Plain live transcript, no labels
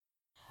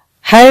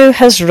How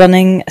has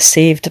running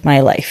saved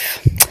my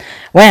life?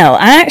 Well,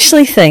 I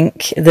actually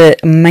think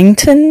that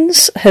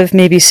mountains have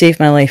maybe saved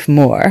my life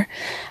more,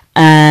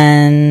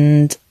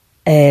 and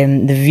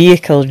the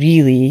vehicle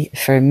really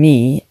for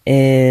me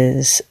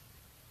is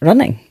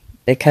running,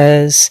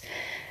 because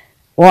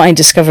what I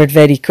discovered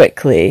very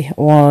quickly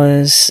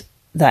was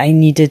that I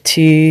needed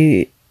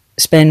to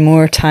spend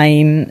more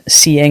time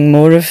seeing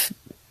more of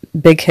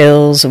big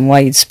hills and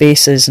wide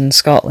spaces in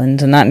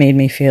Scotland, and that made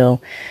me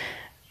feel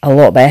a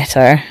lot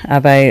better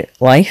about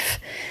life,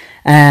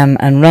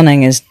 and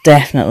running is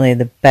definitely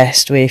the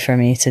best way for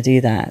me to do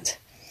that.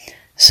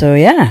 So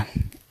yeah,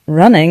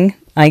 running,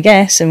 I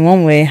guess, in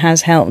one way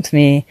has helped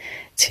me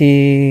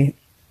to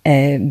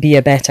be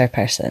a better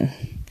person,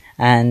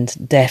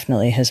 and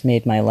definitely has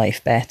made my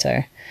life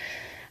better.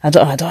 I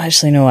don't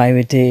actually know what I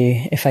would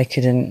do if I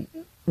couldn't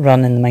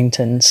run in the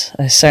mountains.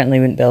 I certainly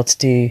wouldn't be able to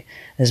do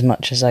as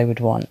much as I would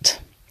want.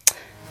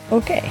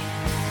 Okay.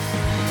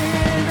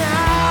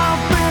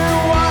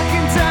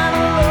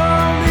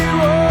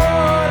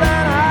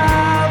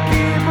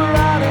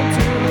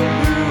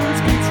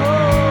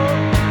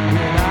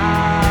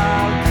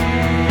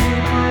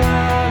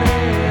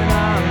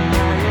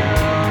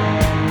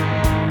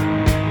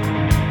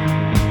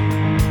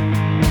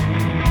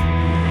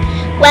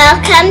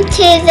 Welcome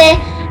to the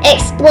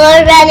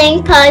Explore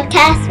Running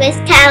podcast with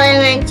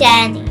Callum and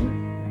Jenny.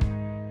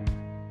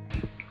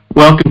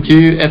 Welcome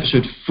to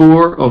episode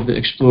 4 of the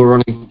Explore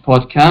Running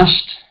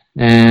podcast.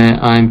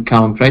 I'm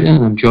Callum Crichton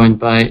and I'm joined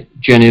by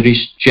Jenny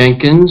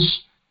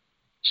Rees-Jenkins.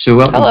 So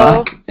welcome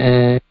Hello.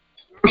 back.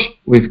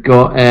 We've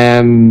got,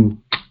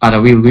 had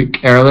a wee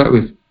look earlier,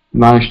 we've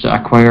managed to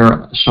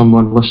acquire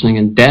someone listening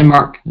in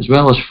Denmark as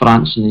well as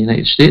France and the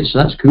United States, so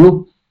that's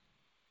cool.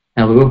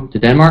 Hello to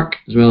Denmark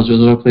as well as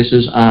other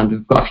places, and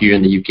we've got a few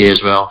in the UK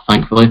as well,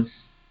 thankfully.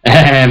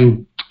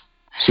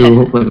 So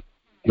hopefully we'll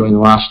join the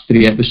last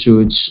 3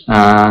 episodes,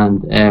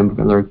 and we've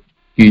got another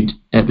good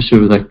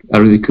episode with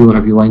a really cool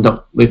interview lined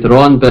up later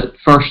on. But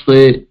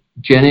firstly,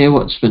 Jenny,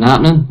 what's been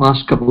happening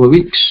last couple of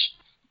weeks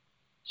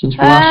since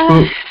we last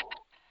spoke?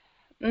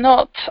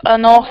 Not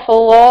an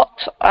awful lot.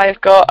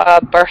 I've got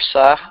a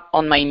bursa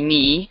on my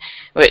knee,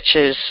 which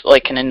is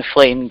like an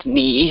inflamed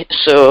knee,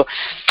 so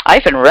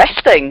I've been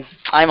resting.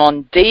 I'm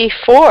on day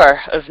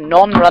 4 of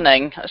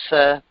non-running. It's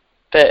a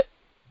bit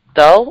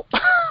dull,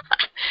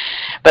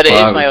 but it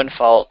is my own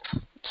fault,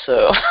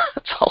 so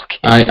it's all good.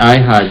 I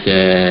had,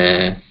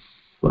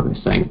 let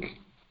me think,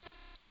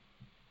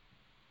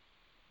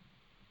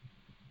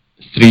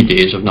 3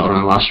 days of not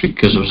running last week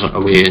because I was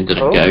away and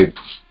didn't get out.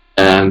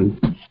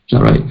 Is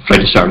that right?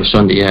 Friday, Saturday,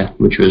 Sunday, yeah,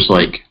 which was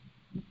like,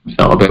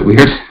 felt a bit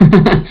weird.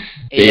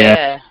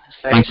 Yeah,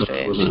 thankfully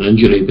it wasn't an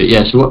injury, but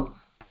yeah, so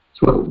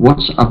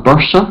what's a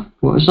bursa?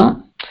 What is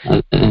that?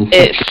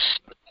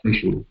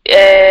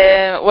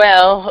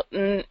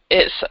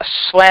 It's a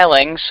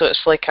swelling, so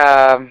it's like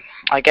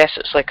I guess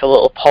it's like a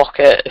little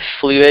pocket of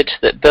fluid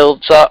that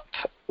builds up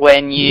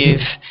when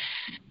you've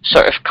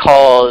sort of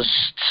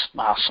caused,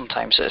 well,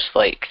 sometimes it's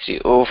like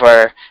the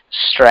over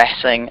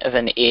stressing of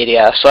an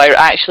area. So I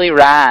actually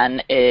ran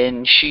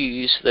in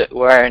shoes that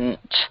were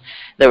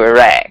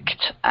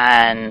wrecked,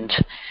 and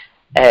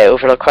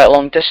over quite a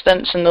long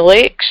distance in the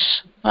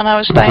lakes when I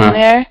was down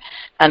there,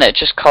 and it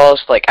just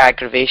caused like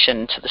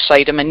aggravation to the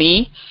side of my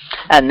knee,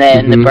 and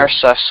then the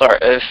bursa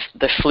sort of,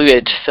 the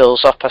fluid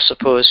fills up, I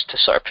suppose, to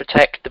sort of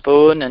protect the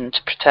bone and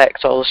to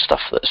protect all the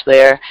stuff that's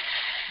there.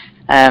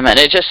 And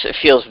it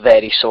feels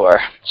very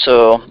sore,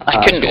 so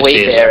I couldn't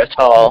wait there at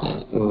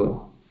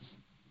all.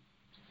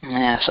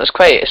 Yeah, so it's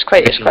quite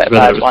a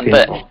bad one,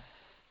 but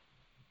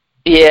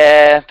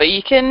yeah, but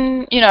you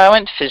can, I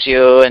went to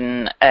physio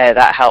and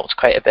that helped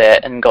quite a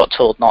bit, and got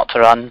told not to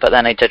run, but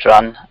then I did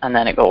run, and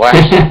then it got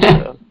worse.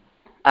 So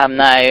I'm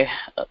now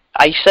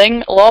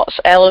icing lots,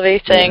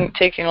 elevating,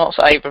 taking lots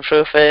of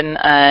ibuprofen,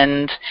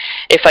 and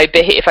if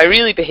I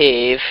really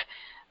behave,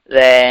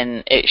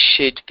 then it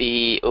should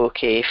be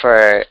okay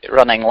for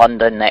running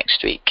London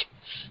next week.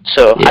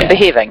 So I'm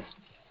behaving.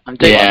 I'm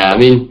doing I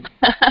mean,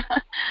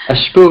 I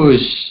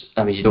suppose,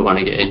 you don't want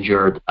to get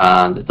injured,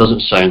 and it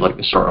doesn't sound like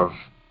the sort of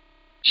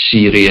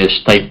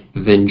serious type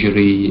of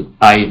injury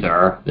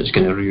either that's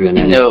going to ruin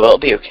it. No, it'll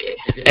be okay.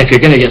 If you're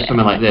going to get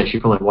something like this,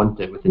 you probably want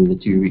it within the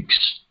 2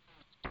 weeks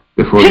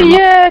before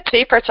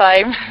taper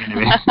time.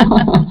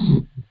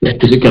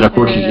 Because it kind of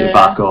forces you to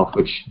back off,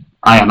 which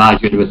I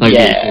imagine without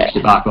being forced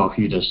to back off,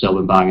 you'd have still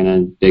been banging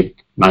in big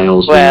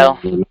miles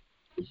and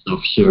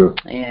stuff. So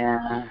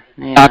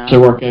that to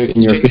work out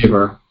in your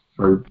favour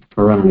for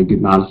running a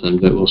good marathon,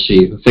 but we'll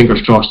see.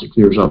 Fingers crossed it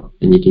clears up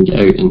and you can get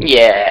out and do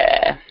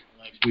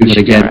it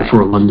again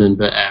before London.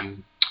 But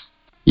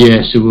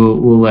so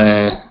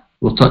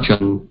we'll touch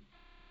on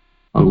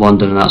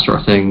London and that sort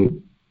of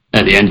thing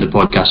at the end of the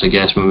podcast, I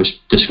guess, when we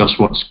discuss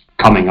what's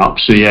coming up.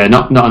 So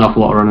not an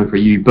awful lot of running for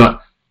you,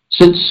 but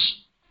since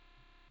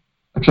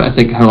I'm trying to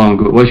think how long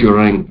ago it was you were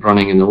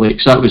running in the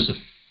lakes. That was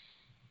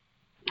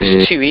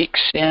the 2 weeks,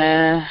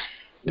 yeah.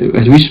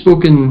 Had we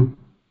spoken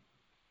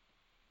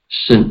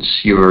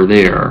since you were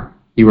there?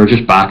 You were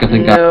just back, I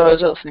think. No, I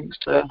don't think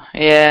so.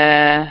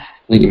 Yeah.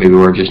 I think you maybe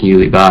were just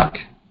newly back.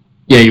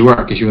 Yeah, you were,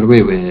 because you were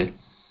away with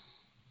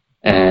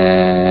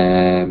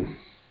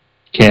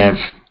Kev,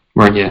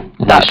 weren't you?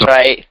 That's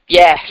right.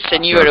 Yes,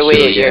 and you were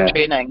away at your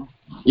training.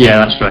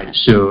 Yeah, that's right.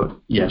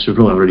 So, yeah, so we've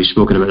probably already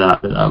spoken about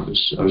that, but that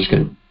was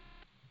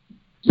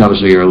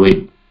your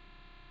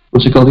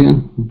what's it called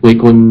again?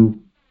 Lakeland?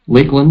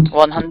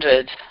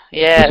 100.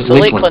 Yeah, it's a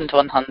Lakeland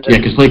 100. Yeah,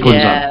 because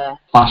Lakeland's a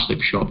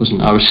plastic shop,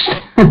 isn't it? I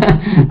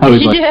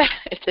was like... Yeah,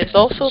 it is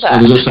also that.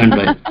 Does that sound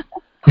right?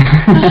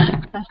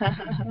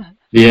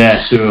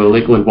 Yeah, so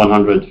Lakeland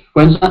 100.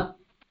 When's that?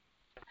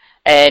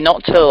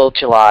 Not till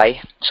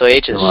July, so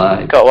ages.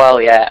 July. Got a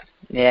while yet.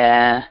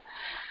 Yeah.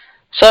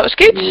 So it was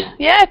good.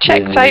 Yeah,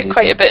 checked out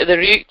quite a bit of the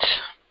route.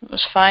 It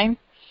was fine.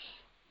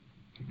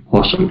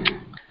 Awesome.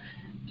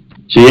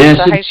 So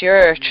how's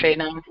your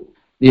training?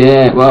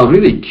 Yeah, well,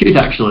 really good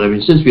actually. I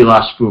mean, since we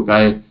last spoke,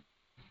 I've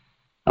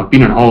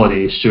been on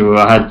holiday, so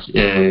I had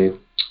a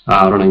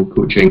running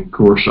coaching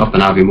course up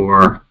in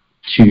Aviemore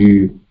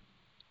two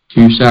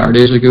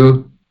Saturdays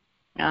ago.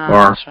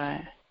 That's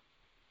right.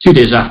 2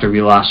 days after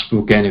we last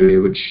spoke anyway,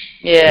 which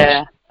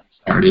was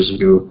Saturdays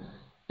ago.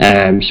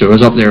 So I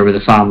was up there with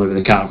the family with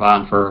the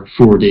caravan for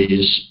 4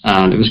 days,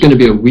 and it was going to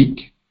be a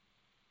week,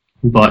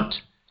 but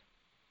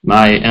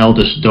my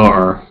eldest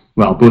daughter,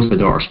 well, both my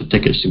daughters had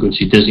tickets to go and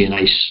see Disney on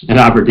Ice in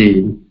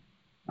Aberdeen,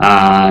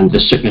 and the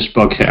sickness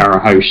bug hit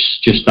our house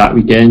just that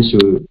weekend, so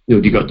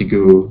nobody got to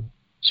go,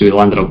 so we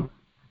ended up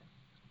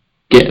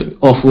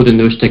offloading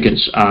those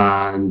tickets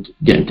and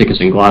getting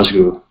tickets in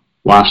Glasgow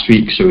last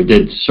week, so we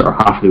did sort of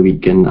half the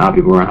week in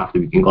Aviemore and half the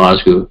week in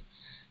Glasgow.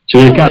 So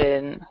we got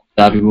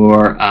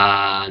Aviemore,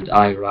 and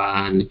I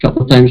ran a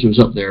couple of times. I was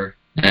up there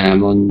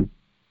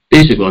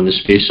basically on the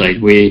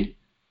Speyside Way,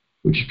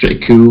 which is pretty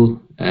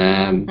cool.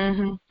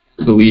 I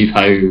believe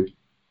how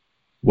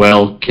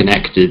well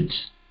connected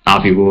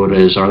Aviemore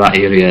is, or that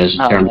area is,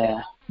 in terms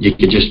you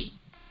could just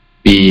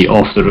be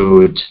off the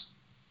road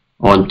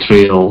on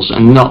trails,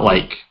 and not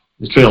like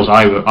the trails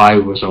I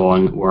was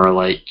on were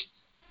like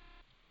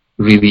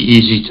really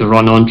easy to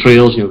run on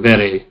trails,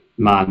 very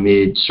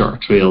man-made sort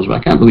of trails. But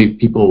I can't believe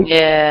people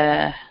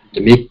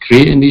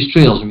creating these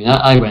trails. I mean,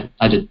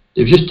 I did.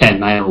 It was just 10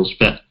 miles,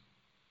 but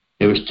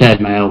it was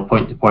 10-mile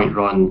point-to-point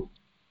run,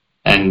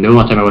 and the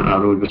only time I went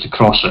on a road was to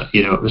cross it.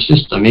 It was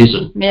just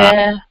amazing.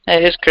 Yeah,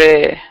 it is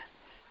great.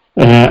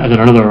 I did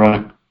another run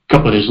a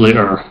couple of days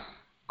later,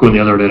 going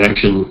the other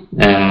direction,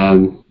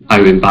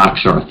 out and back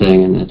sort of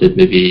thing, and I did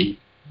maybe,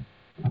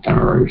 I can't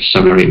remember,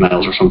 7 or 8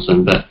 miles or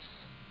something, but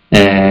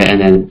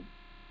and then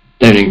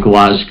down in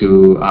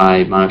Glasgow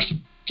I managed to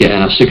get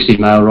in a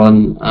 16-mile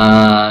run,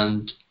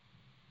 and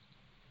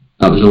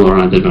that was the only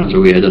run I did when I was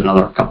away. I did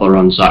another couple of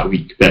runs that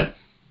week, but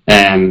so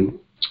I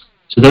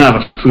didn't have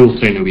a full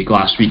training week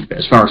last week, but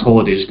as far as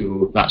holidays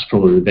go, that's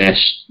probably the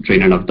best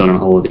training I've done on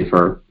holiday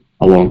for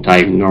a long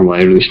time. Normally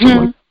I really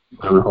struggle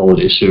on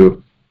holiday,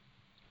 so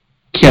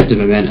kept the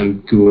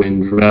momentum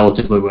going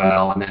relatively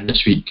well, and then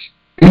this week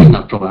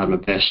I've probably had my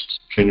best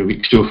training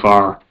week so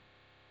far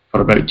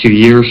for about 2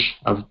 years.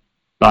 I've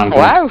banged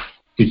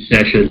good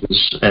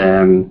sessions,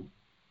 and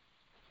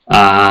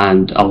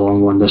a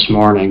long one this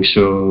morning,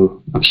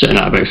 so I'm sitting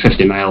at about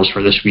 50 miles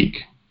for this week,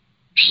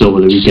 still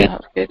with the weekend.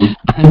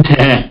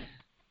 And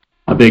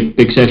a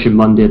big session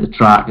Monday at the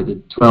track. I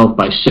did 12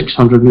 by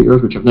 600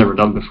 metres, which I've never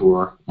done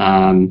before,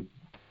 and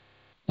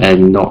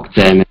knocked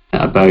them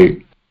at about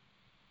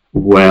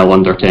well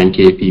under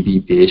 10k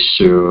PB pace,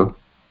 so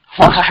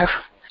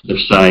the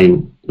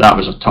sign. That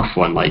was a tough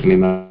one. Like, I mean,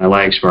 my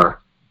legs were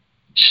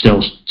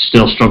still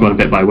struggling a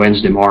bit by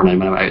Wednesday morning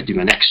when I went out to do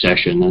my next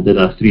session. I did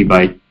a 3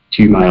 by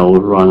 2 mile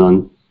run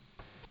on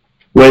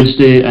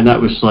Wednesday, and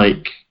that was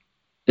like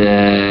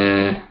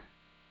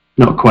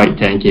not quite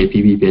 10k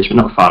PB pace, but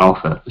not far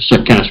off it. It was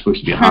kind of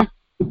supposed to be a half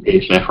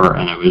pace effort,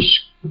 and it was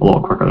a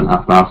lot quicker than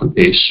half marathon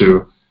pace,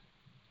 so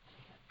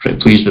pretty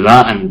pleased with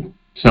that, and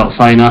felt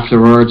fine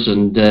afterwards,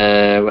 and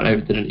went out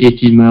and did an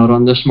 18-mile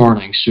run this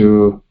morning,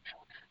 so,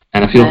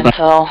 and I feel fine.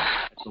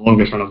 It's the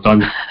longest run I've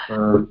done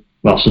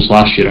since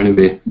last year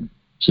anyway.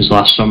 Since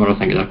last summer, I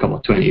think I did a couple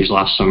of 20s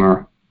last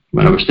summer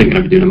when I was thinking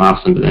of doing a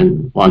marathon, but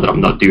then landed up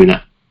not doing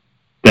it.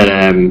 But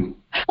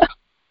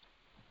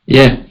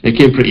yeah, it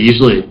came pretty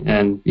easily,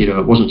 and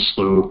it wasn't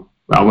slow.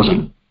 Well, I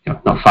wasn't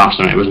not fast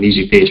on it. It was an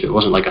easy pace, but it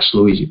wasn't like a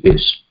slow, easy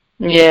pace.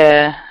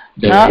 Yeah.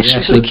 So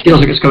it feels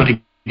like it's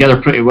coming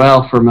together pretty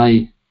well for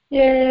my.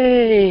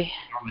 Yay! I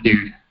normally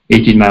do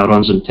 18-mile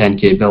runs and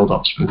 10k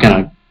build-ups, but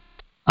kind of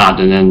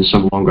adding in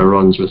some longer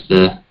runs with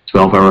the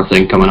 12-hour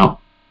thing coming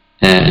up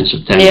in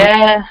September.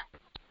 Yeah.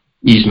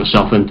 Ease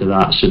myself into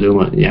that, so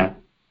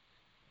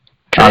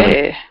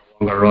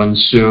longer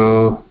runs.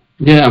 So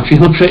yeah, I'm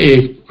feeling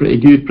pretty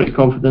good, pretty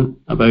confident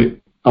about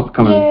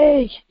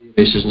upcoming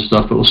races and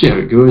stuff. But we'll see how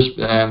it goes.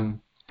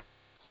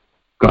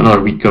 Got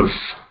another week of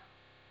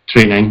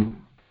training,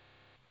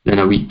 then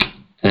a week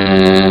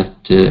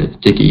to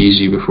take it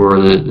easy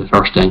before the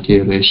first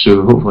 10k race.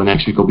 So hopefully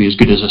next week will be as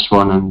good as this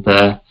one, and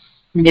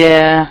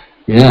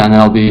and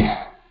I'll be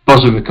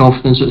buzzing with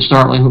confidence at the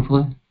start line,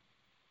 hopefully.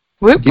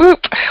 Whoop whoop.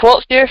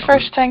 What's your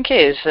first 10k?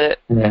 Is it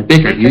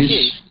Baker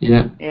Hughes?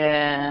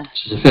 Yeah.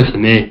 This is the 5th of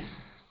May.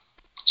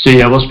 So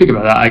yeah, we'll speak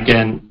about that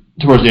again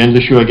towards the end of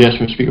the show, I guess,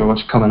 when we speak about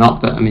what's coming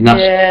up. But I mean,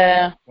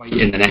 that's quite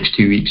in the next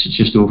 2 weeks. It's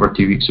just over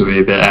 2 weeks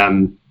away. But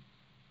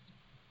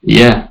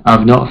yeah,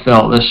 I've not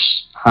felt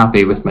this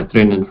happy with my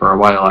training for a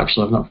while,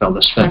 actually. I've not felt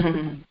this fit.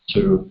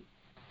 So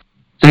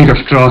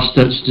fingers crossed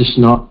it's just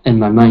not in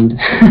my mind.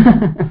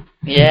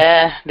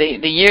 Yeah,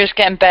 the year's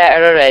getting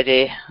better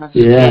already. That's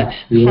yeah,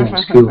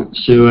 it's cool.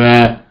 So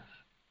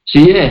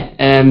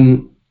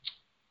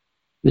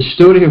the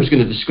story I was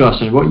going to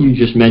discuss, and what you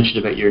just mentioned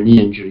about your knee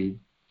injury,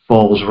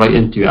 falls right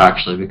into it,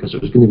 actually, because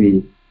it was going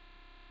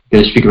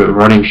to speak about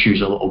running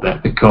shoes a little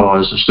bit,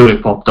 because a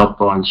story popped up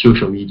on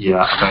social media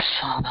about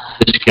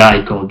this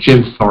guy called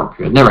Jim Thorpe,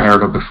 who I'd never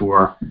heard of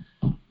before.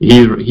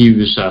 He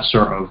was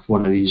sort of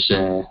one of these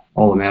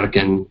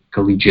all-American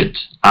collegiate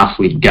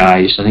athlete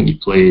guys. I think he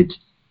played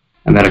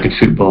American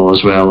football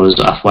as well as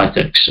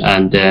athletics.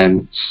 And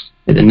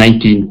at the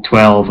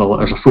 1912,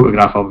 there's a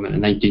photograph of him at the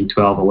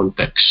 1912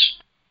 Olympics,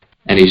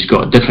 and he's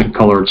got different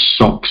coloured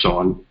socks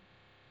on,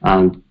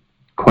 and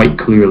quite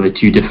clearly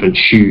 2 different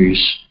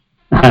shoes.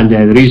 And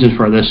the reason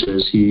for this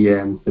is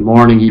the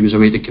morning he was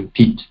away to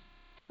compete,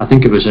 I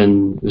think it was a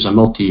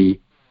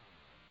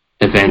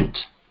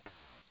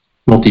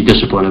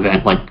multi-discipline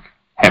event like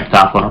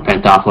heptathlon or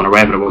pentathlon or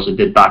whatever it was they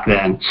did back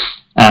then,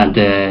 and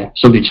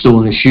somebody had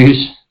stolen his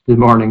shoes the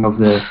morning of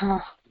the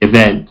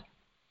event.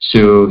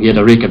 So he had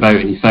to rake about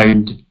and he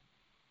found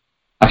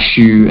a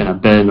shoe in a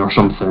bin or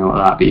something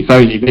like that, but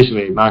he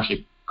basically managed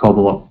to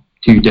cobble up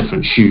 2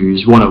 different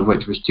shoes, one of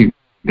which was too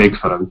big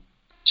for him,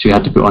 so he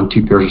had to put on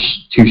 2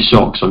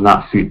 socks on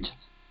that foot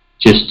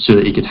just so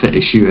that he could fit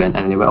his shoe in,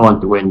 and he went on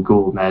to win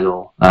gold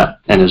medal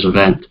in his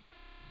event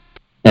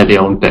at the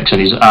Olympics.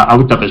 And I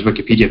looked up his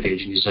Wikipedia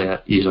page,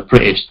 and he's a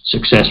pretty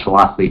successful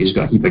athlete. He's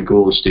got a heap of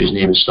goals to his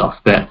name and stuff,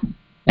 but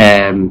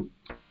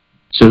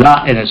so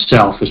that in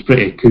itself is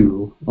pretty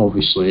cool,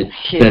 obviously.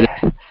 But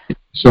it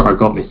sort of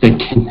got me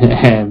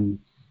thinking.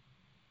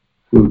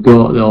 We've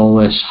got all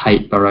this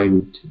hype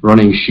around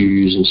running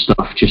shoes and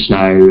stuff just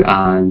now,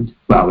 and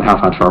well, we have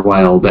had for a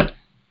while, but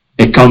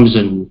it comes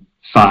in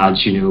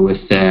fads,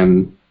 with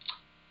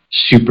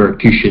super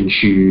cushion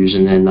shoes,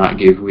 and then that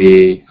gave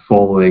way,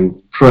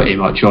 following pretty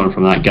much on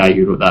from that guy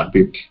who wrote that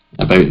book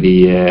about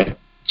the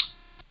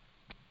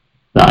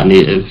that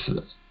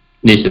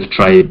native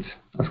tribe.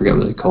 I forget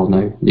what they're called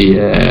now. What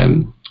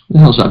the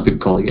hell's that book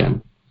called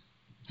again?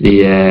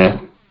 The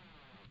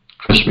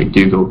Chris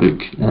McDougall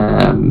book.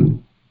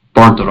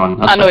 Born to Run.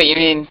 I know what you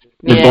mean.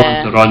 The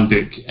Born to Run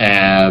book.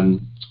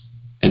 And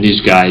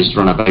these guys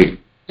run about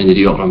and they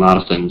do ultra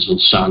marathons and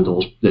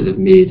sandals that they've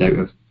made out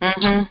of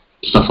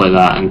stuff like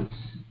that.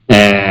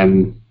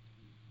 And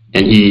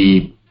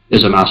he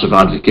is a massive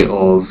advocate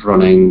of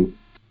running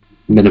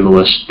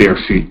minimalist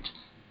barefoot.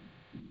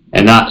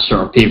 And that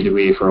sort of paved the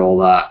way for all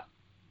that.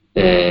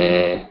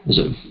 Is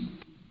it?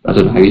 I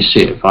don't know how you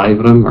say it.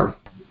 Vibram or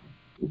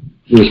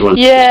there's one.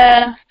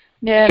 Yeah,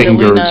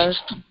 nobody knows.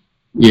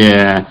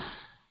 Yeah,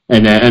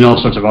 and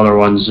all sorts of other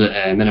ones,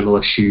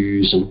 minimalist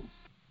shoes, and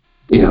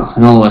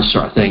and all this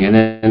sort of thing. And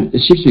then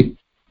it seems to be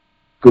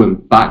going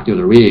back the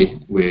other way,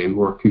 with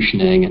more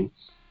cushioning and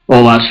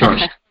all that sort of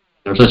stuff.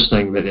 There's this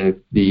thing with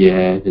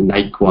the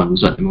Nike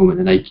ones at the moment,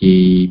 the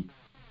Nike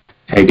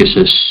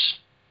Pegasus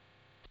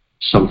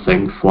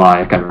something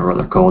fly, I can't remember what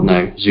they're called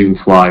now, Zoom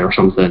Fly or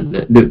something,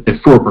 the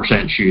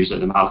 4% shoes that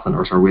the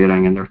marathoners are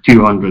wearing, and they're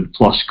 200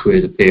 plus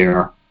quid a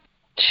pair.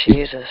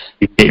 Jesus.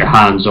 You get your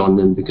hands on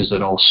them because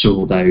they're all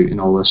sold out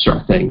and all this sort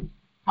of thing.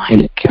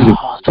 My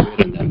God.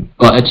 Them.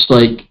 But it's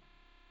like,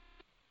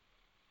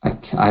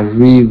 I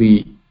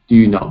really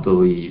do not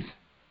believe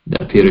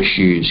that a pair of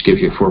shoes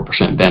gives you a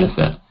 4%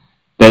 benefit.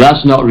 But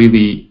that's not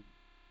really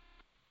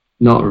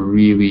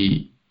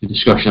the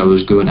discussion I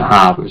was going to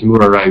have. It was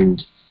more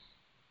around,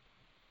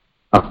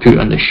 I've put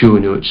in the show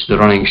notes, the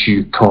running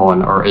shoe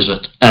con, or is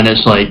it? And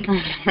it's like,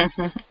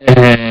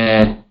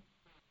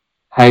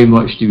 how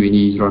much do we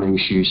need running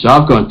shoes? So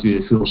I've gone through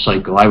the full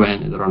cycle. I went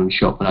into the running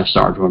shop when I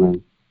started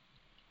running,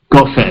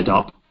 got fed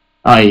up.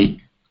 I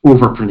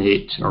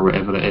overpronate, or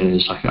whatever it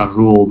is. I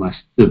roll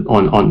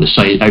on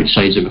the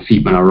outsides of my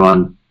feet when I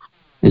run.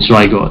 And so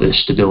I got the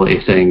stability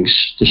things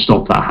to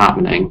stop that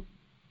happening.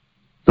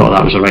 Thought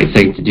that was the right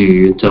thing to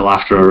do until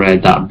after I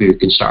read that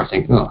book and started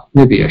thinking,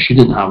 maybe I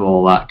shouldn't have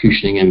all that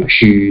cushioning in my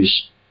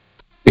shoes,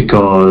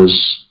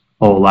 because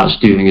all that's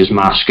doing is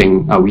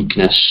masking a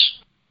weakness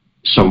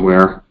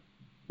somewhere.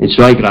 And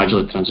so I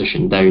gradually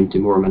transitioned down to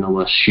more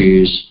minimalist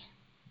shoes,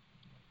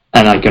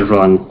 and I can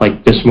run,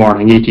 like this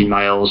morning, 18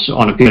 miles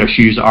on a pair of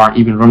shoes that aren't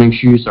even running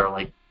shoes. They're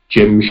like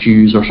gym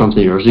shoes or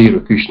something. There's zero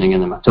cushioning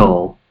in them at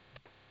all.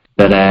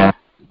 But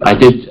I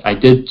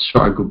did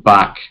sort of go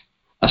back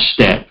a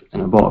step,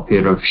 and I bought a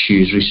pair of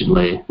shoes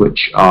recently,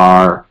 which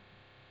are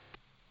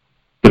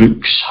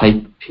Brooks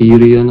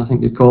Hyperion, I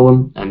think they call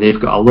them, and they've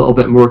got a little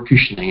bit more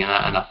cushioning in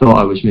it, and I thought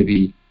I was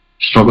maybe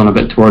struggling a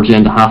bit towards the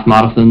end of half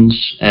marathons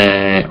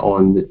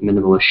on the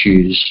minimalist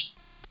shoes.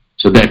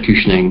 So a bit of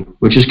cushioning,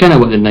 which is kind of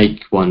what the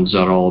Nike ones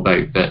are all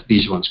about, but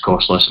these ones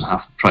cost less than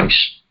half the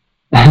price.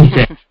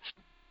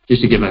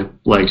 Just to give my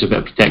legs a bit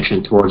of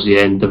protection towards the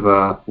end of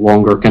a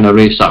longer kind of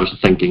race. That was the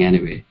thinking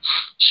anyway.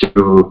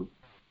 So,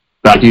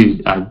 but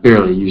I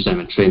barely use them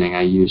in training.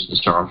 I use the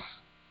sort of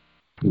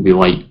maybe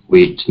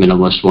lightweight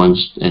minimalist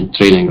ones in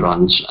training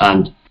runs.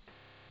 And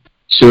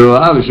so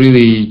I was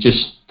really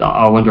just,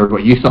 I wondered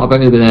what you thought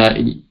about it.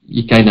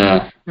 You kind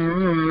of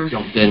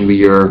jumped in with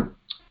your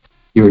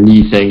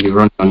knee thing. You were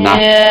running on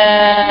that.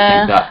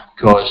 Yeah. I think that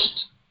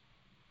caused,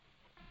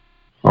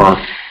 or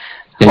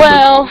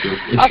well,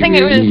 I think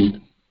it was. Knee.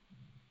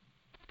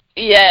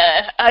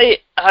 Yeah,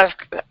 I've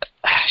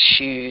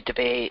shoe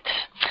debate.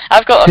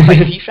 I've got quite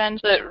a few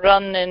friends that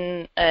run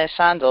in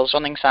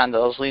running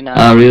sandals, Lena.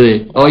 Oh,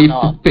 really? Oh, you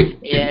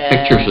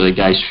pictures of the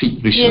guy's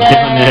feet recently.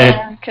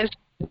 Yeah, because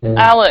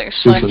Alex,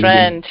 my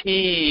friend,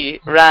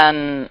 he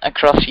ran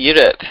across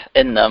Europe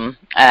in them,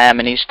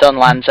 and he's done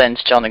Land's End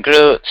to John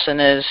O'Groats in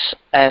his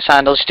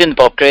sandals. He's doing the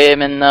Bob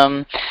Graham in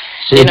them.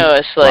 You know,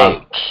 it's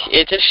like,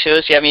 it just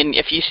shows you. I mean,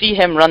 if you see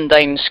him run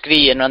down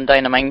Scree and run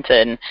down a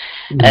mountain,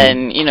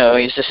 and, you know,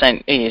 he's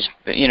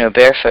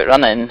barefoot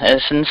running,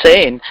 it's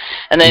insane.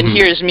 And then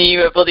here's me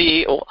with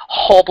bloody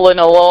hobbling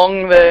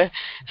along the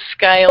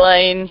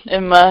skyline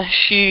in my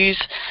shoes.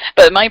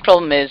 But my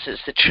problem is,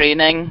 it's the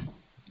training.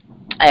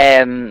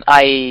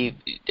 I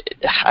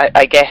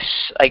guess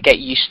I get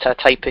used to a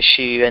type of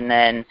shoe, and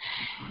then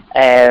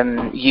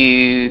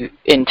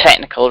in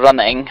technical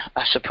running,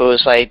 I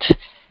suppose I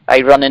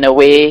run in a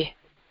way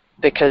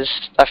because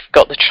I've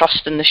got the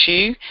trust in the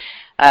shoe.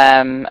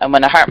 And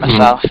when I hurt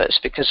myself, it's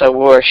because I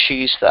wore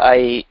shoes that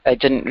I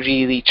didn't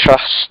really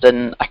trust,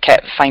 and I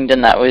kept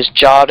finding that I was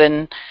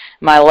jarring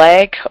my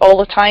leg all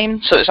the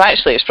time. So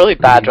it's probably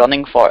bad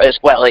running form.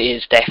 Well, it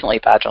is definitely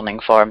bad running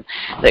form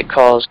that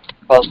caused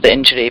the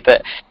injury.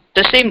 But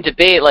the same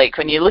debate, like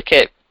when you look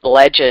at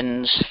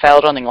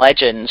fell running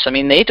legends, I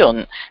mean, they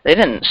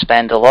didn't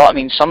spend a lot. I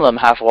mean, some of them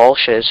have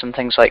Walshes and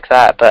things like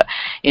that, but,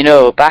 you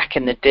know, back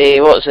in the day,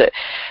 what was it,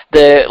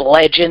 the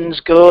legends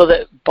go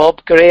that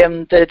Bob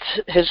Graham did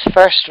his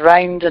first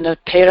round in a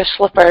pair of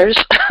slippers,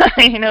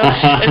 you know,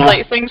 it's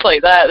like things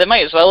like that. They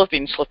might as well have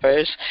been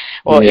slippers,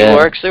 what he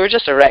wore, because they were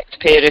just a wrecked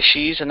pair of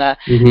shoes and a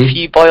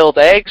few boiled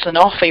eggs, and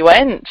off he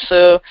went.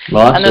 So,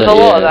 and there's a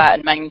lot of that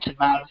in mountain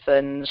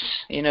marathons,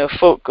 you know,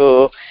 folk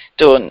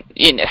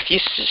if you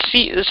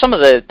see, some of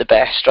the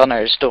best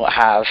runners don't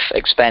have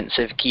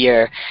expensive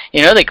gear.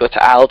 You know, they go to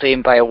Aldi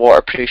and buy a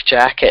waterproof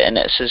jacket, and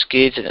it's as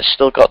good, and it's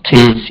still got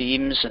tapered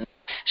seams and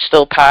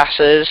still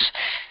passes.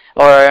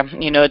 Or,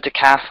 you know,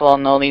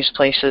 Decathlon, all these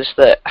places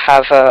that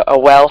have a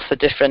wealth of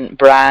different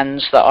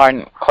brands that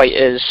aren't quite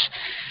as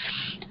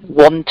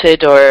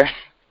wanted or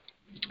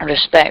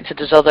respected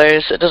as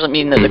others. It doesn't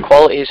mean that the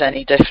quality is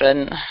any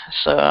different.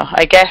 So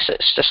I guess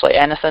it's just like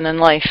anything in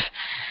life.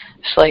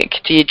 It's like,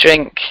 do you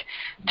drink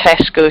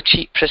Tesco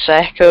cheap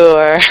Prosecco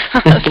or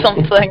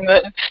something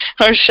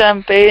or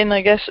champagne?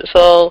 I guess it's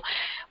all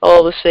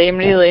the same,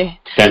 really.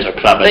 Depends on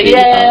crap. But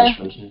yeah,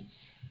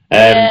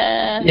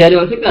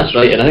 no, I think that's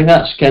right, and I think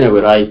that's kind of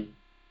where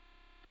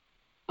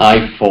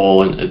I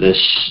fall into this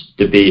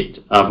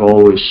debate. I've in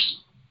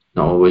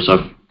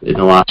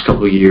the last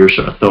couple of years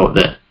sort of thought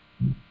that,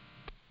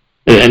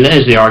 and there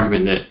is the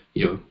argument that,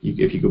 you know,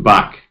 if you go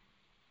back,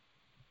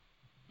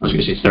 I was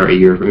going to say 30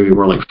 years, but maybe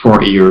more like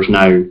 40 years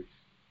now,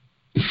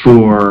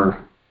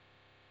 before,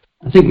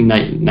 I think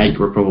Nike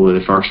were probably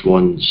the first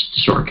ones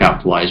to sort of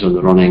capitalise on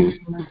the running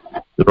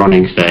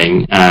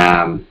thing.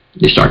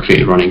 They started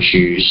creating running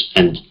shoes,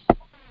 and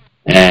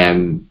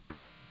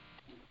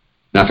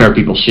I've heard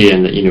people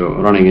saying that, you know,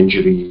 running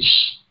injuries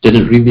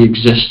didn't really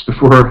exist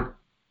before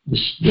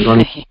the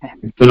running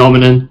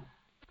phenomenon,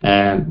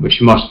 which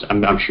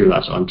I'm sure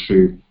that's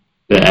untrue,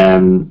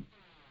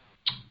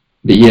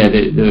 but yeah,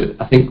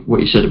 I think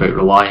what you said about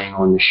relying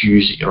on the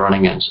shoes that you're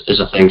running in is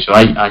a thing. So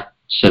I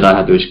said I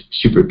had those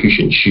super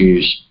cushioned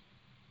shoes,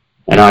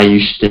 and I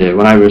used to,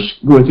 when I was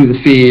going through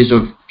the phase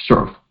of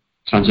sort of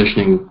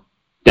transitioning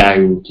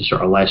down to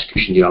sort of less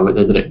cushioned, you know, I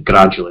did it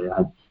gradually. I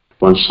had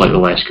one slightly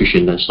less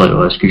cushioned, then slightly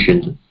less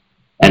cushioned,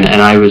 and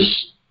I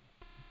was,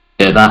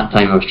 at that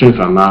time I was training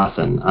for a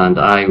marathon, and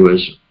I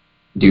was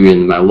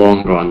doing my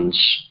long runs,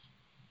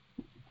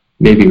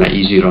 maybe my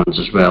easy runs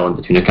as well in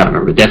between, I can't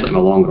remember, definitely my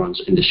long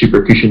runs in the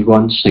super cushioned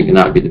ones, thinking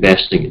that would be the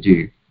best thing to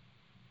do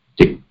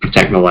to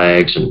protect my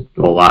legs and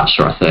all that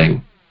sort of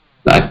thing.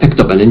 But I picked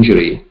up an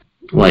injury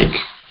like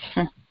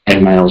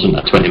 10 miles into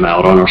a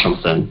 20-mile run or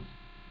something,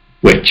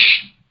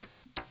 which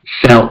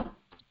felt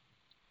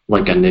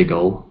like a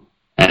niggle,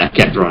 and I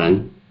kept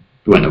running,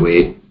 went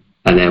away,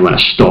 and then when I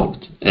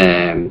stopped,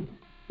 it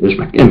was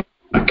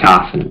my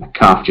calf, and my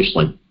calf just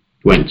like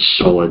went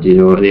solid, you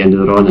know, at the end of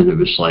the run, and it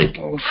was like,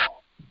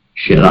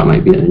 shit, that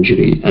might be an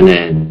injury. And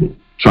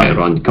then tried to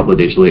run a couple of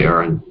days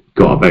later and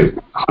got about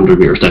 100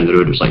 metres down the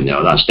road. It was like,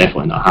 no, that's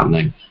definitely not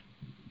happening.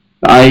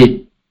 But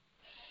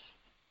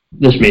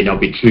this may not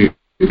be true,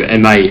 But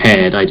in my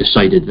head, I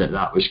decided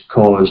that was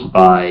caused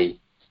by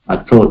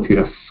I'd probably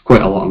put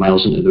quite a lot of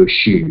miles into those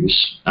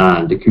shoes,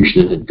 and the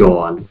cushioning had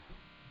gone.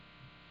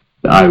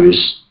 But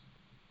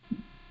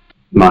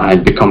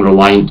I'd become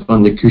reliant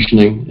on the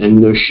cushioning in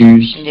those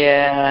shoes.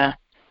 Yeah.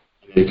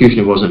 The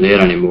cushioning wasn't there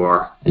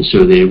anymore, and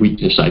so the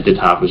weakness that I did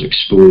have was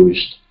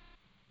exposed.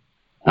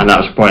 And that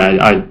was the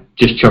point. I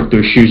just chucked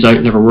those shoes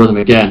out, never wore them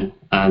again.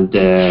 And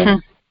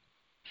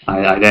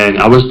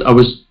I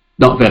was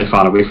not very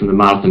far away from the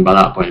marathon by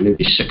that point,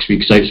 maybe 6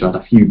 weeks out, so I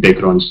had a few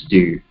big runs to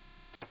do.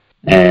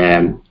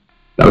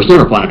 But I was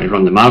never planning to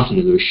run the marathon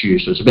in those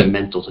shoes, so it's a bit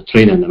mental to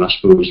train in them, I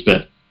suppose,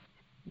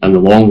 and the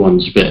long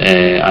ones. But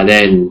I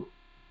then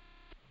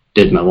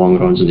did my long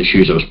runs in the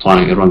shoes I was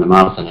planning to run the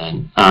marathon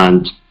in,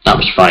 and that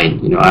was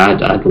fine. You know, I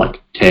had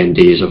like 10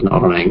 days of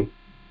not running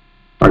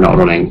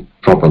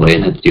properly,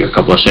 and had to do a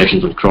couple of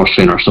sessions with cross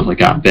trainer or stuff like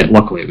that. But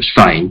luckily it was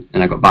fine,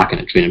 and I got back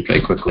into training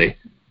pretty quickly.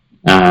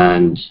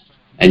 And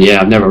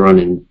yeah, I've never run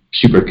in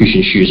super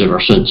cushion shoes ever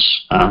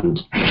since. And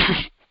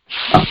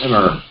I've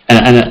never,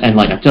 and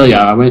like I tell you,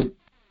 I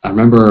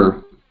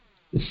remember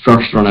the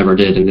first run I ever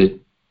did in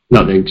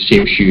not the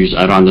same shoes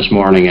I ran this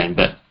morning in,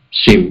 but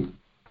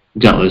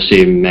exactly the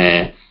same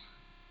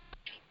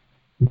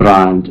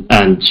brand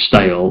and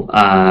style,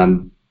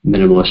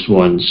 minimalist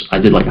ones. I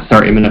did like a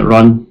 30-minute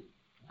run,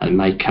 and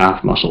my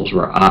calf muscles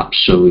were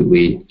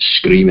absolutely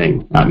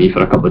screaming at me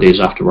for a couple of days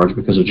afterwards,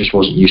 because I just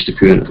wasn't used to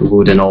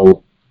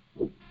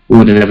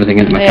loading everything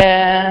into my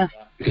calf,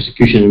 because the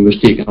cushioning was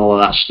taking all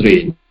of that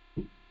strain.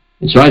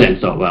 And so I then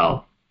thought,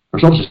 well,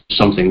 there's obviously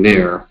something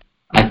there.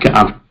 I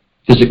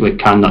physically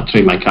cannot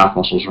train my calf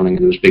muscles running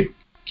in those big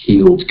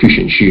heeled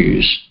cushion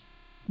shoes.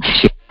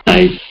 So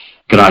I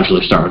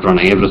gradually started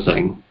running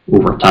everything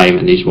over time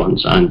in these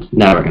ones, and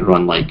now I can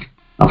run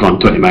I've run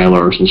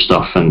 20-milers and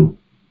stuff, and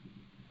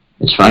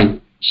it's fine.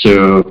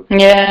 So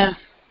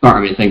part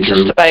of me thinks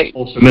you're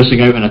also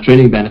missing out on a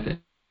training benefit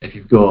if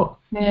you've got.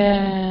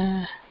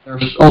 Yeah.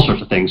 There's all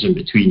sorts of things in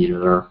between. You know,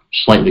 there are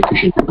slightly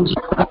cushioned ones.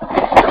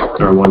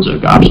 There are ones that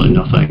have got absolutely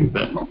nothing.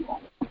 But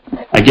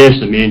I guess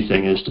the main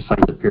thing is to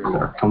find a pair that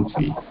are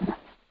comfy.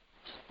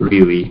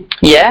 Really.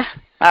 Yeah,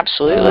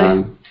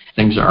 absolutely.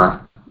 Things that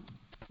are.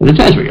 It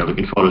depends what you're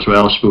looking for as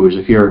well, I suppose.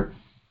 If you're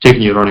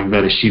taking your running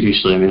very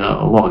seriously, I mean,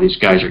 a lot of these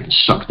guys are getting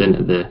sucked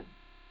into the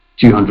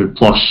 200+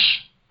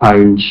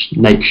 pounds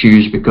Nike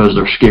shoes because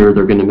they're scared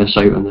they're going to miss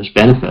out on this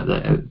benefit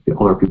that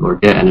other people are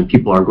getting, and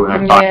people are going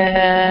out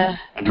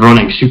and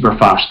running super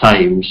fast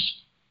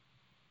times,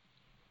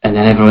 and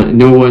then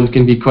no one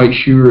can be quite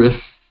sure if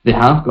they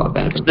have got a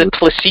benefit. The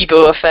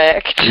placebo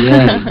effect.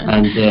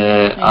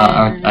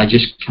 I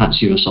just can't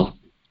see myself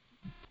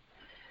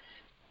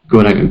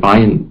going out and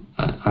buying.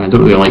 I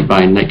don't really like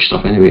buying Nike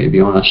stuff anyway, to be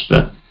honest,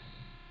 but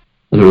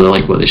I don't really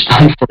like what they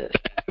stand for.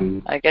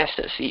 I guess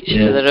it's each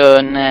to their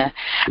own.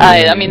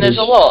 I mean, there's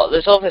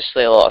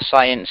obviously a lot of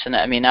science in it.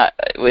 I mean,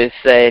 with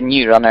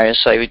new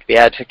runners, I would be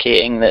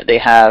advocating that they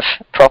have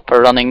proper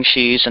running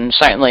shoes, and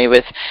certainly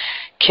with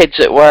kids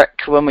at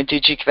work, when we do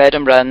Duke of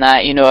Edinburgh and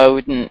that, you know, I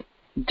wouldn't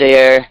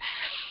dare,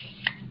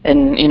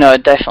 and, you know,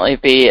 I'd definitely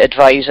be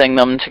advising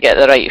them to get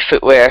the right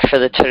footwear for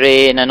the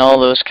terrain and all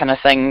those kind of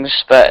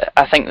things, but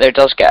I think there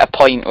does get a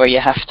point where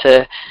you have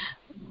to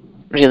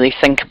really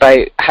think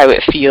about how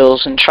it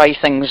feels and try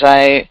things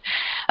out.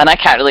 And I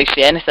can't really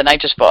see anything. I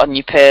just bought a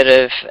new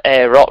pair of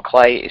rock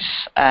lights,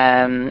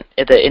 the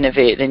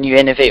new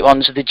Innovate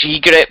ones with the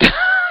G-grip.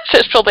 So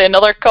it's probably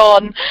another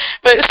con,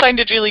 but it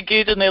sounded really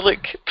good and they look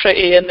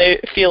pretty and they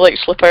feel like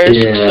slippers.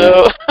 Yeah.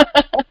 So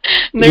I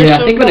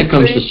think when it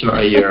comes to sort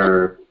of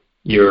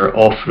your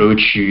off-road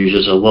shoes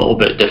is a little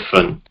bit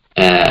different.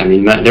 I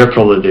mean, they're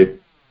probably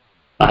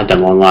I had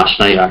them on last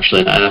night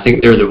actually, and I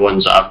think they're the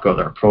ones that I've got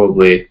that are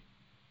probably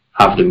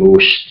have the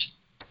most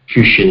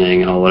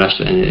cushioning and all the rest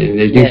of it. And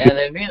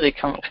they're really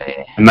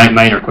comfy. And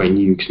mine are quite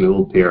new because my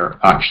old pair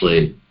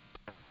actually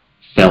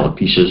fell to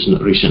pieces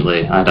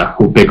recently. I had a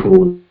big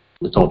hole in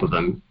the top of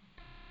them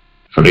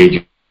for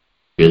ages,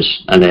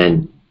 and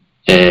then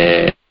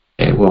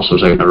whilst I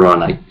was out on a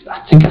run, I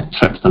think I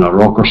tripped on a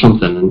rock or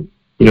something, and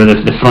you know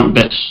the front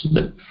bits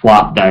that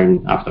flap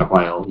down after a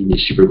while, you need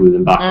to super glue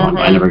them back on,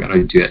 but I never got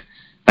around to it.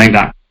 I think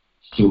that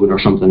sole or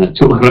something that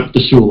totally ripped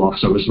the sole off,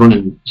 so I was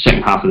running the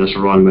second half of this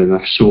run with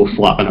my sole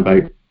flapping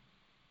about,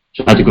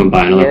 so I had to go and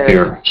buy another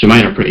pair. So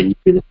mine are pretty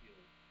new,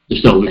 they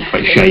still look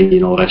quite shiny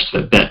and all the rest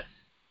of it, but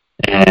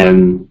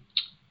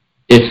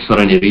if for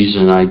any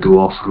reason I go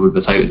off-road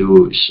without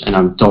those, and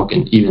I'm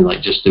talking even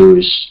like just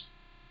those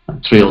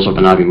trails up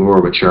in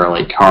Aviemore, which are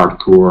like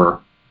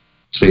hardcore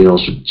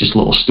trails with just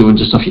little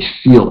stones and stuff, you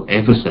feel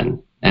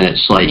everything, and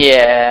it's like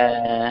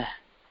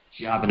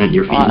jabbing into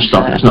your feet and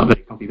stuff, and it's not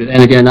very comfy. But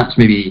then again, that's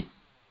maybe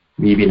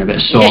me being a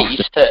bit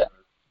soft.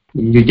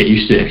 You get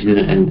used to it if you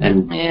didn't,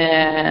 and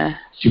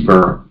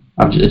super.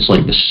 It's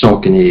like the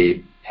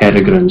Saucony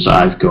Peregrines that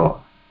I've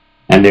got,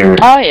 and they're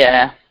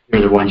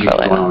the ones you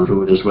can go on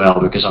road as well,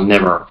 because I'm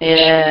never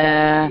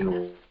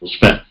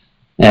but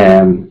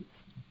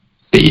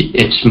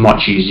it's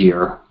much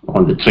easier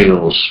on the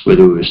trails with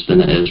those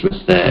than it is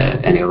with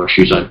any other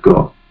shoes I've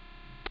got.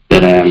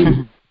 But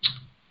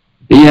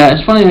yeah,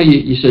 it's funny how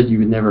you said you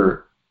would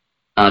never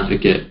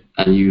advocate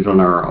a new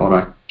runner or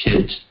a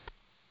kid.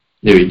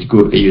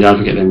 You'd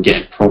advocate them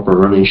getting proper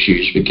running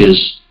shoes,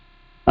 because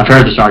I've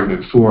heard this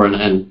argument before,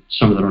 and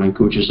some of the running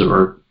coaches that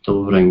were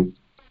delivering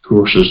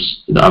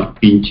courses that I've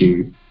been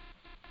to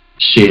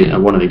say that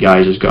one of the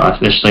guys has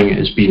got this thing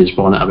that's been his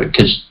bonnet about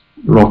kids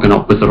rocking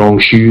up with the wrong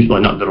shoes,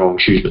 well, not the wrong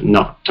shoes, but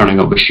not turning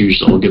up with shoes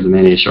that will give them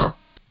any sort of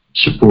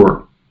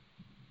support.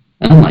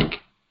 And I'm like,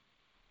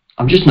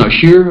 I'm just not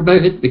sure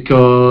about it,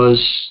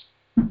 because,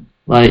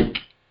 like,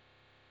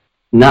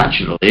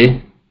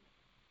 naturally,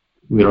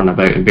 we run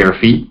about in bare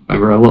feet when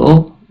we're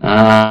little,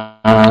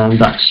 and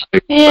that's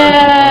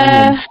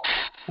yeah.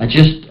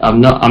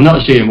 I'm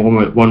not saying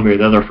one way or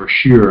the other for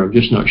sure. I'm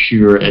just not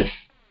sure if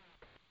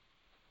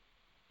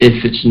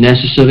it's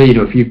necessary. You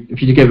know, if you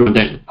take everyone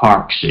down to the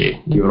park,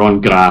 say you're on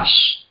grass,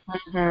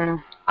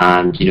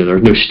 and you know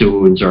there's no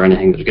stones or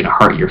anything that's going to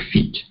hurt your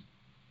feet,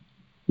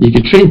 you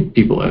could train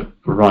people to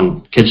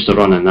kids to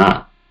run in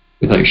that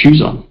without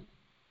shoes on,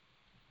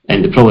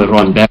 and they probably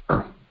run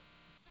better,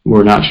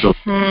 more natural.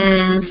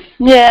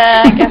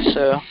 Yeah, I guess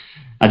so.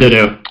 I don't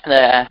know.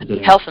 The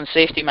health and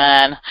safety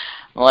man,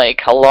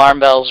 like alarm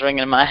bells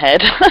ringing in my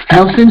head.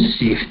 Health and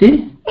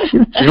safety?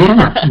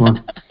 Come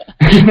on.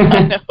 I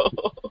know.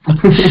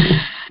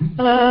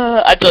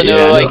 I don't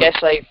know. I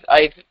guess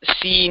I've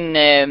seen.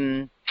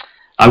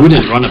 I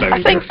wouldn't run about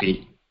in bare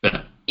feet,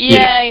 but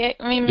yeah,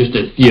 I mean, just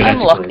theoretically. I'm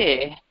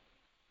lucky.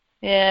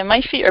 Yeah,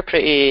 my feet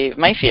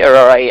are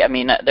alright. I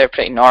mean, they're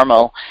pretty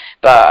normal,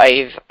 but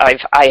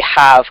I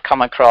have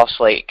come across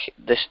like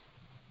the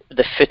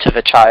foot of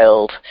a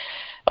child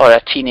or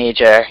a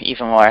teenager,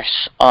 even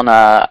worse,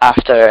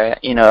 after a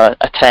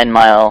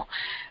 10-mile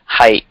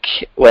hike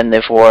when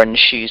they've worn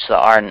shoes that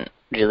aren't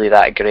really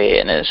that great,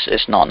 and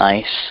it's not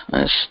nice.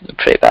 It's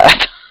pretty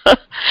bad.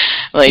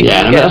 Like,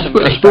 yeah, I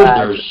suppose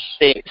there's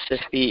states of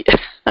feet.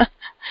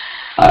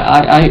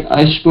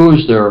 I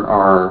suppose there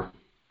are.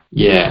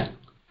 Yeah,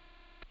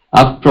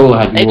 I've probably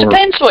had more. It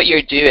depends what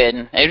you're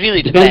doing. It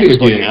really depends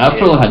what you're doing. I've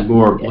probably had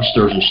more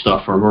blisters and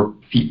stuff, or more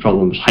feet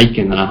problems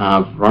hiking than I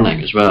have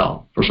running as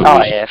well. For some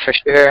reason. Yeah, for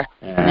sure.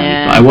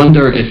 Yeah. I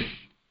wonder if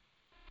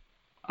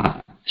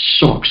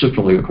socks have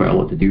probably got quite a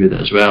lot to do with it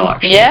as well.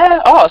 Actually.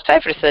 Yeah. Oh, it's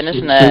everything,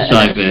 isn't it? Since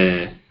I've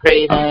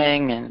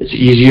training and it's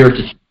easier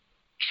to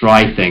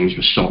try things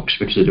with socks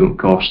because they don't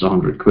cost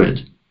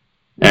 £100.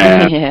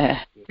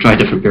 Yeah. Try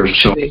different pairs of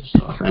socks and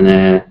stuff,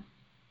 and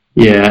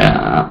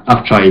yeah,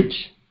 I've tried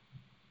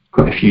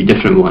quite a few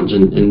different ones,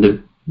 and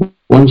the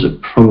ones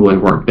that probably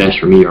work best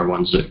for me are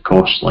ones that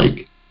cost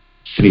like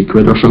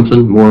 £3 or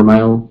something, more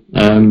mile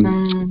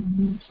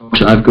socks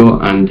that I've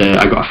got, and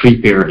I got a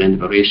free pair at the end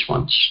of a race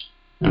once,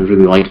 and I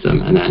really liked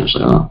them, and then it's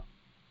like,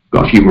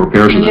 got a few more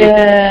pairs of them.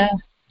 Yeah.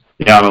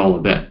 They are all a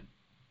bit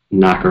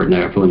knackered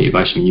now, I probably need to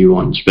buy some new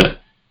ones, but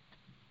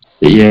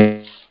yeah.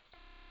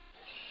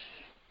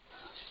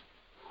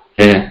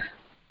 Yeah.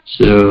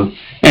 So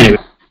anyway,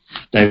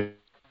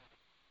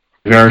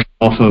 diverse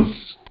off of,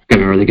 I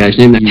can't remember the guy's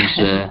name.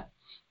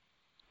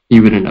 He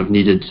wouldn't have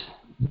needed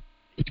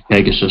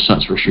Pegasus,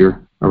 that's for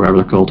sure, or whatever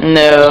they're called.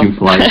 No. Zoom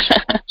flies.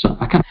 So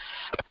I can't.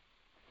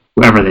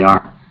 Whatever they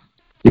are,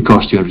 they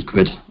cost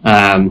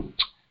 £200.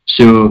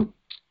 So,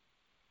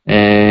 what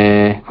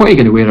are you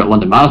going to wear at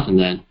London Marathon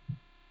then?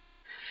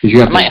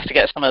 I might have to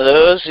get some of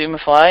those Zoom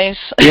flies.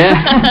 Yeah.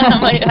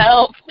 Might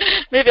help.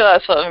 Maybe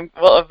that's what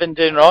I've been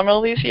doing wrong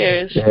all these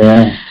years.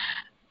 Yeah.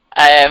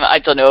 I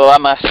don't know.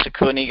 I'm a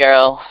Saucony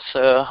girl,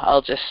 so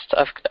I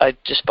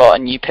just bought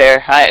a new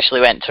pair. I actually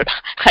went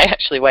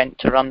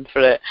to run for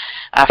it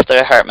after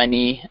I hurt my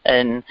knee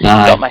and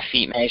got my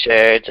feet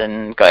measured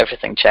and got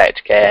everything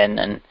checked again.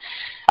 And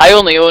I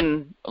only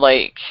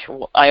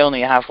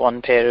have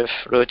one pair of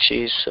road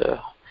shoes, so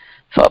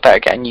I thought I better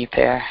get a new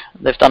pair.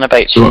 They've done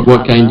about. So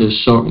what kind of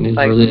Saucony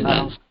were they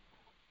then?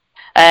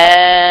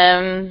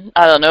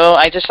 I don't know.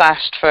 I just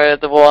asked for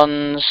the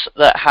ones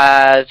that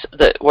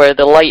were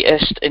the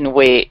lightest in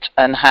weight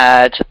and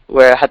had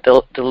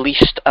the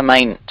least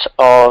amount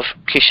of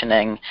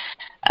cushioning,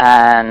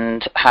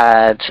 and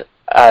had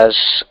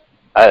as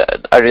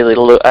really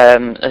low,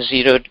 as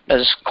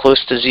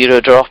close to zero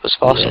drop as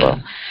possible.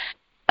 Yeah.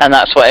 And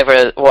that's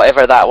whatever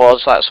that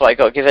was. That's what I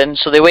got given.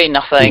 So they weigh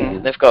nothing. Yeah.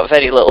 They've got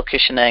very little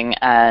cushioning,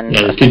 and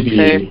it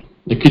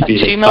could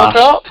be a 2 mil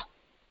drop,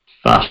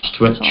 fast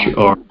twitch,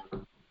 or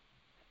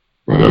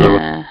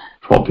another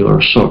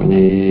popular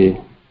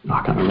Saucony.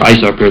 I can't remember. I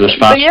used to wear this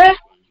fast. But yeah,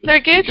 they're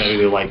good. I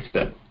really liked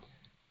it.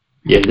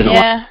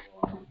 Yeah,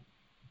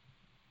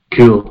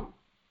 cool.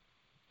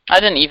 I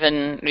didn't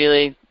even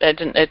really.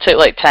 It took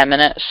like 10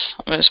 minutes.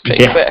 It was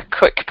pretty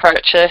quick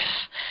purchase.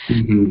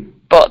 Mm-hmm.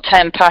 Bought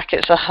 10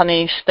 packets of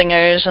honey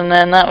stingers, and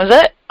then that was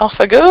it. Off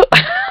I go.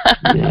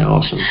 Yeah,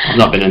 awesome. I've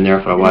not been in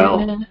there for a while.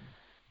 Yeah.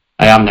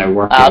 I am now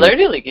working. They're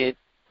really good.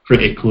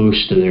 Pretty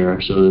close to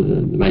there, so they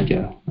might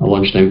get a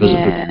lunchtime visit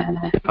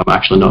if I'm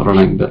actually not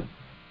running. But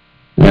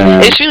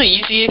It's really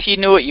easy if you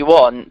know what you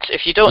want.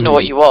 If you don't know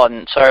what you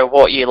want or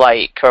what you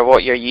like or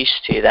what you're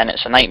used to, then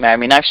it's a nightmare. I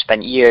mean, I've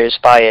spent years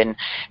buying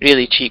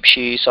really cheap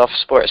shoes off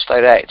Sports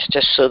Direct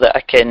just so that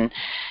I can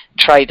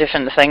try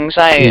different things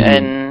out,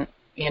 and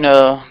you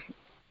know,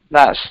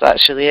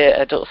 that's really it.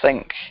 I don't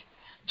think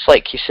it's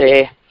like you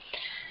say.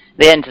 At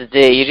the end of the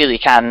day,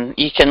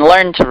 you can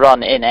learn to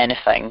run in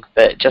anything,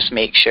 but just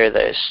make sure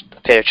that it's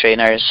a pair of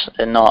trainers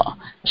and not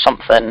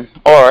something,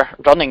 or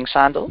running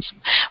sandals,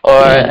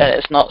 or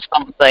it's not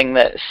something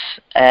that's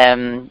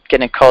going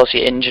to cause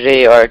you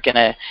injury or going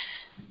to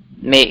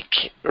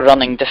make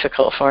running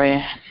difficult for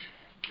you.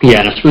 Yeah,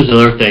 and I suppose the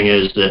other thing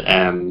is that,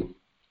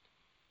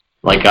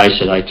 like I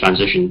said, I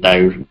transitioned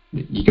down.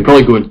 You can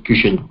probably go in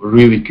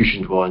really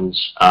cushioned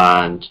ones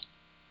and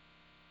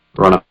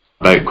run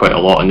about quite a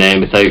lot in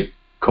them without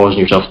causing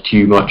yourself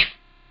too much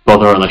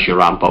bother, unless you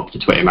ramp up to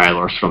 20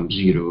 milers from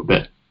 0.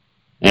 But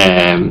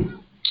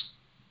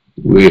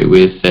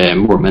with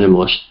more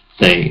minimalist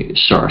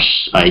sort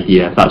of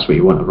idea, if that's what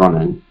you want to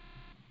run in,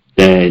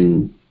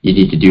 then you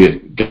need to do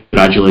it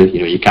gradually. You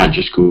know, you can't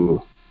just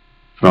go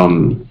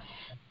from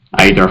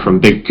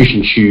big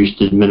cushion shoes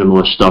to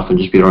minimalist stuff and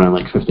just be running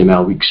like 50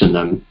 mile weeks in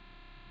them,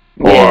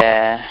 or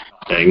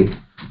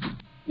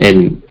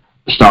and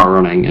start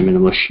running in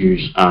minimalist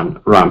shoes and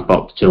ramp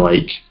up to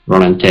like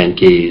running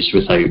 10Ks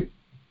without,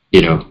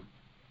 you know,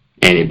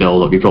 any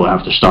build up. You probably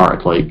have to start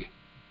at like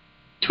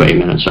 20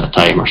 minutes at a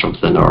time or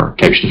something, or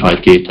couch to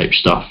 5K type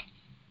stuff.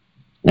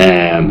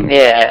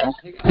 I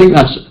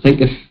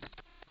think if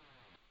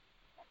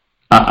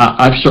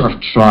I've sort of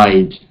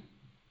tried,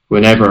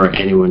 whenever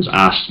anyone's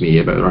asked me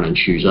about running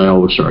shoes, I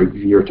always sort of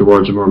veer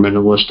towards a more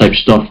minimalist type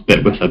stuff,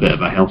 but with a bit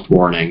of a health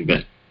warning.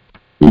 But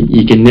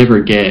you can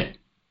never get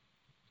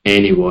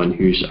anyone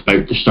who's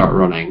about to start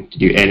running to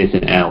do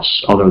anything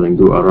else other than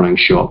go to a running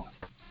shop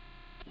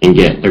and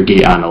get their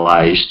gait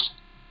analysed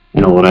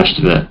and all the rest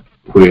of it.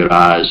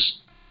 Whereas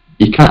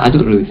I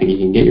don't really think you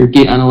can get your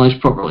gait analysed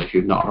properly if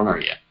you're not a runner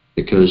yet,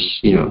 because,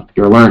 you know,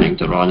 you're learning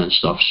to run and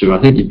stuff. So I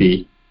think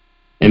in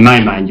my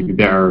mind, you'd be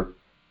better.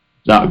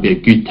 That would be a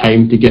good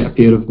time to get a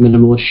pair of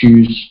minimalist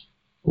shoes,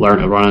 learn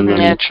to run in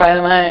them. Yeah, try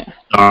them out.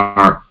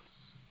 Start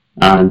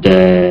and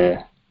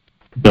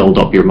build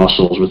up your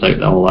muscles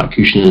without all that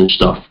cushioning and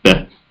stuff.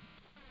 But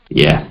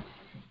yeah,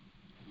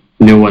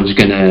 I'm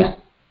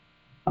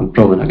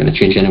probably not gonna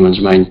change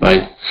anyone's mind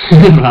by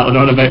rattling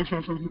on about it.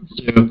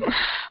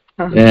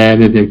 So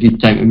maybe a good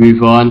time to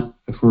move on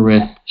before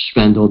we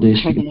spend all day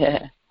speaking.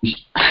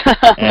 Just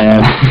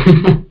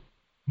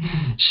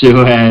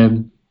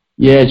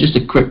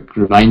a quick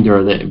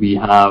reminder that we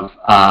have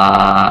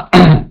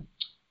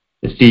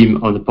the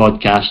theme on the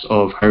podcast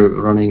of how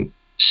running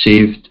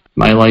saved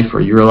my life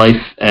or your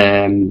life,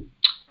 in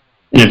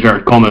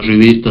inverted commas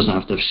really. It doesn't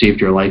have to have saved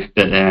your life,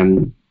 but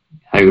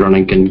how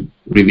running can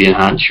really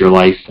enhance your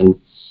life and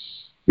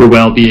your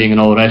well-being and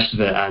all the rest of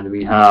it. And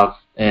we have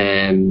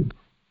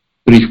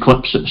brief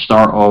clips at the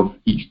start of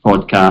each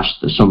podcast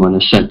that someone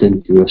has sent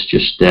in to us,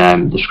 just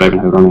describing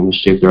how running has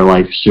saved their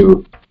life.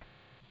 So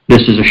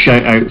this is a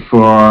shout out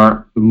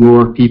for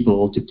more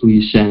people to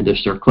please send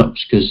us their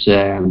clips, because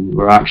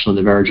we're actually on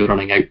the verge of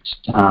running out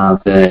to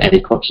have any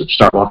clips that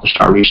start. We'll have to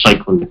start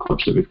recycling the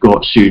clips that we've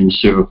got soon.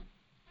 So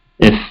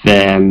if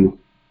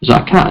is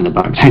that a cat in the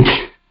background?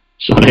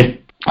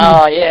 Sorry.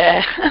 Oh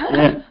yeah.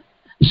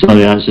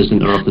 Sorry, that's just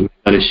interrupting me.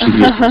 Very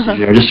serious.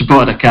 I just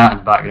spotted a cat in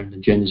the background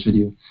in Jenny's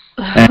video.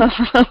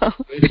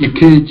 If you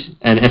could,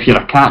 and if you're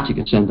a cat, you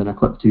can send in a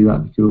clip too.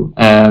 That'd be cool.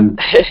 Send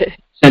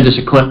us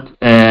a clip.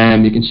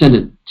 You can send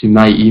it to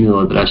my email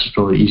address. It's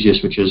probably the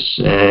easiest, which is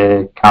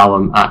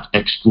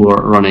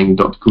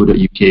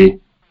callum@explorerunning.co.uk.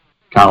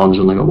 Callum's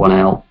only got one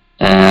L.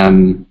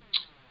 And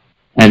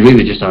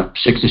really just a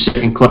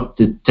 60-second clip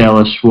to tell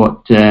us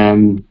what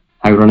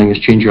how running has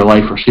changed your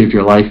life or saved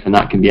your life, and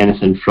that can be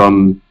anything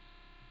from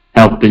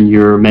helping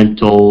your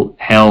mental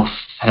health,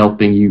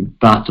 helping you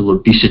battle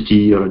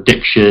obesity or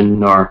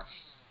addiction, or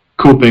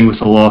coping with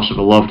the loss of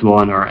a loved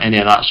one, or any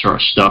of that sort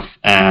of stuff.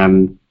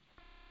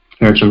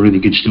 Heard some really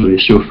good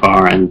stories so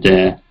far, and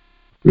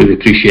really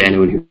appreciate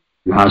anyone who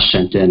has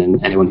sent in,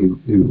 and anyone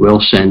who will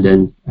send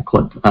in a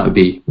clip. That'd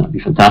be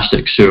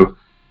fantastic. So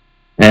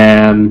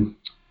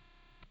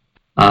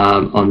on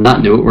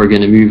that note, we're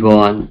going to move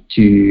on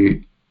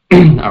to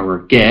our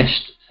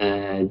guest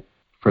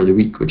for the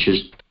week, which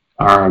is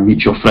our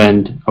mutual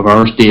friend of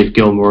ours, Dave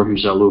Gilmore,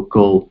 who's a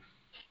local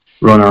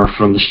runner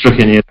from the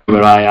Stricken area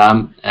where I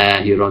am.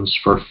 He runs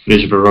for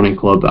Fraserburgh Running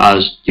Club,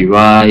 as do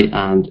I,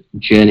 and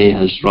Jenny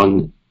has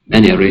run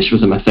many a race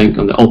with him, I think,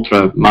 on the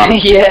ultra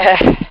marathon.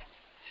 Yeah.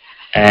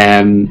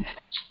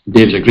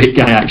 Dave's a great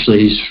guy,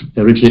 actually. He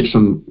originates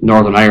from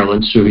Northern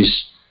Ireland, so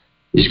he's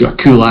got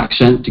a cool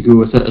accent to go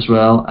with it as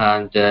well,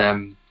 and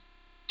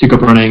took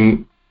up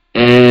running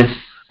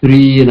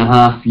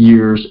 3.5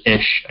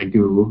 years-ish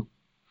ago,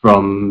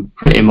 from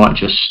pretty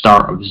much a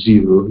start of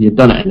 0. He had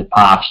done it in the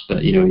past,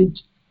 but you know,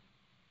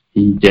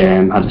 he'd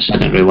had a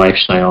sedentary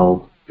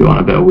lifestyle, put on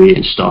a bit of weight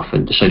and stuff,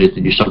 and decided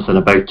to do something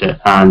about it.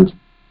 And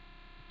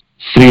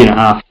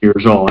 3.5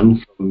 years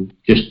on from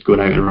just going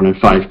out and running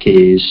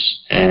 5Ks,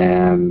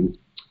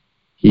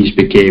 he's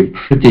became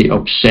pretty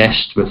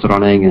obsessed with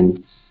running,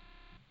 and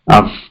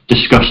I've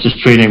discussed his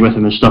training with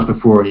him and stuff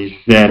before. He's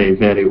very,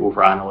 very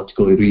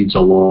over-analytical. He reads a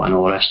lot and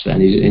all the rest of it,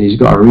 and he's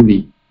got a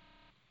really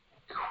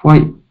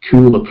quite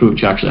cool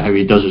approach actually how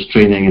he does his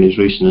training and his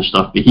racing and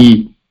stuff. But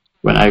he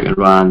went out and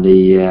ran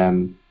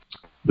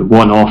the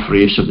one-off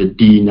race of the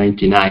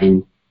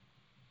D99,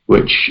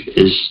 which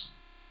is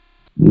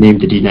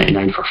named the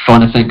D99 for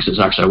fun, I think, because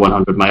it's actually a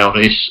 100-mile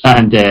race,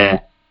 and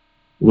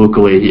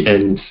locally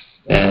in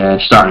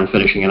starting and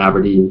finishing in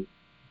Aberdeen,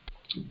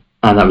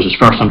 and that was his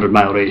first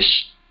 100-mile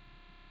race.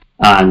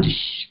 And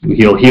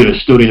he'll hear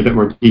his story in a bit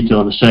more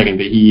detail in a second,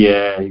 but he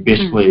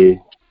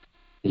basically,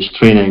 his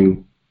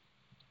training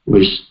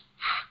was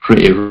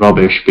pretty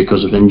rubbish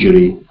because of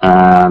injury,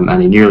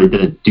 and he nearly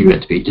didn't do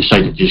it, but he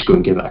decided to just go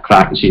and give it a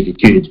crack and see if he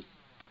could.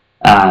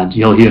 And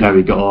you'll hear how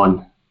he got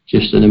on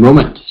just in a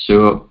moment.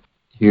 So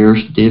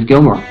here's Dave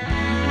Gilmore.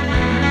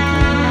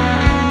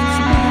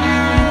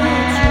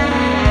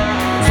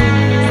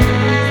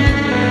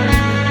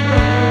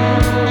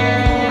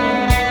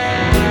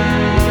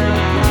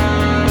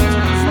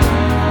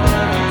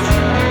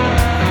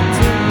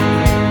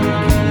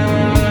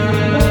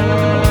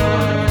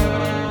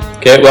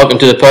 Okay, welcome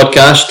to the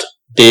podcast,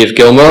 Dave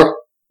Gilmore.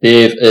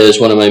 Dave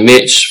is one of my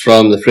mates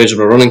from the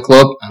Fraserburgh Running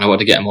Club, and I want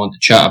to get him on to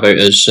chat about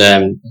his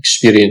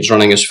experience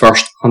running his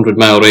first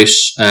 100-mile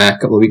race a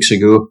couple of weeks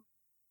ago.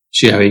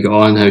 See how he got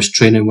on, how his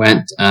training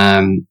went,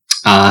 and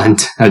how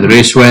the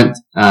race went,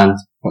 and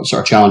what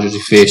sort of challenges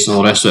he faced and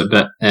all the rest of it.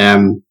 But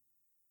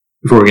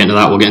before we get into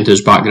that, we'll get into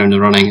his background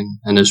in running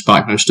and his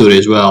background story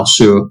as well.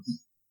 So,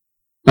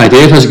 hi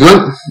Dave, how's it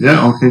going?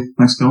 Yeah, okay,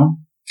 thanks, Colin.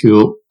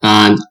 Cool.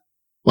 And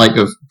like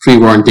I've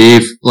pre-warned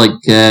Dave, like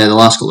the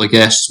last couple of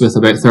guests, with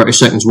about 30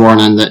 seconds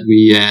warning that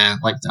we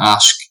like to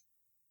ask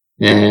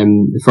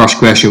the first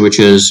question, which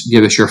is,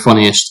 give us your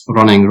funniest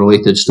running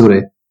related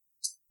story.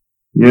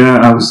 Yeah,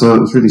 I was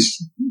really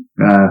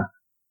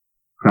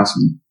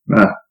grasping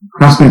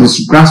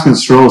the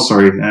straw,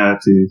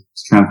 to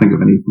try and think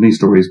of any funny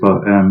stories,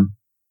 but I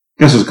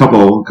guess there's a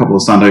couple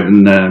of stand out,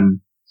 and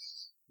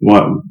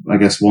I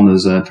guess one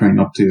is turning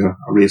up to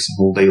a race a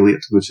whole day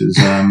late, which is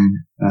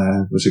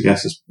which I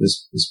guess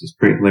is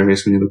pretty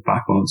hilarious when you look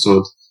back on it.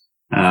 So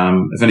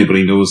if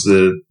anybody knows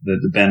the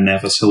Ben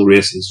Nevis Hill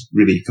race is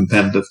really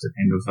competitive to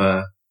kind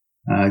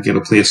of get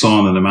a place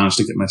on, and I managed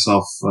to get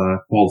myself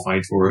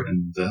qualified for it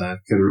and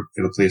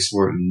get a place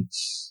for it, and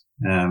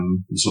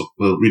so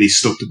really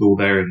stoked to go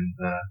there and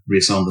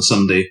race on the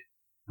Sunday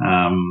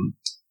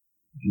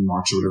in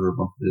March or whatever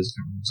month it is.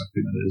 I can't remember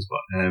exactly when it is,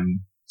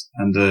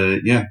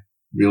 but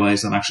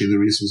realised that actually the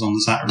race was on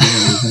the Saturday,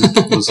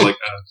 and it was like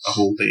a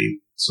whole day.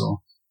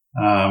 So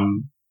so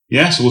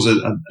it was a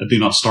do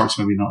not start,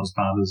 maybe not as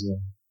bad as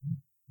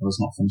I was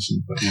not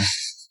finishing, but yeah.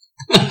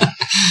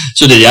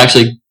 So did you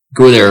actually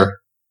go there?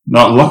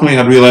 No, luckily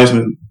I'd realised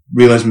my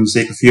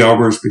mistake a few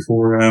hours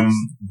before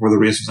the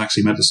race was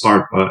actually meant to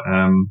start, but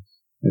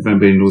if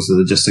anybody knows the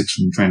logistics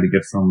from trying to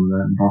get from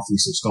the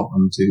northeast of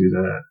Scotland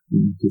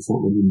to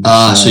Fort William.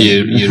 So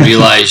you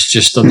realised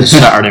just on the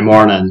Saturday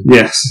morning.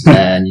 Yes.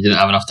 And you didn't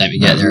have enough time to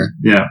get there.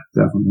 Yeah,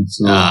 definitely.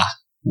 So,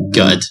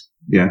 good.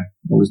 Yeah,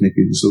 always make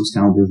use of those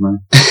calendars, man.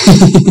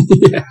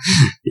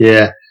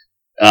 Yeah.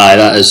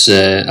 That is,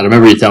 I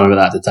remember you telling me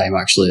about that at the time,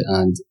 actually,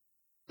 and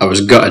I was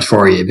gutted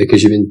for you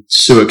because you've been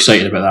so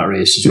excited about that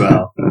race as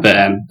well. But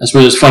I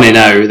suppose it's funny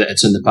now that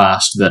it's in the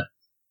past,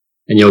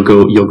 and you'll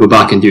go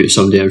back and do it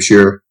someday, I'm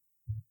sure.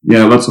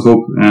 Yeah, lots of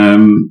hope.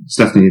 It's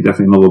definitely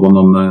another one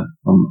on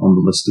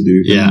the list to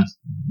do. Yeah.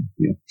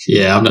 Sure.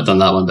 Yeah, I've not done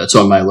that one, but it's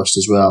on my list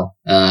as well.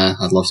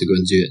 I'd love to go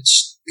and do it.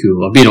 It's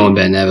cool. I've been on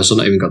Ben Nevis. I've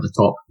not even got the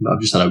top, but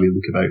I've just had a wee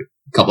look about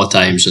a couple of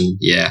times, and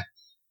yeah,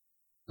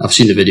 I've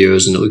seen the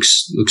videos and it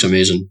looks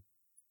amazing.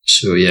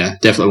 So yeah,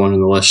 definitely one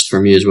on the list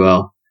for me as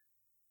well.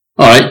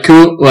 Alright,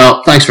 cool.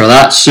 Well, thanks for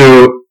that.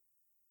 So,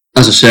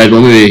 as I said,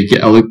 we'll maybe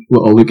get a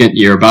look into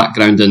your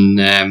background and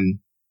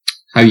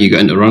how you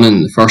got into running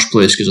in the first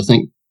place, because I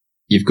think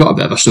you've got a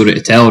bit of a story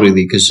to tell,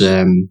 really, because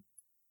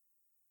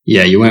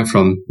you went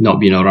from not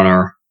being a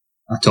runner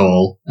at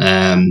all,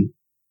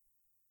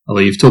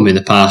 although you've told me in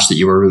the past that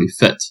you were really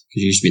fit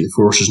because you used to be in the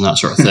forces and that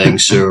sort of thing.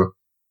 So,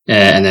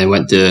 and then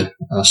went to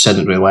a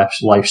sedentary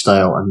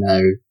lifestyle, and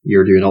now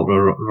you're doing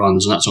ultra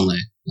runs, and that's only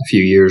a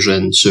few years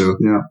in. So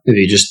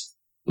maybe you just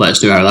let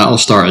us know how that all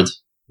started.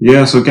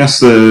 Yeah, so I guess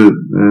the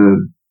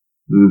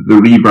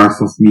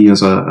rebirth of me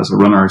as a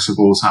runner, I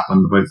suppose,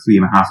 happened about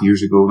 3.5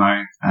 years ago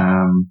now.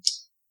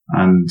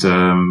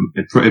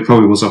 It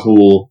probably was a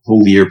whole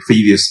year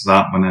previous to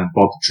that when I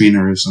bought the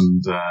trainers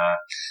and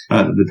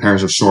the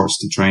pairs of shorts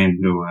to try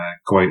and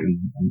go out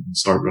and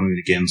start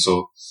running again.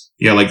 So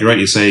yeah, like you're right,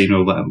 you say,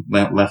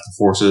 left the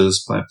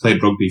forces,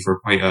 played rugby for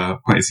quite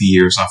a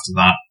few years after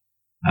that.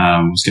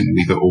 Was getting a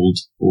wee bit old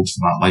for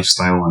that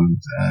lifestyle,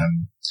 and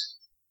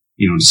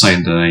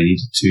decided that I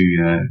needed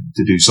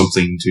to do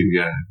something to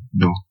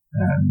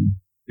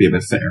be a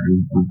bit fitter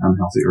and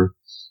healthier.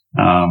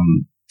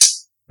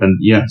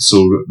 so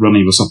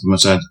running was something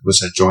which I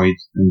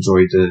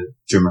enjoyed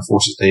during my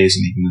forces days,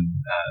 and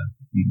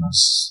even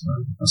as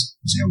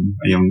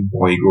a young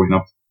boy growing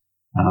up.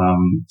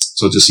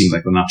 So it just seemed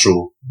like the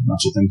natural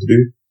thing to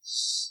do.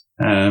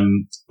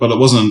 But it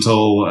wasn't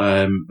until,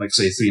 3.5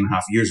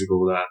 years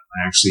ago that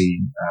I actually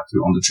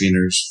put on the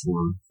trainers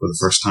for the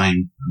first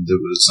time. And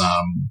it was,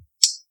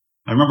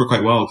 I remember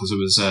quite well because it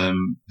was, I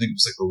think it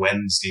was like the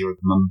Wednesday or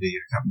the Monday,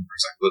 I can't remember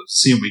exactly, but the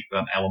same week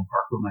that Ellen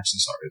Parkrun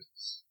actually started.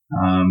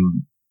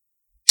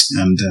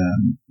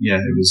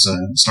 It was,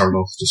 started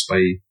off just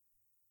by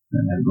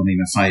running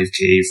a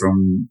 5k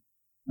from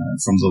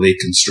the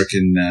lake in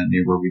Stricken,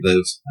 near where we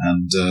live,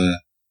 and,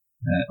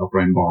 up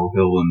around Barrow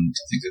Hill, and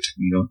I think it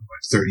took me about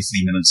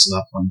 33 minutes at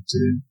that point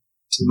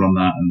to run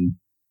that, and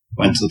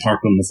went to the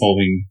parkrun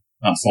following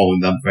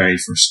that very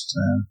first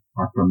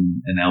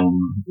parkrun in Elm.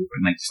 I think there were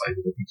about 95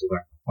 other people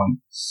there at that point,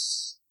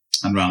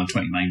 and ran a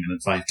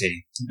 29-minute 5k.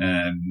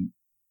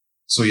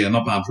 So yeah,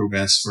 not bad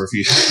progress for a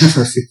few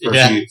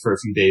for a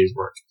few days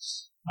work.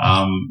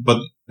 But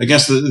I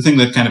guess the thing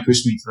that kind of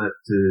pushed me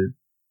to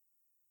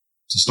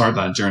start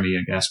that journey,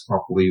 I guess,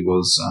 properly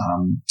was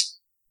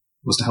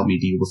to help me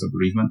deal with the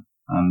bereavement.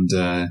 And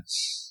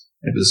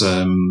it was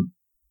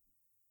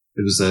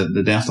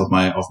the death of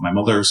my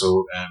mother.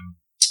 So I've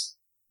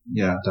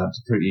had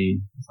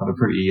a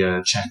pretty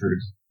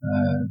checkered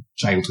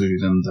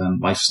childhood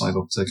and lifestyle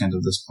up to kind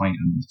of this point.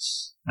 And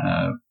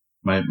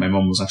my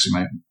mum was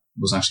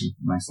actually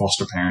my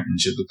foster parent, and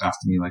she looked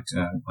after me like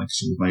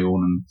she was my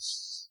own. And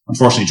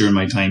unfortunately, during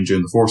my time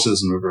during the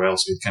forces and wherever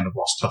else, we'd kind of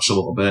lost touch a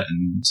little bit,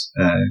 and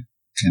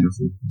kind of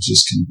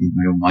just kind of be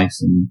my own life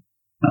and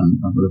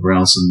whatever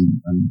else,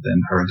 and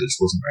then her just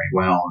wasn't very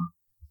well, and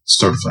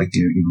sort of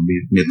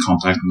made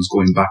contact and was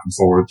going back and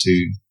forward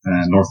to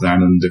Northern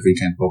Ireland every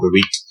kind of other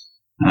week,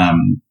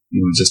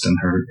 just in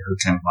her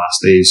kind of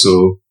last days.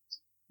 So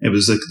it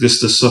was like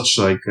just such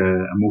like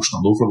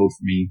emotional overload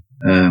for me,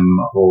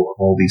 of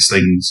all these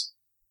things,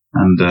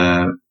 and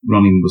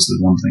running was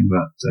the one thing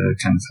that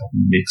kind of helped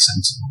me make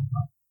sense of all of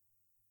that.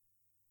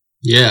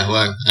 Yeah,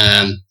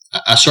 wow.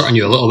 I sort of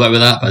knew a little bit about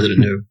that, but I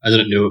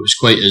didn't know it was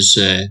quite as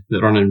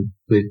that running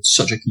played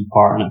such a key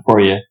part in it for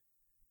you.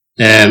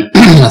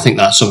 I think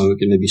that's something we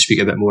can maybe speak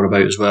a bit more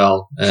about as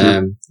well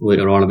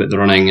later on, about the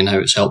running and how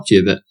it's helped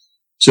you. But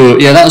so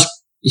yeah, that was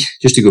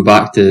just to go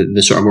back to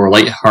the sort of more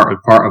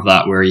light-hearted part of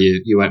that, where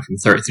you went from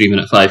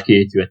 33-minute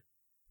 5k to a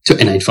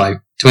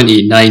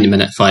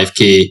 29-minute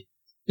 5k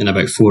in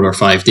about 4 or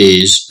 5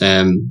 days.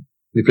 It'd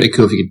be pretty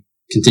cool if you could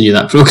continue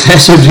that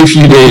progress every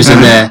few days,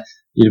 and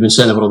you'd have been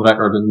setting a world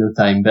record in no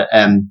time. But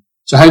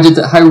so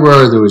how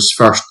were those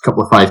first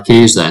couple of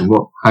 5Ks then?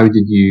 How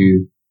did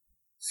you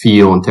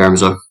feel in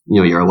terms of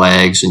your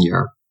legs and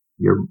your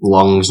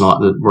lungs?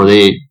 Were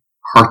they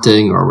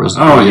hurting, or was?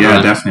 Oh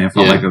yeah, definitely. I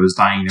felt like I was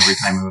dying every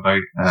time I went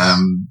out.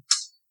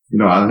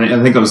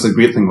 I think that was the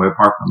great thing about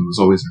parkrun. It was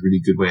always a really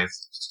good way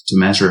to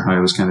measure how I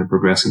was kind of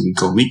progressing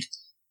week on week.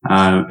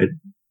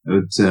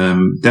 It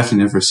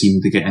definitely never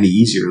seemed to get any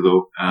easier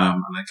though,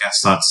 and I guess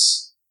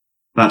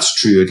that's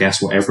true, I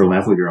guess, whatever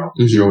level you're at,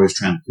 because you're always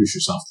trying to push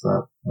yourself to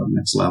that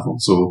next level.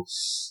 So,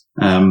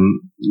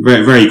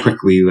 very, very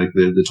quickly, like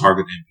the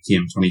target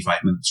became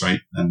 25 minutes,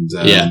 right? And,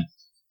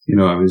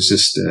 I was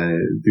just,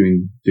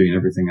 doing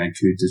everything I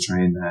could to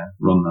try and,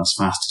 run as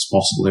fast as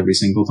possible every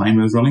single time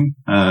I was running.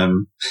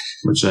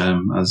 Which, as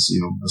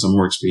a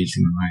more experienced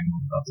runner, I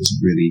know that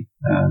doesn't really,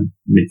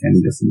 make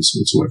any difference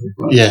whatsoever.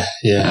 But,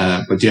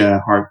 but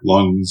heart,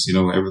 lungs,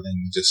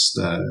 everything just,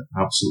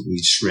 absolutely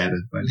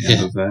shredded by the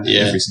end of,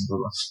 every single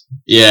run.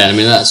 Yeah, I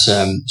mean, that's,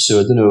 so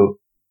I don't know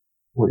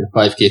what your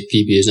 5k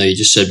PB is now. You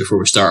just said before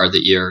we started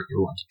that you're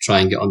wanting to try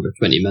and get under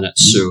 20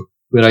 minutes. Mm-hmm. So,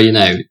 where are you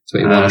now?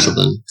 21 or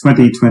something?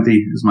 20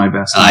 is my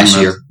best time.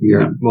 So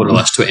you're more or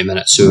less 20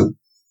 minutes. So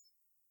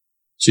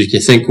you can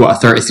think what a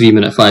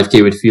 33-minute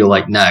 5k would feel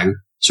like now,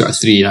 sort of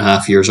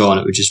 3.5 years on,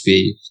 it would just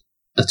be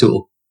a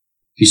total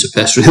piece of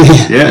piss, really.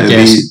 Yeah,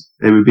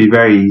 it would be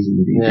very easy.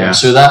 Yeah.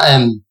 So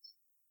that,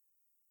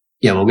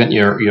 we'll get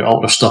your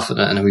ultra stuff in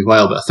a wee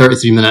while, but a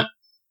 33-minute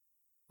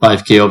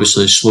 5k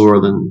obviously is slower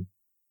than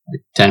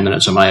like 10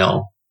 minutes a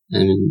mile.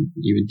 And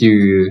you would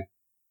do,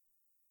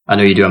 I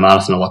know you do a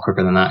marathon a lot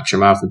quicker than that, because your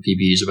marathon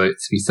PB is about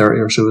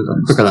 3:30 or so.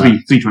 Quicker than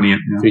 3:28.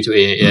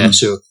 3:28, yeah. Mm-hmm.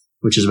 So,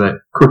 which is about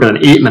quicker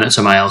than 8 minutes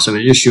a mile. So I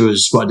mean, it just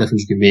shows what a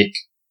difference you can make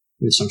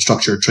with some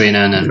structured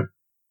training and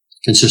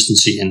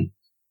consistency and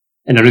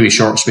in a really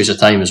short space of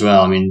time as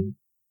well. I mean,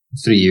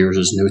 3 years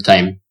is no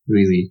time,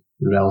 really,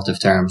 in relative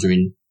terms. I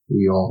mean,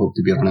 we all hope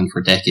to be running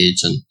for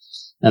decades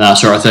and that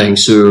sort of thing.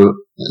 So,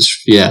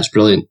 it's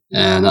brilliant.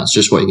 And that's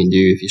just what you can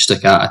do if you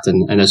stick at it.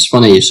 And it's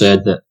funny you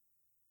said that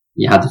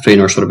you had the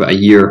trainers for about a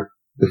year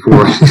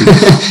before.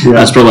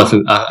 That's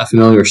probably a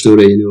familiar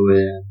story,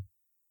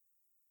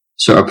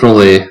 sort of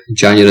probably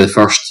January the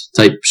 1st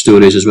type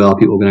stories as well.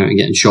 People going out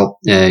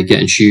and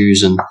getting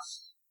shoes and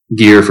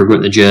gear for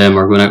going to the gym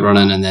or going out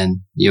running, and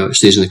then, it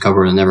stays in the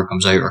cupboard and never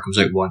comes out, or comes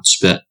out once.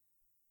 But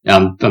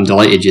I'm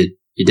delighted you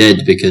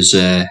did, because,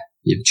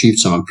 you've achieved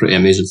some pretty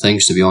amazing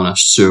things, to be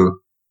honest. So,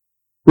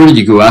 Where did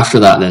you go after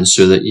that then?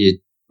 So that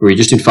were you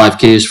just doing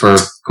 5Ks for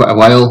quite a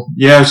while?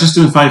 Yeah, I was just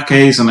doing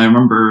 5Ks, and I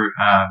remember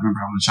having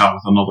a chat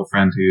with another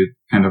friend who had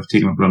kind of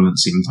taken up running at the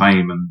same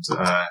time, and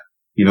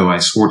I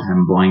swore to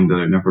him blind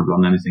that I'd never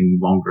done anything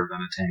longer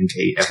than a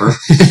 10K ever.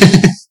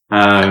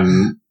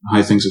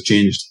 How things have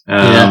changed. So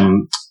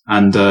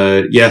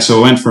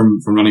I went from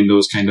running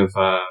those kind of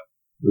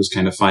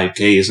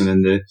 5S, and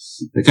then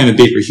the kind of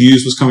Baker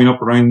Hughes was coming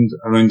up around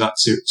that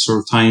sort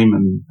of time,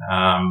 and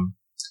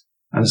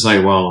I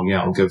decided, well,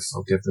 yeah, I'll give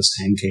this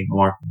 10K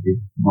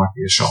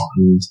malarkey a shot,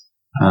 and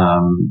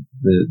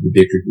the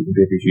Baker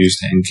Hughes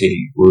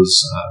 10K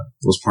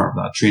was part of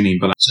that training.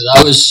 But so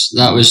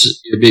that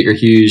was your Baker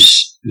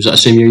Hughes. Was that the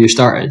same year you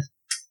started?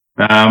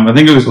 I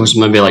think it was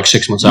maybe like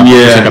 6 months after.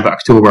 Yeah, like about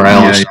October.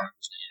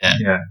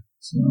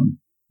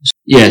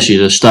 Yeah. She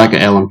did a stack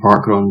at Ellen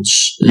Park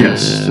runs.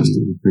 Yes.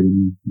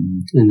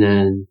 And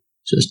then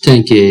so it's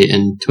 10K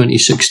in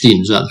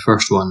 2016. Is that the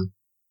first one?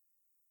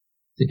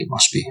 I think it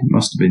must be. It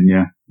must have been.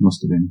 Yeah,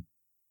 must have been.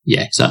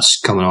 Yeah, because that's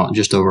coming on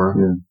just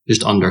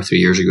under 3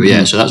 years ago. Mm-hmm.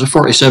 Yeah, so that's a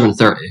 47:30.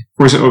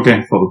 Okay,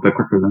 I thought it was a bit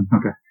quicker then.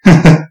 Okay.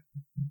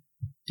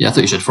 Yeah, I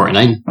thought you said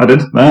 49. I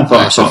did.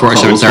 So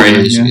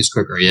 47:30 is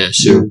quicker. Yeah.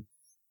 So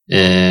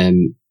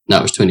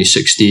that was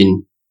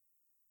 2016.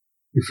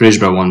 Your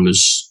Fraserburgh one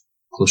was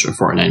closer to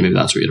 49. Maybe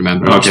that's what you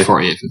remember. Okay. It was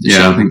 48.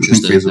 Yeah, I think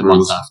the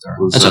month after.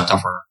 That's a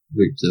tougher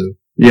route though.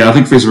 Yeah, I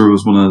think Fraserburgh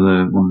was one of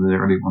the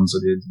early ones I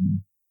did.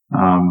 And,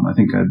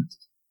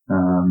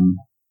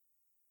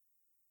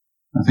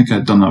 I think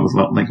I'd done that with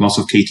like lots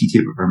of KT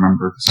tape, if I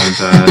remember, because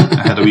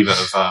I had a wee bit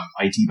of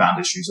IT band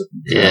issues.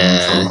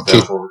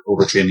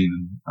 Overtraining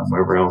and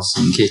whatever else.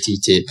 And KT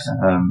tape.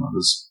 I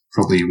was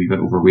probably a wee bit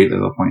overweight at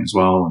that point as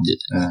well.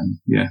 And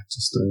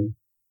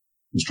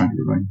just trying to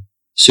get around.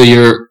 So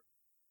you're,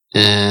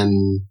 I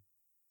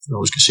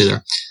was going to say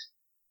there,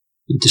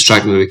 you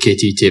distracted me with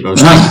KT tape. I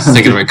was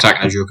thinking about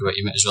cracking a joke about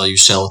you might as well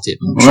use sellotape.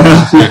 I'm sure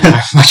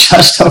how much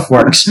that stuff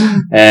works.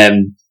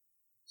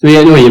 So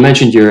yeah, no, you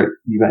mentioned you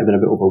might have been a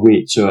bit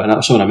overweight, and that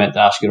was something I meant to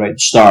ask you right at the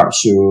start.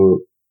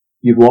 So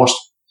you've lost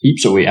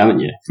heaps of weight,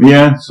 haven't you?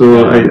 Yeah,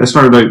 so I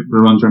started out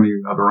the run journey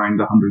at around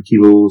 100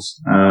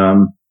 kilos.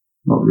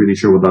 Not really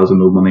sure what that was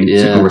in old money.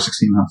 It's over 16.5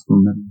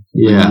 stone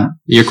maybe. Yeah.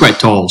 You're quite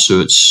tall, so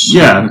it's...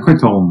 Yeah, quite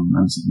tall.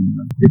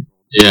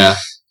 Yeah.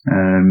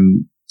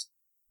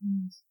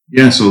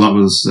 So that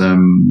was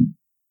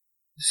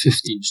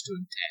 15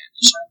 stone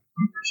 10.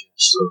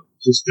 So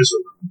just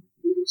over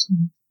 100 kilos.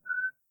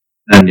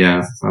 And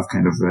yeah, I've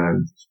kind of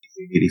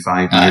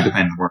 85 now,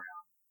 depending on where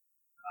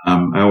I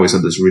am. I always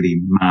had this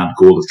really mad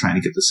goal of trying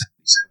to get to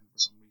 77 for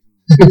some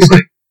reason. It was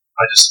like,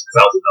 I just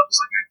felt that was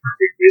like my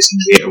perfect racing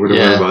weight or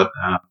whatever.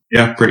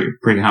 Yeah. But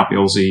pretty happy.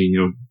 Obviously,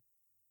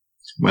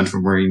 went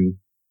from wearing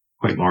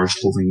quite large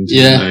clothing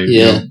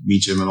to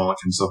medium and all that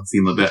kind of stuff,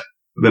 feeling a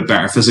bit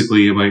better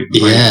physically about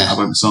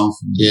myself.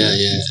 And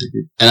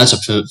that's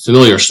a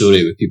familiar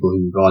story with people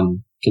who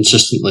run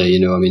consistently.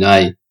 I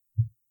mean,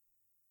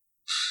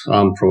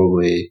 I'm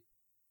probably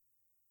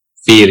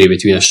vary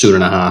between 1.5 stone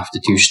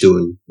to 2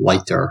 stone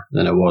lighter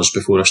than I was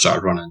before I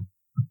started running.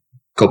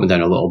 Coming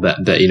down a little bit,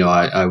 but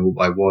I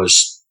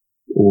was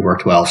over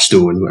 12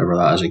 stone, whatever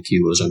that is in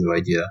kilos, I have no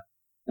idea.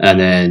 And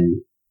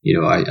then,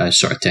 I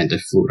sort of tend to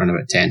float around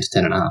about 10 to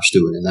 10.5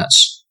 stone, and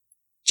that's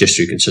just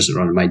through consistent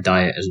running. My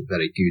diet isn't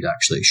very good,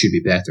 actually. It should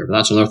be better. But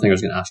that's another thing I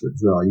was going to ask you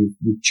as well.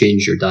 You've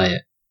changed your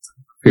diet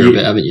a fair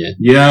bit, haven't you?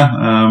 Yeah.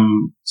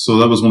 So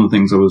that was one of the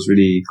things I was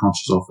really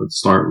conscious of at the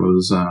start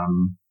was,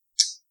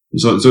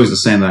 so it's always the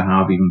saying that I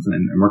have even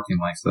in working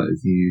life that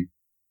if you,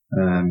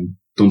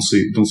 don't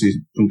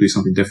do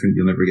something different,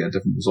 you'll never get a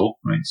different result,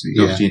 right? So you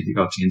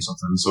got to change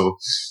something. So,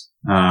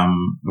 I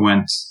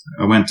went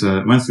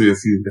through a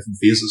few different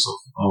phases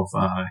of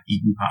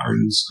eating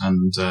patterns,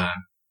 and,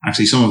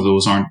 actually some of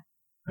those aren't,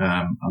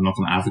 I'm not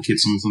going to advocate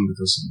some of them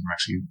because some are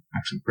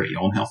actually pretty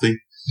unhealthy.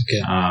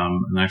 Okay.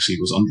 And actually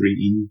was under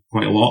eating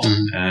quite a lot,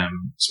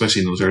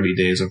 especially in those early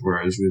days of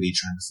where I was really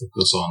trying to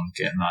focus on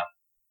getting that,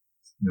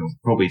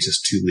 probably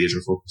just too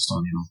laser focused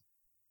on,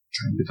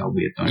 trying to get that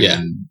weight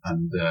down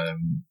and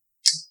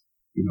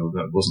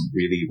that wasn't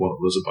really what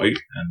it was about,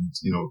 and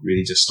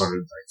really just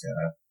started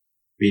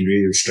being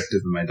really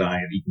restrictive in my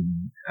diet,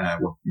 eating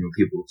what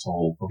people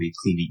call probably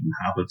clean eating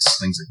habits,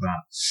 things like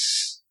that.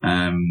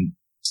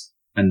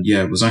 And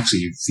yeah, it was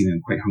actually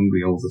feeling quite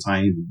hungry all the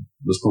time, and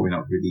was probably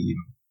not really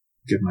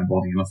giving my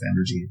body enough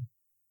energy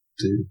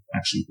to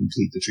actually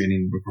complete the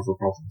training and recover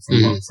properly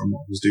from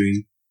what I was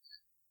doing.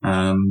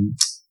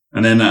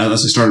 And then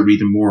as I started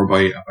reading more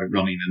about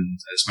running,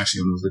 and especially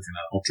when I was looking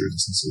at ultra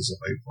distances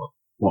about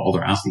what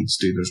other athletes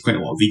do, there's quite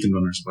a lot of vegan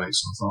runners about,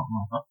 so I thought,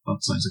 well,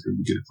 that sounds like a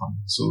really good plan.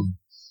 So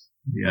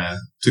yeah,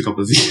 took up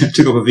a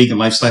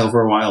vegan lifestyle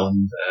for a while,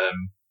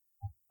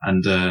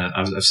 and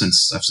I've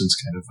since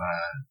kind of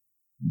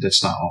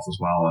ditched that off as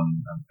well, and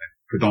I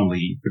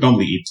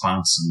predominantly eat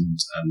plants and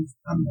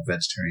a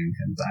vegetarian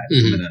kind of diet at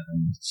the minute,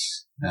 and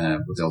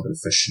with a little bit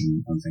of fish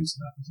and things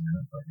like that at the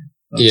minute.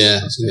 But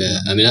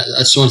I mean,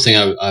 that's one thing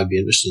I'd be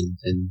interested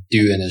in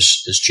doing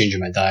is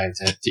changing my diet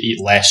to eat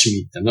less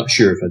meat. I'm not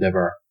sure if I'd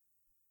ever.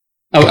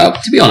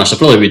 To be honest, I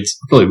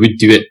probably would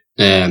do it.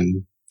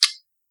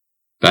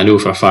 But I know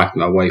for a fact that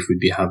my wife would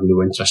be having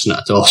no interest in it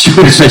at all. So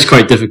it's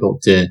quite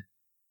difficult to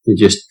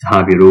just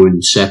have your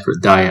own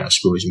separate diet, I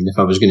suppose. I mean, if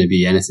I was going to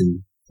be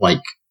anything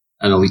like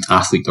an elite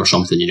athlete or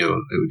something, it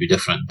would be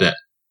different. But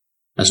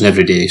as an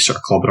everyday sort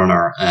of club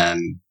runner,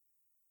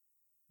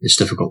 it's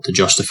difficult to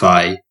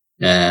justify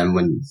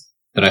when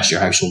the rest of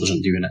your household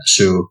isn't doing it.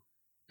 So,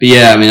 but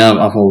yeah, I mean,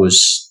 I've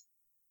always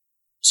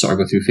sort of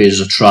go through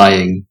phases of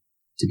trying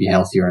to be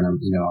healthier, and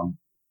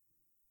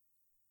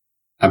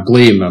I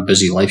blame a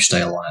busy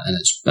lifestyle on it, and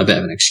it's a bit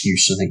of an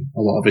excuse I think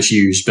a lot of us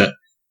use, but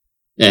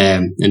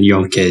and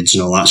young kids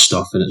and all that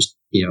stuff, and it's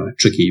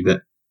tricky.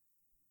 But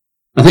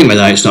I think my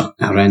diet's not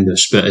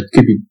horrendous, but it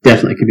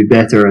definitely could be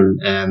better.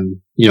 And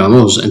I'm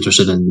always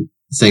interested in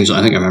things that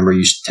I think I remember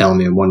you telling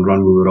me in one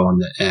run we were on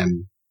that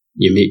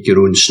you make your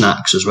own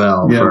snacks as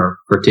well for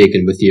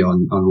taking with you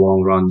on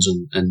long runs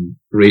and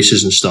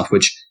races and stuff,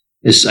 which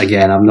is,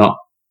 again, I've not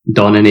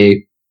done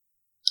any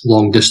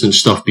long distance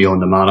stuff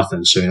beyond the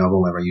marathon, so I've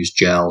only ever used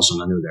gels,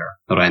 and I know they're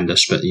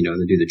horrendous, but they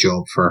do the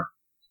job for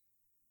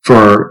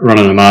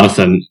running a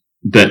marathon.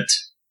 But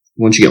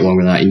once you get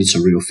longer than that, you need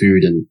some real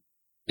food. And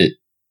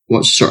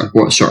what sort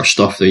of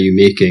stuff are you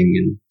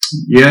making?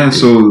 And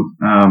so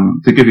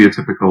to give you a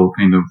typical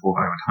kind of what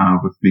I would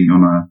have with me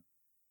on a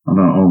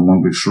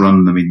long beach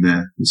run, I mean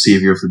the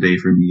saviour of the day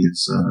for me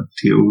is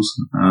potatoes,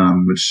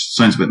 which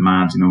sounds a bit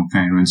mad,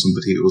 carrying around some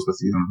potatoes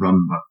with you on a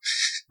run, but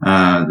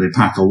they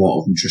pack a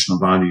lot of nutritional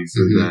value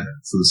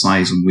for the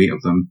size and weight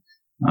of them.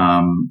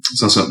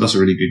 So that's a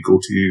really good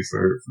go-to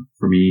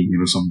for me.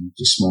 Some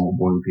just small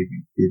boiled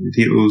baby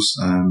potatoes.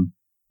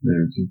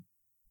 They're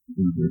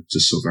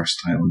just so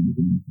versatile, and you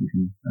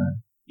can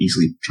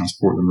easily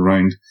transport them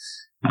around.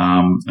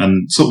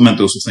 And supplement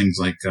those with things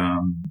like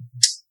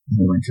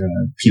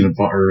peanut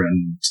butter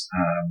and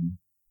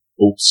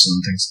oats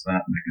and things like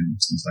that, and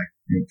things like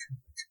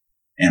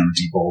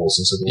energy balls,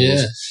 I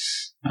suppose.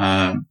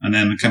 Yeah. And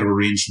then kind of a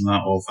range from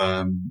that of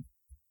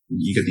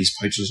you get these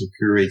pouches of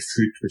pureed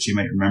fruit, which you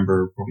might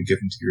remember probably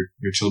giving to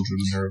your children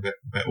when they're a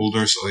bit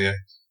older. So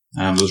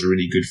those are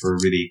really good for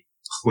really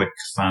quick,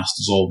 fast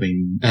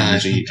dissolving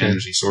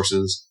energy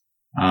sources.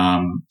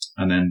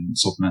 And then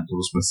supplement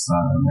those with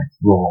like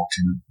raw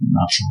kind of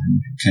natural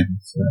energy kind of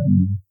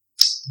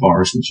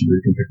bars, which you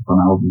can pick up on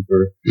Aldi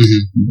for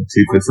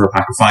 £2 for a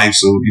pack of 5.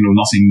 So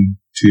nothing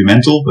too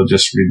mental, but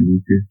just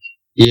really good.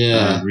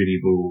 Yeah,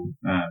 really low.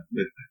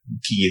 The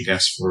key, I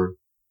guess, for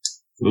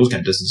those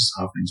kind of distances,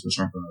 have things which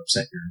aren't going to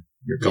upset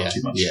your gut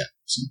too much. Yeah.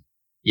 So.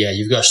 Yeah,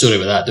 you've got a story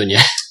with that, don't you?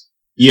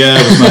 Yeah,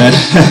 it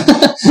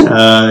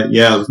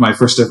was my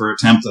first ever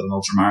attempt at an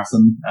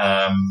ultramarathon,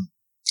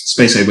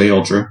 Space Highway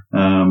Ultra,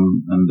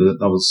 and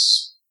that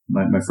was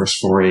my first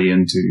foray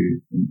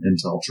into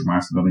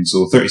ultramarathon running.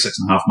 So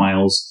 36.5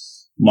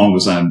 miles.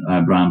 Longest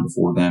I'd ran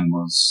before then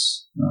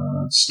was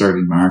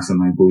Stirling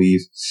Marathon, I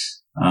believe.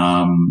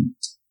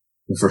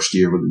 The first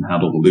year we didn't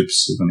have all the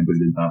loops, so if anybody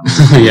did that,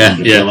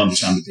 they'll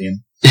understand the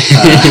pain.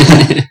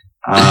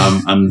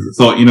 And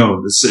thought,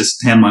 it's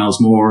 10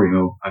 miles more,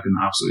 I can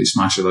absolutely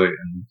smash it out,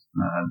 and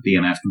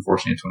DNF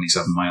unfortunately at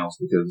 27 miles,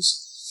 because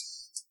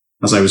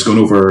as I was going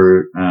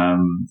over, I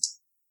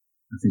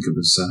think it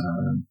was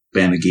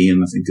Ben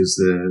Again, I think is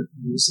the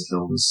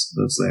hill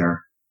that's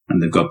there. And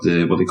they've got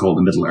what they call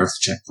the Middle Earth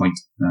checkpoint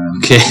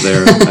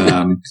there.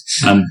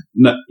 And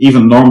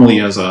even normally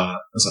as a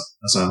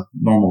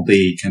normal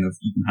day kind of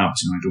eating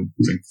habits, I don't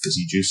drink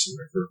fizzy juice or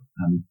whatever.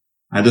 And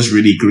I had this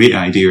really great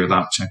idea at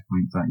that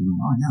checkpoint that,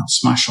 I'll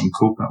smash some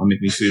Coke, that'll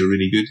make me feel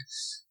really good.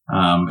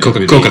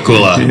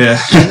 Coca-Cola. The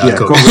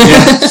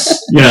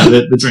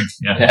drink.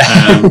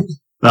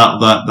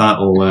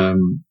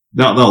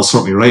 That'll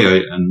sort me right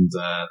out. And,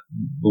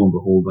 lo and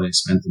behold, I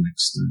spent the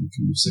next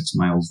kind of 6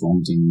 miles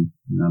vomiting,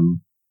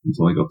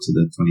 until I got to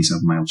the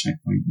 27 mile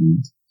checkpoint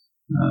and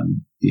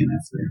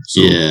DNF there.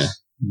 So,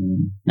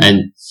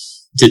 and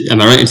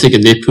am I right in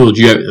thinking they pulled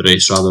you out of the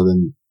race rather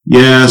than?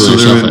 Yeah, so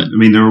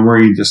they were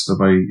worried just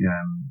about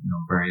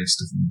various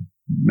different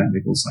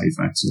medical side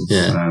effects of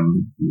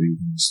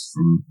just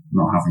from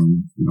not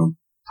having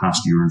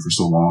passed urine for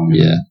so long,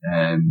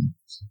 and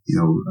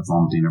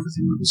vomiting,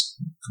 everything that was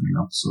coming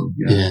up. So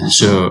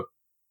so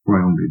for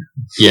my own good.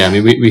 Yeah, I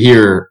mean we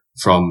hear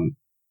from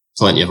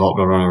plenty of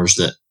ultra runners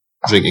that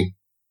drinking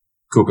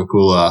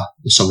Coca-Cola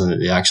is something that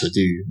they actually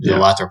do in the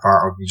latter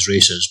part of these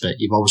races, but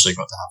you've obviously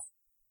got to have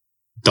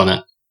done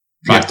it,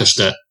 practiced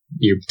it,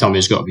 your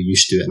tummy's got to be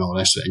used to it and all the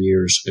rest of it, and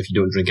if you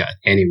don't drink it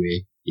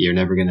anyway, you're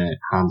never going to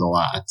handle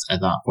that at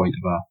that point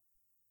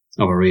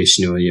of a race.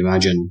 You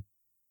imagine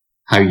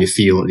how you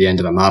feel at the end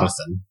of a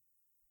marathon,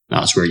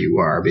 that's where you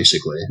were,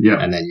 basically.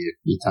 Yeah. And then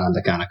you tanned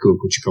a can of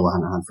Coke, which you probably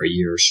hadn't had for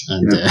years.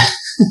 And,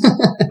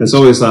 it's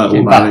always that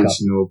old adage,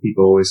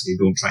 people always say,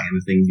 don't try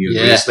anything new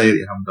that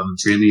you haven't done in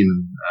training,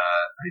 and,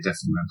 I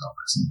definitely learned that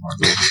lesson hard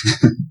way.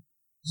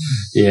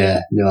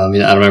 Yeah, no, I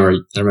mean, I remember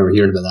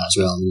hearing about that as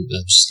well, and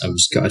I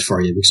was gutted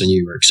for you because I knew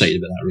you were excited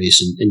about that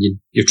race, and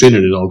your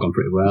training had all gone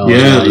pretty well.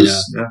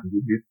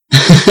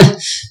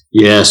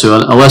 Yeah, so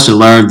a lesson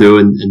learned though,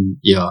 and I'm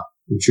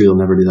sure you'll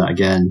never do that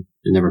again,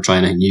 and never try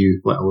anything new,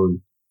 let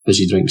alone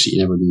fizzy drinks that you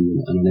never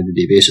do on an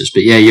everyday basis.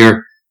 But yeah,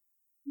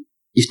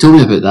 you've told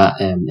me about that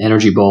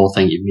energy ball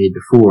thing you've made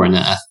before, and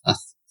I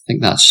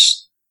think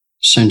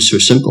sounds so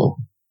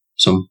simple.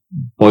 Some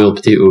boiled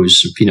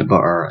potatoes, some peanut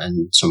butter,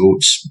 and some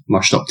oats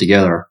mushed up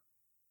together,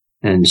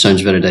 and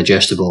sounds very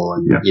digestible.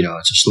 And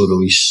it's a slow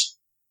release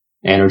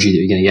energy that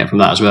you're going to get from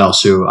that as well.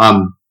 So,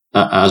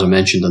 as I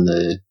mentioned on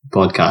the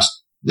podcast,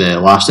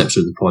 the last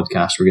episode of the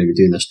podcast, we're going to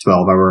be doing this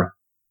 12-hour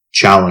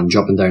challenge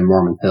up and down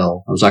Mormon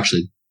Hill. I was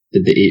actually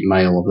did the 8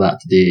 mile of that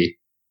today,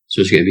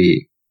 so it's going to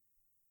be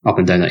up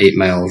and down that 8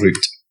 mile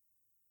route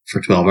for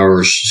 12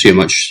 hours. See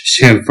how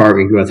far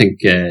we can go. I think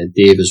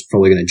Dave is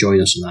probably going to join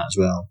us in that as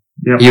well.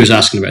 Yep. He was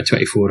asking about a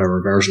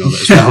 24-hour version of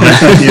it as well.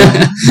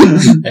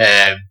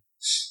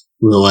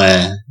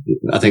 I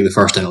think the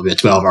first time will be a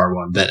 12-hour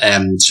one. But,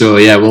 so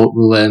yeah,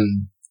 we'll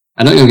I'm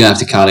not going to have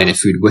to carry any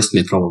food with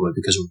me probably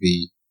because we'll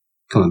be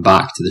coming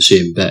back to the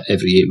same bit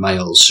every 8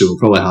 miles. So we'll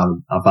probably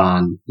have a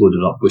van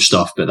loaded up with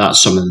stuff, but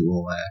that's something that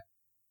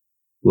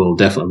we'll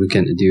definitely look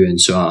into doing.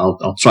 So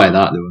I'll try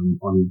that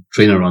though on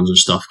trainer runs and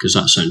stuff because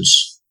that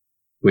sounds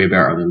way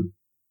better than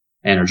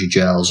energy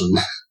gels and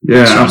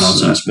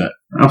nonsense. But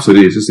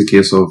absolutely, it's just a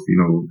case of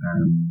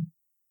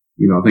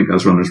I think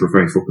as runners we're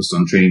very focused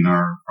on training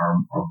our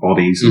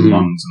bodies and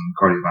lungs and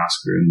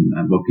cardiovascular,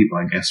 and what people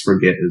I guess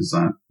forget is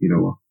that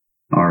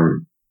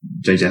our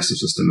digestive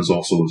system is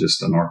also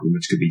just an organ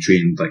which could be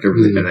trained like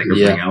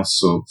everything else.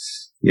 So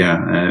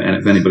and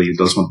if anybody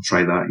does want to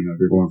try that, if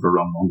you're going for a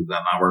run longer than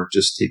an hour,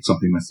 just take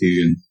something with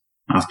you, and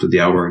after the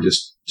hour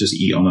just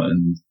eat on it,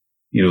 and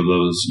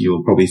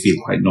you'll probably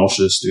feel quite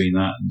nauseous doing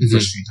that the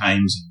first few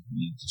times, and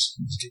you just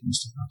get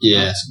used to that.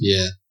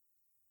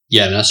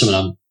 Yeah. I mean, that's something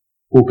I'm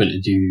hoping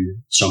to do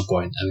at some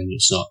point. I mean,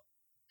 it's not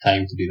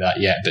time to do that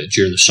yet, but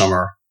during the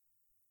summer,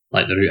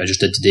 like the route I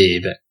just did today,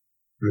 but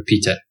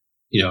repeat it,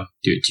 do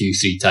it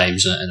 2-3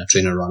 times in a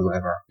trainer run,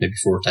 whatever, maybe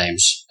 4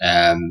 times.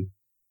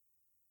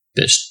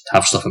 But just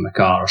have stuff in my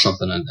car or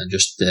something and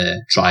just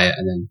try it,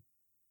 and then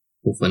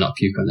hopefully not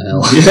puke on the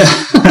hill.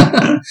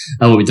 Yeah.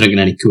 I won't be drinking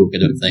any Coke, I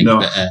don't think. No.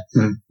 But,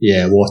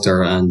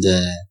 water and,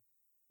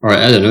 or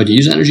I don't know, do you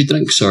use energy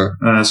drinks or?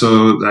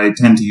 So I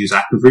tend to use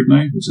Active Root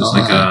now, which is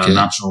a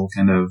natural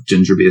kind of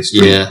ginger-based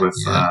drink with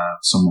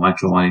some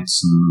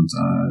electrolytes and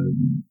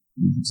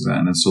things like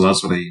that. And so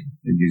that's what I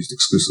used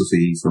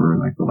exclusively for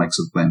like the likes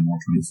of Glenmore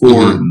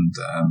 24 and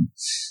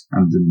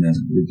the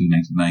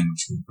D99,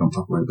 which we're going to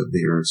talk about a bit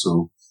later.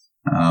 So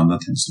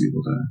that tends to be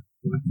what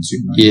I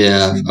consume now.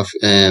 Yeah,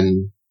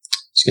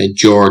 this guy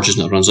George,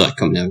 isn't it, runs that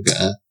company. I'm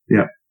going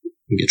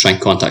to try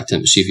and contact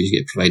him to see if he's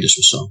going to provide us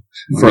with some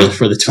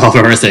for the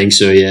 12-hour thing.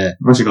 So yeah,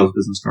 I've actually got his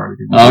business card.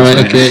 All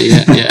right, okay,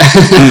 yeah.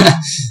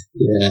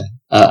 Yeah,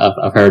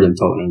 I've heard him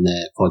talking on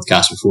the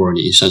podcast before, and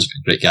he sounds like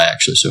a great guy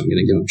actually. So I'm going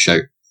to give him a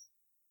shout.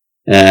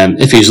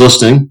 If he's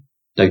listening,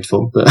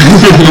 doubtful, but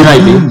he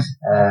might be.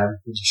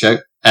 Here's a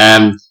shout.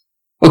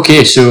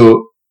 Okay,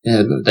 so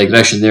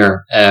digression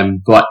there.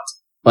 But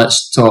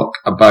let's talk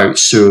about,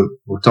 so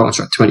we're talking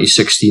about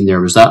 2016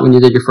 there. Was that when you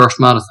did your first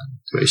marathon?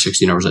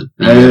 2016, or was it?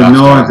 No, I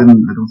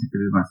didn't. I don't think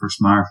I did my first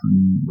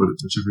marathon,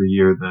 whichever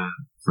year the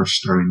first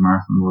Sterling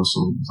Marathon was.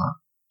 So was that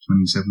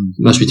 2017?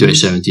 Must be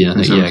 2017, I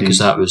think, yeah, because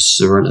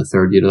we're in the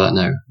third year of that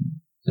now,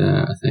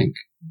 I think.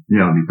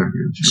 Yeah, it'll be third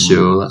year.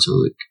 So let's have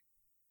a look.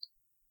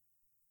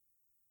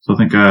 So I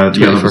think,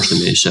 first of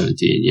May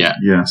 17, yeah.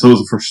 Yeah, so it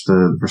was the first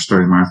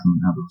Sterling Marathon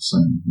had those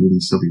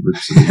really silly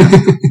routes at the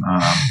end.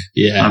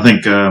 Yeah. I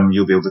think,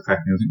 you'll be able to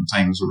correct me. I think the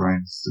time was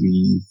around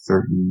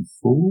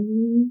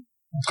 3:34.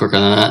 Quicker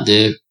than that,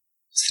 Dave.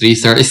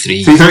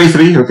 3:33.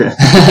 3:33, okay.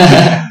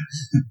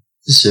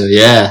 So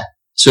yeah.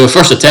 So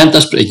first attempt,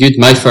 that's pretty good.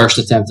 My first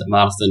attempt at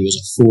marathon was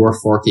a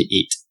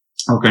 4:48.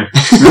 Okay.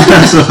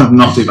 So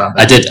not too bad.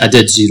 I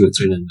did zero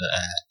training,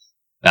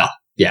 but,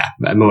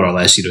 more or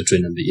less zero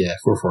training, but yeah,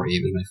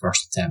 4:48 was my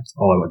first attempt.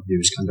 All I wanted to do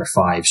was under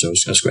 5, so I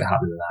was quite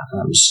happy with that. And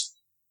that was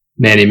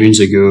many moons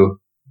ago.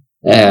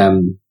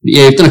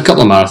 You've done a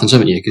couple of marathons,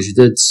 haven't you? Because you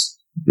did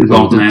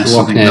Loch Ness,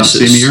 I think that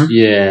same year.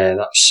 Yeah,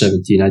 that was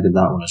 17. I did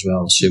that one as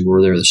well. So we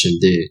were there the same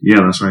day.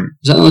 Yeah, that's right.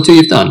 Is that the only 2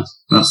 you've done?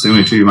 That's the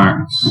only 2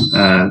 marathons.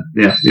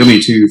 The only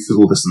 2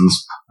 full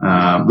distance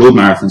road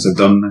marathons I've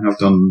done. I have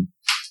done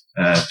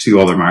 2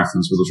 other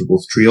marathons, but those are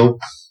both trail.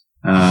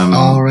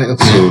 Right,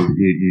 okay. So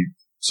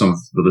some of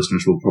the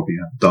listeners will probably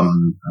have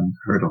done and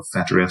heard of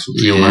Fetteresso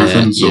Trail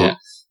Marathon. So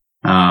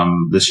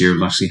this year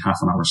was actually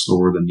half an hour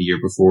slower than the year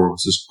before,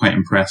 which is quite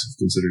impressive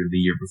considering the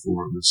year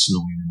before it was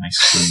snowing and ice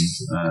and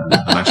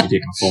had actually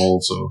taken a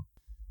fall. So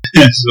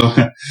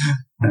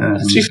 3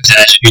 for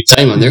 10 is a good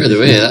time on there, the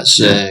way. That's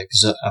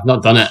because I've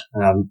not done it.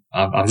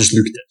 I've just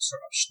looked at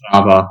sort of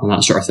Strava and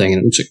that sort of thing,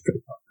 and it looks like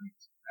pretty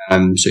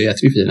popular. So yeah,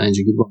 3 for 9 is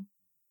a good one.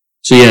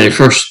 So yeah,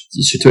 so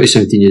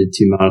 2017 you did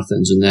 2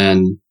 marathons, and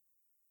then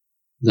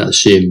that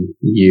same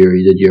year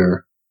you did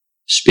your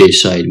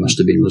Speyside, must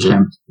have been, was it?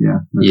 Yeah.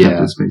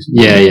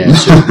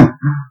 So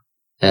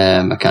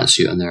I can't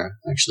see it on there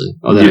actually.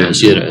 Oh, there it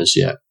is. Yeah, it is.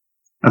 Yeah.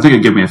 I think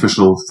it gave me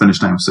official finish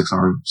time of 6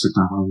 hours,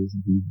 6.5 hours.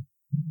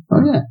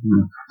 Oh yeah.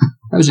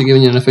 How was it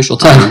giving you an official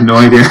time? I have no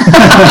idea.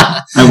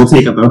 I will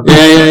take it though.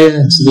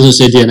 Yeah. So it doesn't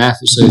say DNF,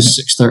 it says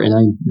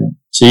 6:39.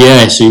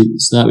 Yeah. So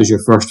that was your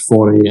first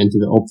foray into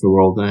the ultra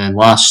world. And then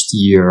last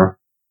year,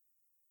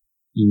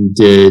 you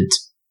did,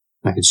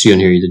 I can see on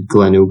here, you did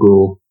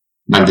Glenagle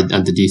and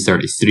the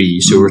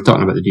D33. So we're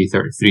talking about the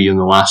D33 in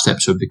the last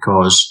episode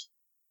because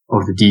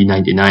of the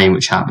D99,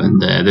 which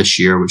happened this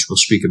year, which we'll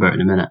speak about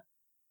in a minute.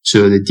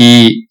 So the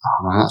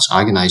that's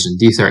agonising.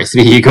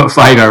 D33, you got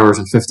 5 hours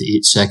and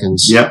 58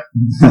 seconds. Yep.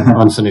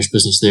 Unfinished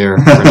business there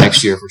for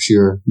next year for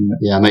sure.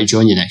 Yeah, I might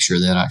join you next year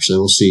there actually.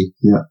 We'll see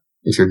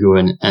if you're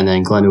going. And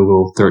then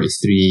Glenagle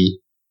 33,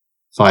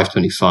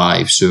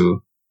 5:25.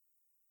 So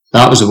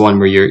that was the one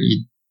where you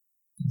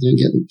didn't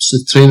get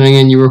the training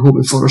in you were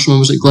hoping for, or someone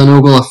was at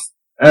Glenagle?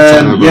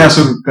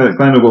 So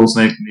Glenagle's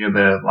near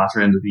the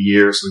latter end of the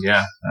year, so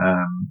yeah.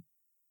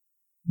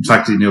 In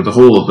fact, the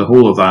whole of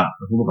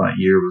that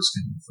year was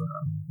kind of,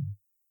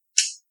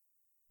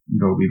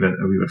 a wee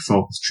bit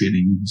focused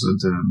training.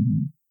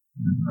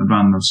 I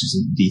ran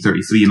obviously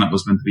D33, and that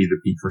was meant to be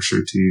the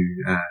precursor to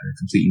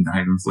completing the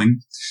Highland Fling.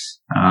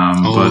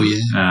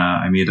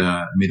 I made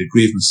a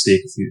grave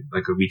mistake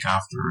a week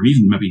after, or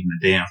maybe even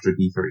a day after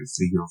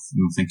D33 of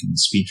thinking the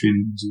speed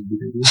training was a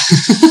good idea.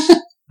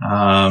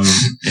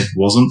 It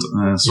wasn't,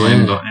 so I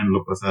ended up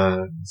with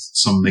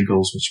some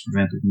niggles which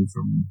prevented me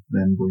from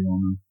then going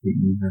on and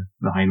completing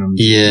the Highland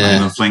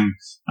Fling.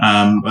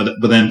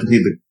 But then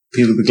completed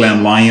the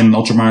Glen Lyon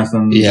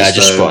ultramarathon. Yeah, I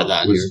just spotted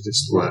that.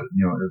 It's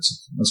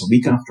a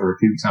week after, or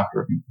 2 weeks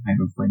after, I think, the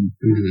Highland Fling.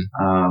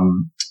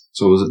 Mm-hmm.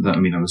 So it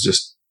was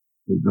just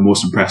the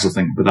most impressive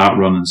thing about that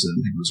run is I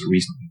think it was a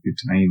reasonably good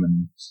time,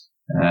 and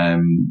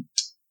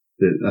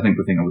I think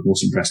the thing I was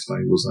most impressed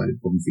by was I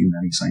wasn't feeling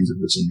any signs of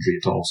this injury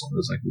at all, so I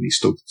was like really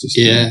stoked to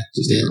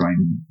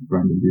grind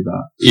and do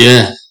that.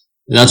 Yeah,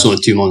 and that's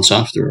only 2 months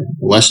after,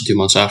 less than 2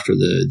 months after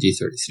the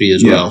D33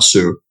 as well.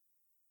 So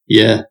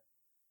yeah,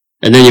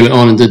 and then you went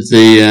on and did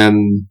the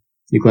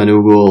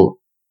Glenagle,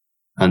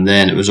 and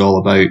then it was all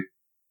about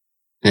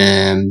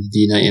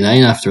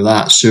D99 after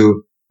that.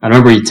 So I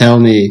remember you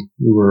telling me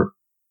we were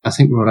out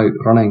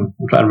running.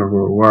 I'm trying to remember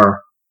where we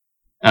were,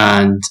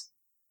 and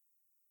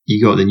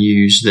you got the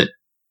news that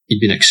you'd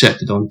been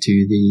accepted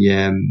onto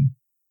the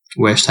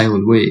West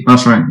Highland Way.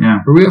 That's right, yeah.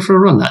 Were we out for a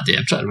run that day?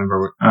 I'm trying to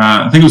remember.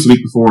 I think it was the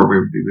week before we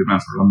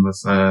went for a run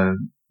with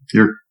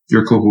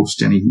your co-host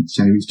Jenny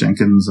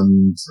Jenkins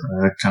and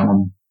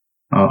Callum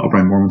up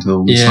around Mormont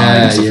and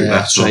stuff like that.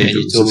 That's right. And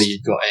you told me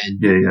you'd got in.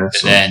 Yeah.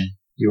 But then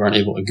you weren't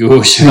able to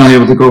go. So not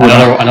able to go.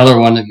 Another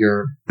one of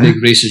your big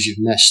races you've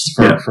missed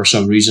for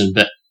some reason.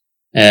 But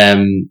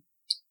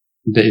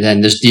then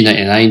this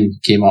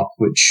D99 came up,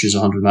 which is a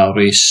 100-mile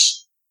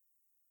race.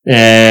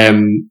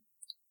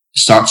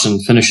 Starts and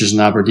finishes in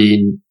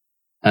Aberdeen,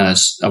 and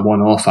it's a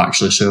one-off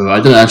actually. So I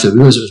didn't actually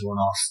realise it was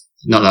one-off.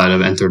 Not that I'd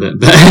have entered it,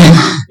 but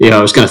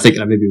I was kind of thinking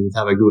that maybe we'd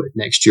have a go at it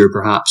next year,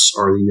 perhaps,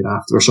 or the year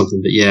after, or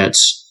something. But yeah,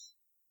 it's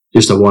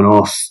just a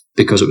one-off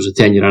because it was a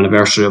 10-year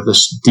anniversary of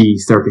this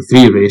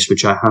D33 race,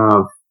 which I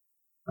have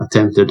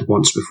attempted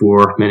once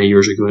before, many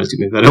years ago, and it took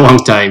me a very long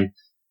time.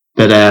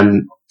 But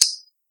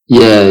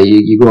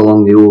you go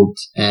along the old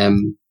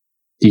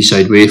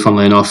Deeside Way,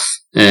 funnily enough,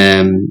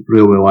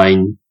 railway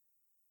line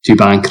to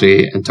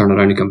Bankery and turn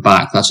around and come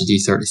back. That's a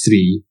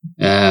D33,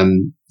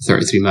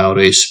 33-mile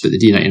race. But the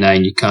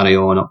D99, you carry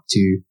on up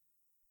to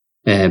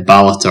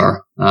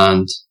Ballater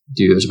and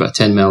it's about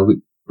a 10-mile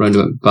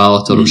roundabout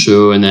Ballater or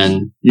so, and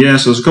then so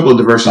there's a couple of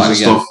diversions and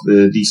stuff.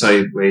 The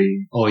Deeside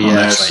Way. Oh yeah,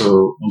 that's right.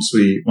 So once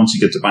you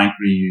get to Bankery,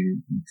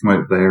 you come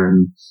out there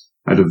and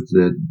out of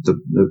the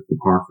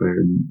park there,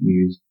 and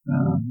you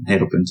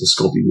head up into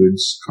Sculty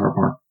Woods car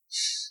park,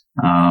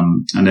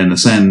 and then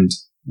ascend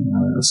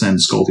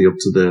Sculty up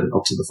to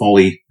the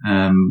Folly,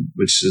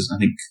 which is, I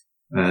think,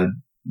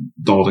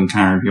 Dodd and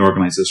Karen, who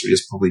organised this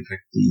race, probably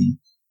picked the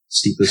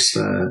steepest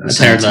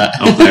ascent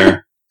up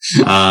there.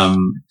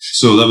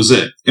 So that was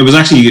it. It was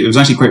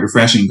actually quite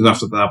refreshing, because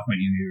after that point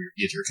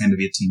you're kind of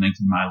 18,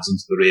 19 miles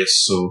into the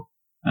race, so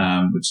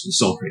which is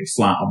still pretty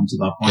flat up until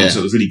that point. So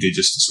it was really good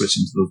just to switch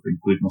into those big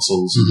glute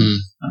muscles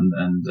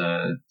and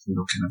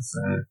kind of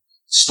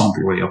stomp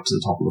your way up to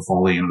the top of the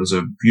Folly. And it was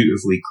a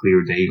beautifully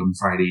clear day on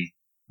Friday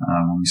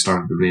when we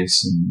started the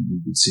race, and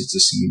we could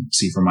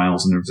see for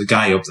miles. And there was a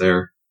guy up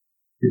there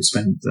who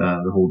spent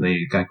the whole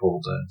day. A guy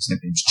called his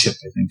nickname's Chip,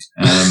 I think.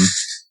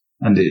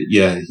 And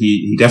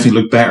he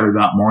definitely looked better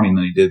that morning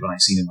than he did when I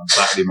seen him on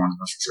Saturday morning,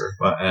 that's for sure.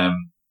 But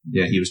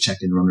he was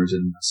checking runners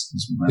in.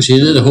 Because he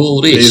did the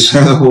whole race. He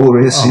did the whole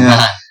race,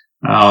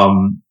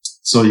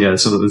 So it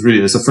was really,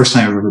 it's the first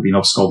time I've ever been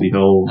up Scaldy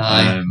Hill,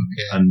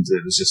 and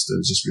it was just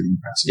really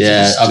impressive.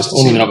 Yeah, I've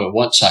only been up it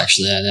once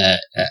actually, and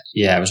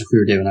it was a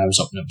clear day when I was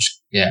up, and it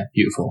was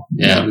beautiful.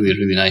 Yeah, really,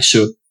 really nice.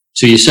 So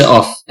you set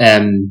off.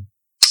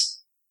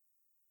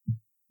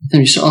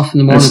 You set off in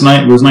the morning.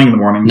 It was 9 in the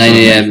morning. 9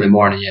 a.m. in the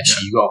morning. Yeah, so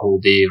you got a whole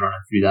day running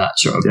through that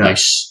sort of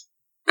nice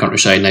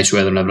countryside, nice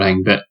weather and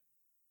everything. But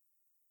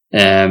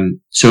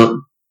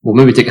so we'll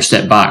maybe take a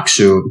step back.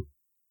 So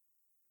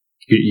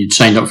you'd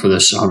signed up for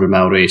this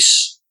 100-mile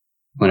race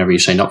whenever you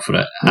signed up for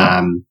it.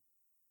 Yeah.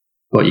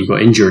 But you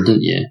got injured,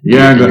 didn't you?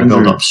 Yeah, I got injured.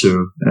 Build up, so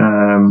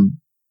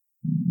I'm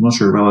not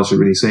sure if I should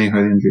really say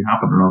how the injury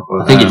happened or not.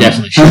 But, I think you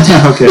definitely should.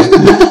 Okay.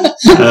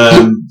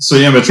 So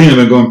yeah, my training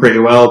had been going pretty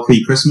well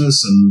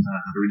pre-Christmas, and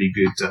had a really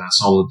good,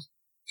 solid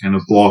kind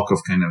of block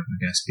of kind of, I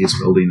guess, pace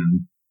building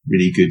and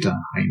really good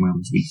high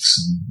mileage weeks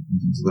and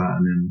things like that.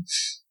 And then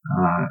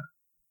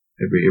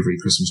every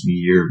Christmas, New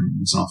Year,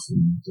 myself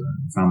and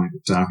my family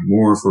would have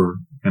more for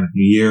kind of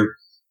New Year,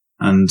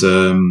 and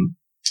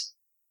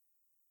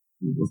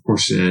of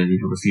course you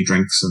have a few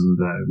drinks and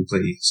we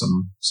play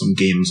some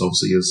games,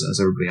 obviously as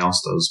everybody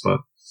else does,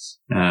 but.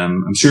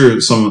 I'm sure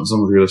some of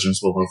your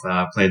listeners will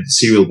have played the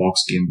cereal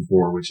box game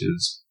before, which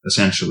is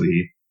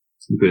essentially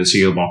you put a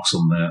cereal box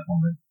on the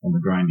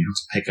ground, you have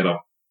to pick it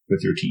up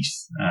with your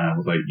teeth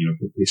without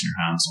placing your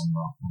hands on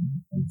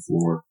the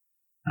floor,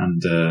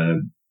 and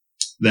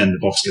then the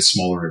box gets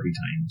smaller every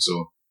time.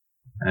 So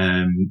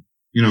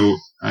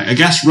I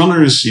guess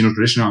runners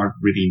traditionally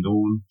aren't really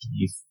known to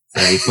be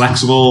very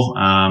flexible,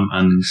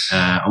 and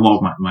a lot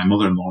of my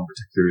mother-in-law in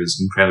particular is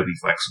incredibly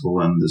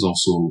flexible and is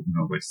also,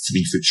 about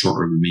 3 foot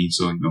shorter than me,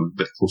 so, a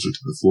bit closer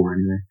to the floor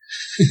anyway.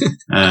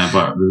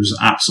 But there was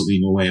absolutely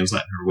no way I was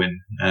letting her win.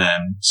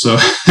 So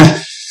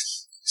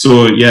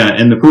yeah,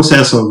 in the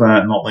process of,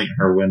 not letting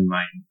her win,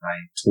 I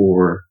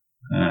tore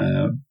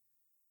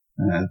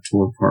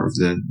part of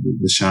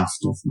the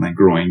shaft of my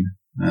groin,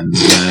 and,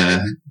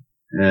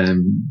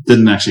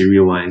 didn't actually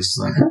realize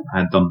that I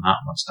had done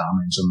that much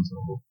damage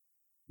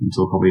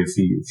until probably a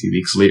few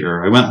weeks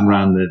later. I went and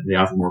ran the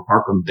Avonmore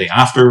Park on the day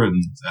after, and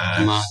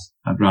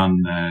I'd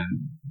ran a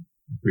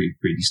pretty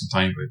decent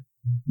time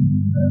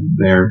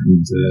there,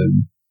 and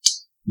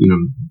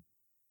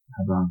I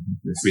ran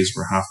the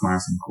Fraserburgh half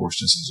marathon course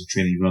just as a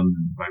training run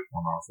in about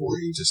 1 hour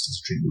 40, just as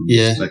a training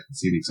run, like a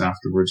few weeks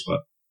afterwards.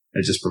 But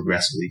it just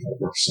progressively got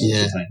worse all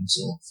the time.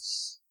 So.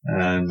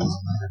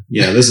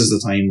 This is the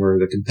time where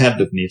the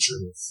competitive nature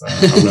of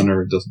a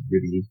runner doesn't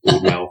really go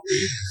well for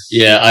you.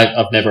 Yeah,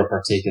 I've never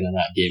partaken in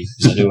that game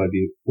because I know I'd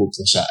be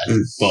hopeless at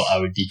it, but I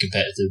would be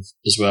competitive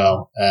as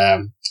well.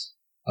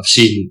 I've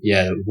seen,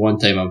 one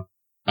time I've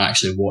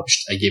actually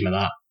watched a game of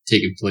that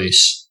taking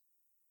place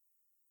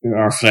at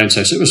our friend's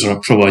house. It was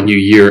probably a New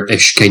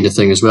Year-ish kind of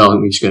thing as well. I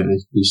think we just got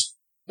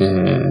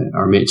to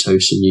our mate's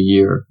house in New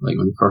Year, like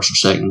on the 1st or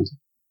 2nd,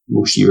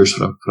 most years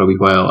for a wee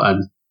while,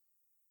 and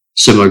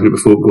similar group of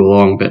folk go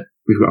along, but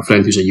we've got a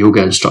friend who's a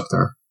yoga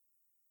instructor,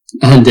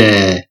 and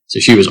so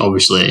she was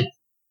obviously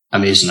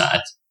amazing at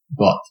it,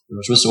 but there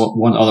was this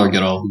one other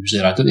girl who was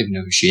there. I don't even know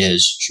who she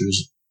is. She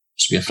was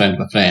supposed to be a friend of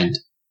a friend,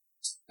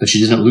 but she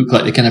didn't look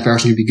like the kind of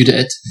person who'd be good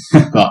at it.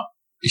 But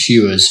she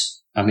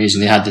was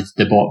amazing. They had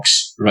the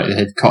box right. They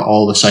had cut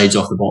all the sides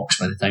off the box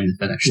by the time they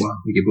finished. Wow.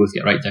 We could both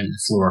get right down to the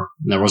floor,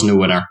 and there was no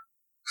winner.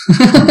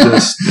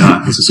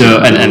 So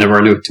and there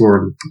were no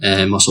torn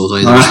muscles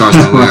either, as far as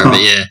I'm aware.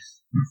 But yeah.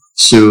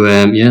 So,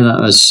 that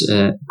was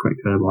quite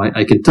incredible.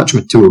 I can touch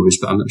my toes,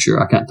 but I'm not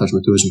sure I can't touch my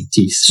toes with my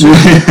teeth. So,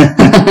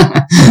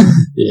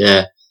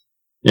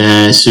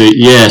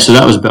 so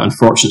that was a bit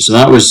unfortunate. So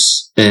that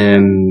was,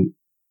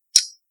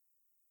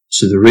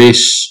 so the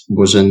race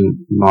was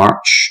in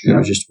March. It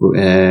was just,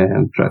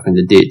 I'm trying to find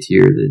the date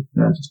here.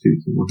 Just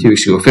 2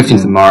 weeks ago,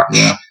 15th of March.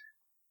 Yeah.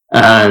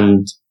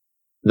 And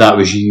that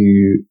was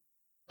you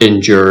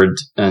injured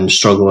and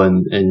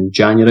struggling in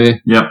January.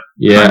 Yep.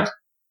 Yeah. Right.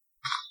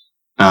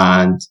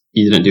 And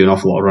you didn't do an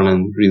awful lot of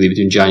running really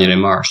between January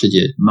and March, did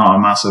you? Not a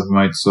massive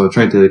amount. So I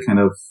tried to kind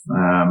of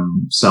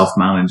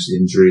self-manage the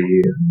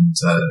injury and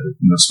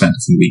spent a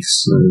few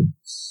weeks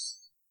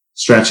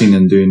stretching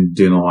and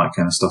doing all that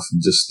kind of stuff,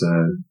 and just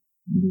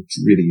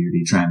really,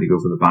 really trying to go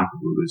for the back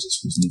of it. It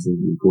just was never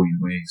really going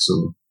away.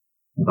 So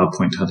at that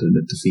point, I had to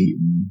admit defeat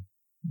and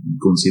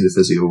go and see the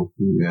physio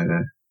who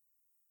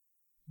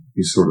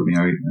sorted me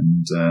out,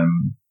 and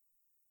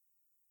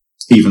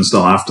even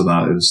still after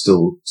that, it was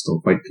still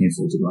quite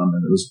painful to run,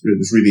 and it was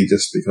really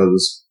just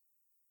because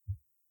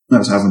I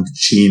was having to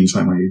change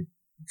my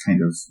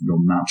kind of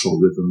natural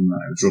rhythm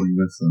that I was running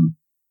with, and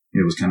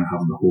it was kind of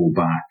having to hold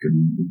back,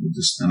 and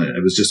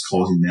it was just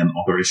causing then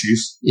other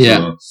issues. Yeah.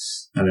 So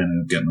I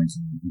ended up getting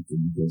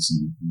this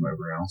and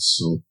whatever else.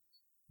 So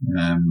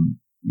I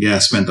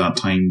spent that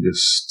time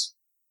just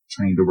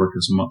trying to work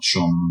as much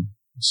on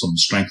some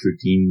strength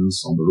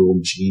routines on the row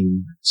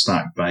machine,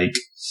 static bike,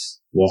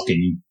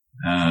 walking.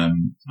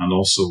 And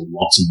also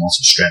lots and lots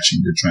of stretching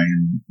to try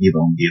and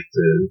elongate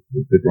the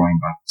groin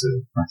back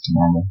to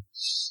normal.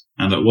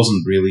 And it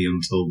wasn't really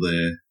until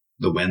the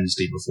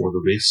Wednesday before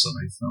the race that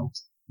I felt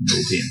no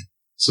pain.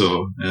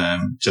 So,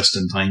 just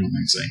in time,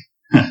 I'd say.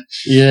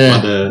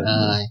 Yeah. But,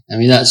 I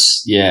mean,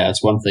 that's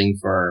one thing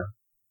for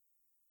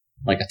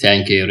like a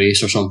 10k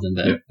race or something,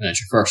 but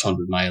it's your first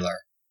 100 miler.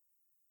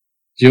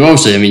 So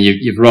obviously, I mean,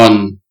 you've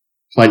run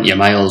plenty of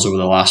miles over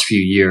the last few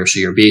years, so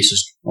your base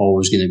is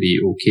always going to be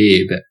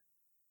okay, but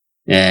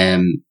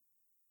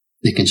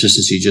the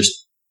consistency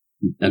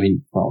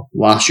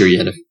last year you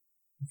had a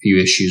few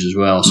issues as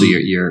well, so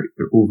your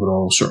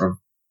overall sort of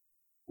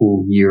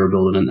whole year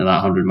building into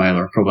that 100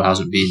 miler probably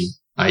hasn't been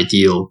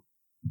ideal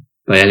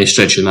by any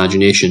stretch of the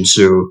imagination.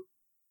 So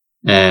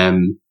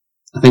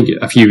I think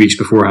a few weeks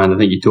beforehand, I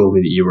think you told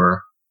me that you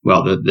were,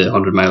 well, the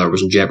 100 miler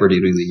was in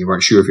jeopardy really. You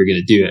weren't sure if you were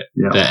going to do it,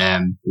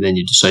 but then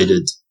you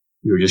decided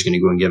you were just going to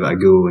go and give it a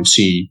go and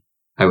see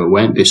how it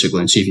went,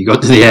 basically, and see if you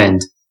got to the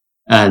end.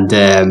 And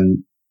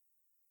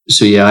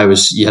so yeah,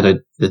 you had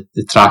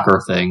the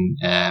tracker thing,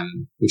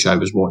 which I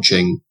was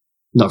watching,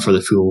 not for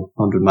the full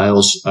 100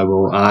 miles, I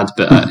will add,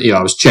 but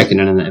I was checking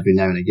in on it every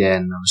now and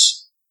again, and I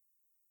was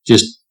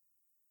just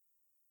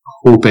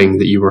hoping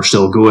that you were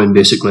still going,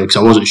 basically, because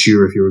I wasn't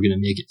sure if you were going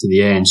to make it to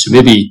the end. So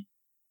maybe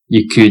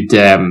you could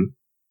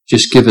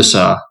just give us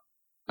a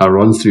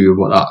run through of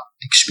what that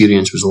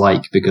experience was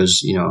like,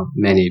 because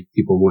many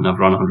people won't have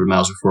run 100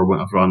 miles before,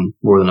 won't have run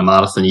more than a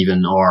marathon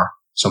even, or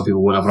some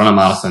people won't have run a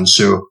marathon.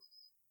 So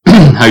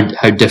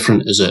how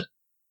different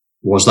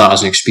was that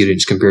as an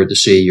experience compared to,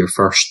 say, your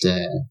first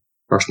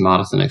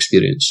marathon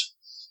experience?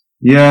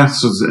 Yeah,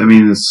 so I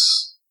mean,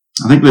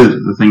 I think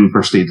the thing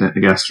firstly I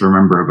guess to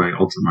remember about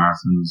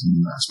ultramarathons,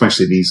 and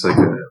especially these like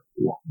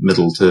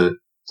middle to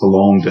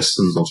long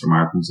distance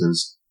ultramarathons,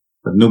 is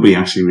that nobody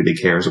actually really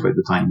cares about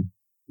the time.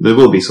 There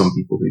will be some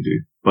people who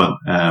do, but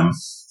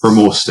for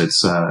most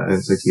it's a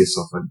case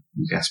of, I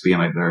guess,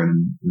 being out there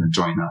and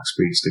enjoying that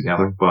experience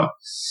together. But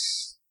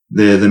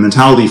the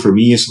mentality for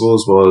me, I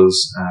suppose,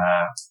 was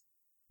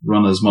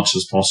run as much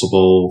as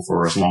possible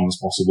for as long as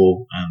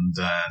possible, and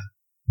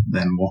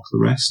then walk the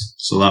rest.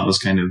 So that was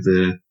kind of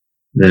the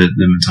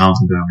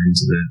mentality that I went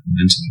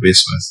into the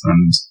race with.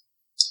 And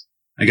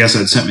I guess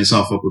I'd set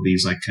myself up with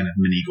these like kind of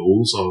mini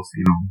goals of,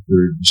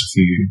 there's a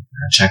few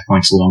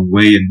checkpoints along the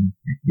way, and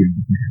you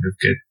can kind of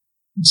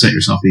set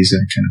yourself these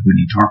kind of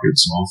mini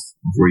targets of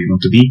where you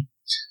want to be.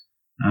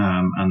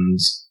 And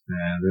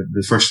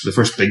the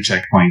first big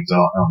checkpoint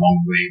along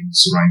the way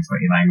was around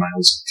 29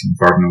 miles from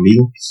Barden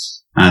O'Neill,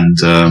 and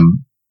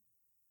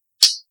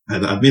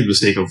I'd made the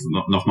mistake of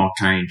not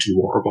carrying 2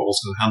 water bottles,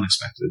 because I hadn't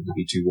expected it to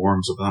be too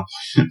warm. So at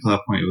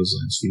that point, I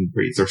was feeling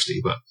pretty thirsty.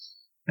 But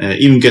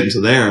even getting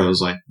to there, I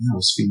was like, I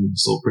was feeling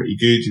still pretty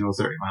good.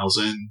 30 miles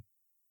in,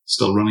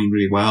 still running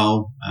really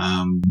well,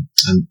 and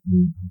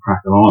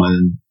cracking on.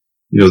 And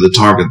the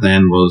target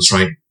then was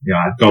right.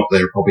 I got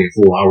there probably a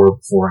whole hour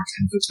before I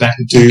kind of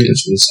expected to,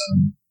 which was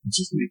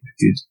really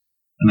good.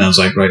 And then I was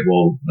like, right,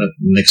 well, the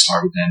next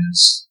target then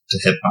is to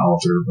hit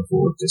Ballinger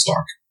before it gets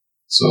dark.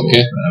 So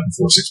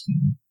before 6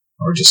 p.m.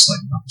 or just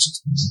slightly after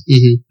 6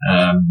 p.m.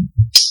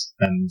 Mm-hmm.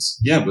 And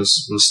yeah,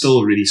 was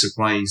still really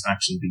surprised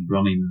actually be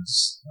running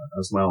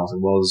as well as it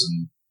was.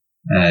 And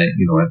I'd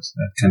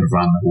kind of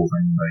ran the whole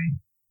thing by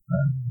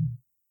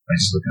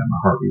just looking at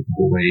my heart rate the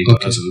whole way.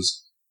 But as I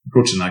was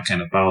approaching that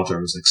kind of Ballinger,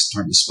 I was like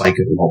starting to spike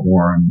it a lot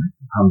more, and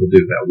having to do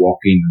a bit of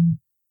walking, and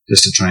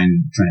just to try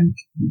and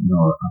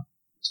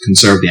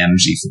conserve the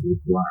energy for the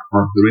latter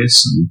part of the race.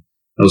 And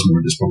that was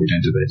more just probably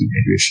down to the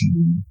dehydration.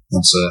 And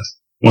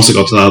once I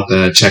got to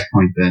that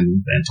checkpoint,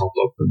 then topped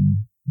up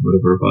and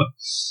whatever. But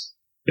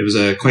it was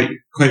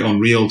quite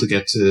unreal to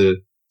get to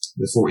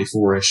the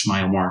 44-ish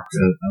mile mark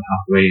at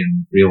halfway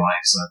and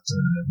realize that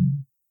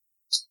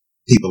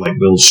people like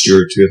Will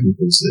Stewart, who I think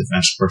was the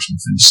eventual person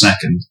who finished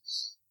second,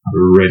 had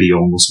already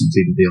almost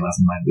completed the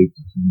 11-mile loop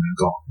and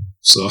got there.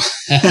 So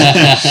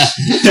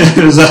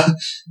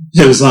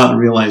it was that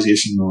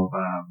realization of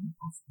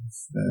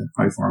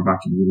how far back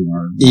you really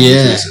are.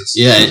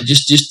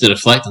 Just to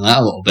reflect on that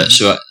a little bit.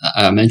 So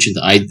I mentioned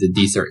that I did the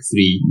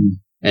D33,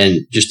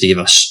 and just to give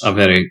us a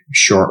very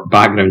short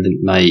background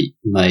in my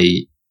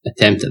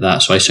attempt at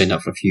that. So I signed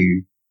up for a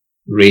few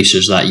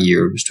races that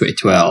year. It was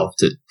 2012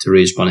 to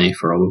raise money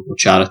for a local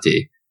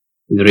charity.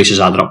 And the races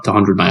added up to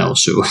 100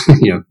 miles, so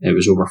it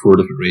was over 4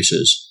 different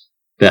races.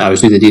 But I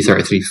was doing the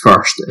D33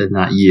 first in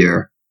that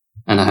year,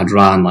 and I had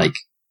ran like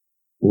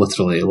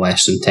literally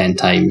less than 10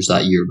 times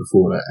that year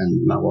before it,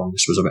 and my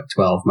longest was about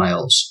 12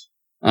 miles.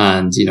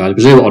 And I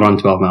was able to run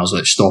 12 miles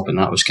without stopping.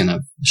 That was kind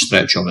of the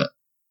stretch of it.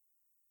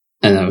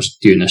 And I was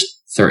doing this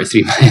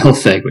 33-mile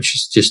thing, which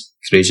is just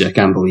crazy. I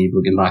can't believe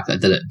looking back that I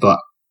did it. But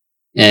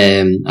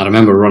I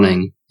remember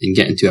running and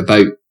getting to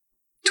about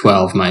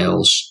 12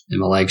 miles, and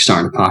my legs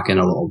starting to pack in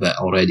a little bit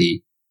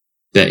already.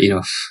 But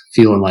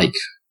feeling like,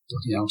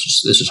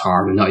 this is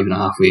hard. We're not even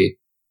halfway.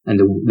 And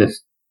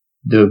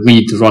the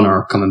lead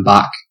runner coming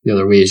back the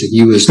other way, so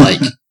he was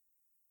like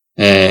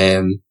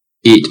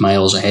 8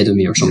 miles ahead of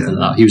me or something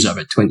like that. He was at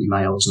about 20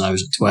 miles, and I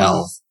was at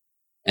 12.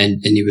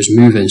 And he was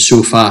moving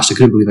so fast. I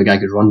couldn't believe a guy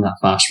could run that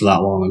fast for that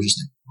long. I was just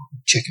like,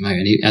 check him out.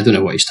 And I don't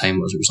know what his time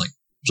was. It was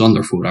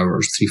under 4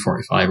 hours,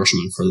 3:45 or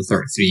something for the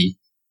 33.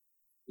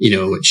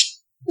 Which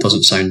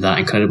doesn't sound that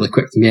incredibly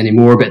quick to me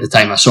anymore. But at the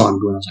time I saw him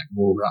going, I was like,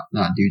 whoa,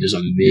 that dude is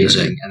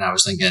amazing. And I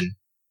was thinking,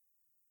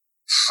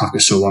 I've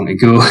got so long to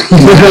go.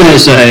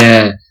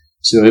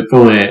 So it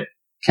probably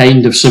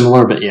kind of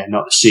similar, but yeah,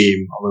 not the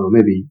same. Although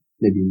maybe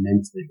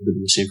mentally it would have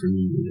been the same for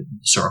me. The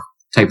sort of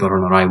type of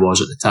runner I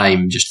was at the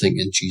time, just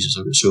thinking, Jesus,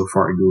 I've got so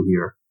far to go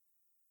here.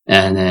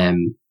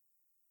 And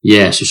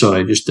so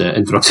sorry, I just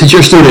interrupted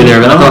your story there,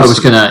 but I thought it was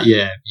kind of,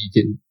 you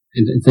can,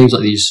 in things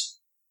like these,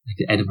 like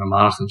the Edinburgh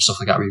Marathon and stuff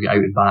like that, where you get out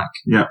and back,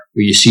 where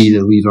you see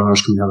the lead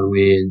runners coming the other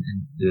way, and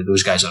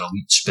those guys are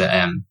elites, but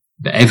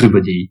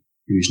everybody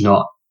who's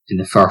not in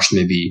the first,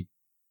 maybe,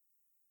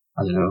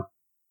 I don't know,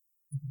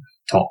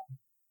 top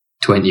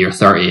 20 or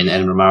 30 in the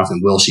Edinburgh Marathon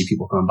will see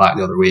people coming back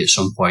the other way at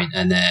some point,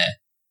 and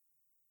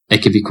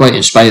it can be quite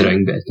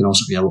inspiring, but it can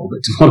also be a little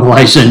bit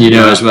demoralising,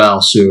 as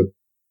well. So,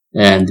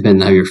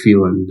 depending on how you're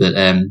feeling, but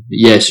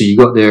so you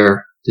got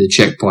there to the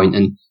checkpoint,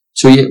 and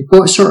so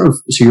so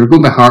you're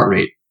going by heart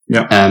rate,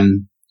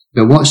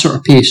 but what sort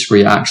of pace were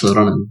you actually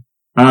running?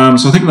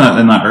 So I think that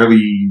in that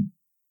early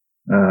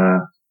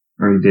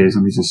days,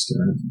 let me just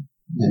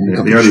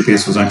the early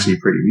pace was actually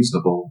pretty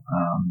reasonable,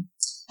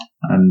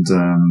 and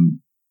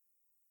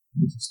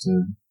let me just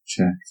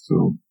check.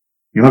 So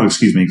you'll have to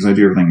excuse me because I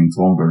do everything in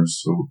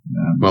kilometers. So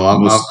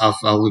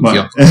I'll look you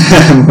up,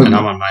 and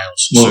I'm on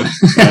miles. Well,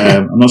 so.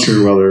 I'm not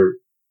sure whether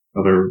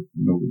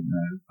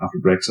after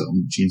Brexit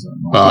I'll change that.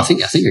 Well, I think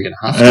you're going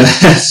to have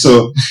to.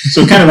 So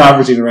kind of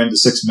averaging around the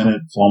 6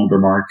 minute kilometer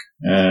mark,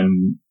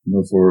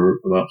 for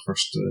that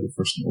first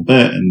little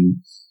bit,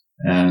 and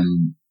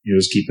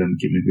just keeping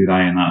a good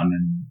eye on that, and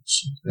then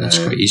that's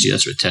quite easy.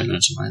 That's about 10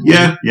 minutes a mile.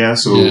 Yeah.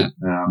 So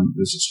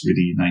it's just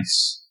really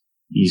nice,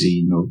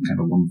 easy, kind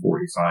of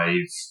 145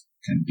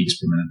 kind of beats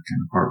per minute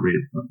kind of heart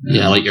rate. But,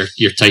 like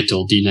your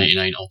title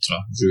D99 Ultra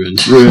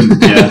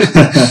ruined. Yeah.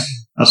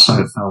 That's how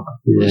it felt.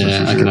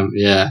 I can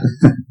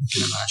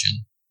imagine.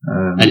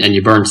 And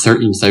you burned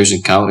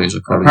 13,000 calories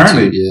according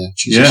apparently, to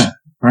Jesus. Yeah,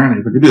 apparently.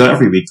 If I could do that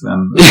every week,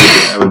 then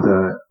I would.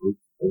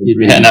 You'd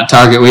be hitting that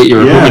target weight you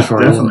were hoping for.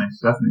 Definitely.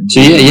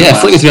 So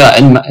flicking through that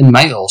in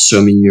miles. So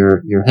I mean,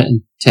 you're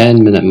hitting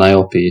 10-minute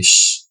mile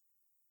pace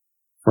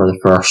for the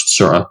first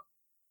sort of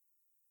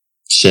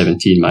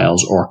 17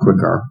 miles or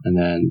quicker, and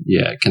then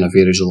it kind of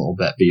varies a little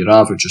bit. But your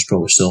average is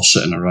probably still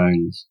sitting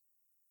around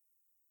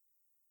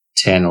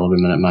 10,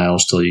 11-minute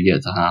miles till you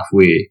get to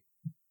halfway,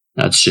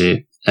 I'd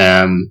say,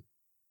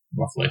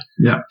 roughly.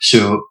 Yeah.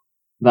 So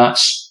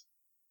that's.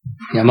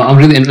 Yeah, I'm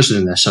really interested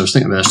in this. I was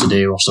thinking about this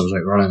today whilst I was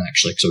out running,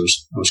 actually,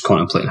 because I was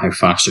contemplating how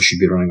fast I should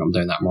be running up and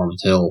down that Marmot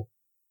Hill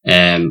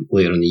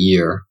later in the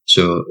year.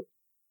 So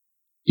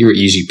your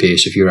easy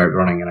pace, if you're out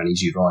running in an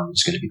easy run,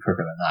 is going to be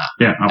quicker than that.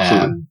 Yeah,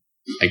 absolutely.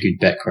 A good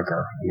bit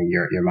quicker. I mean,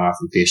 your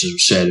marathon pace, as we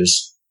said,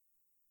 is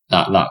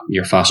that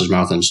your fastest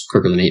marathon's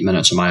quicker than 8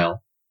 minutes a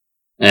mile.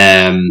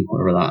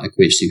 Whatever that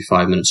equates to,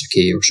 5 minutes a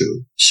K or so.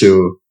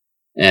 So,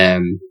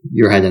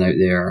 you're heading out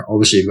there.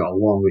 Obviously, you've got a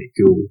long way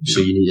to go, so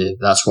you need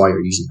that's why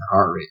you're using your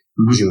heart rate,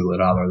 presumably,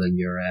 rather than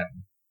your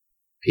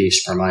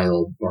pace per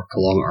mile or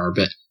kilometre.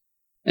 But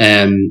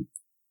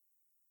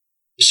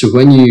so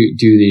when you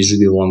do these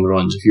really long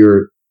runs, if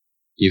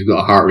you've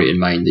got a heart rate in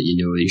mind that you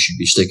know you should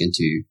be sticking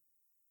to,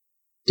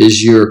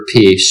 does your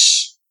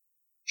pace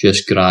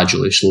just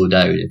gradually slow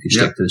down if you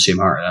stick to the same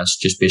heart rate? That's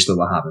just basically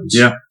what happens.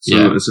 Yeah.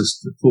 So it's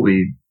just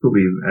totally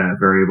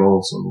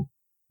variable. So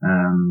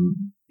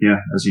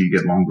as you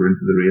get longer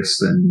into the race,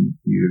 then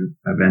you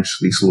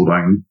eventually slow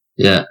down.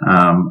 Yeah.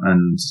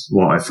 And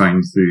what I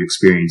found through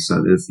experience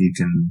that if you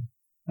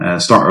can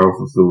start off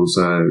with those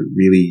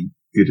really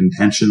good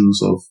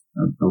intentions of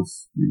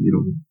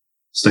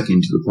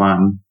sticking to the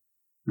plan,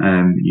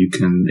 you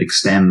can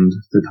extend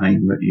the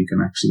time that you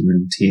can actually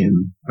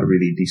maintain a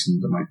really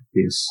decent amount of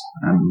pace,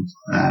 and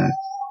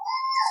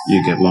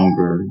you get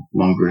longer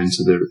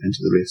into the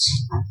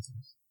race.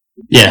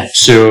 Yeah.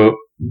 So.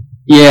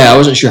 Yeah, I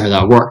wasn't sure how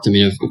that worked. I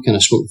mean, I've kind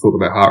of spoken to folk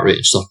about heart rate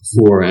and stuff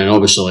before, and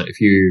obviously, like, if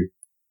you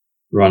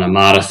run a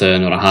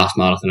marathon or a half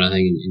marathon or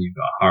anything, and you've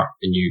got a heart,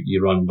 and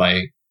you run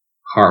by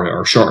heart rate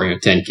or shorter,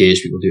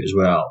 10Ks, people do it as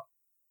well.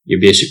 You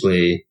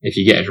basically, if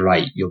you get it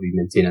right, you'll be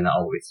maintaining that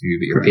all the way through,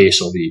 but your pace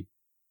will be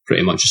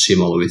pretty much the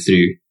same all the way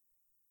through,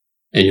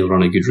 and you'll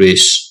run a good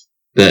race.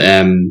 But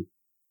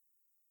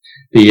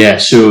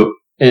so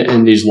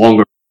in these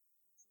longer,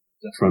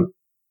 different.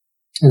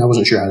 And I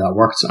wasn't sure how that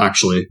worked,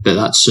 actually, but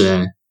that's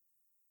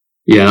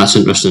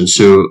interesting.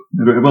 So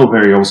it will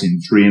vary, obviously, in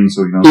terrain.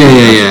 So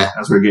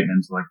as we're getting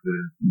into like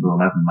the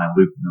 11-mile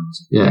loop,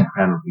 it's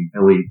incredibly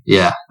hilly.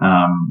 Yeah.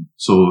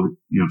 So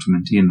to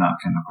maintain that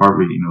kind of heart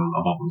rate, a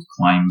lot of those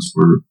climbs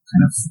were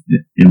kind of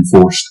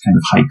enforced kind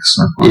of hikes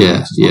or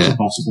as much as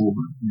possible.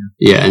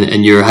 But,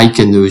 and you're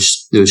hiking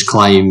those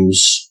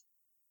climbs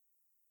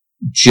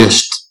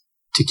just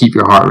to keep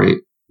your heart rate.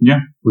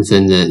 Yeah.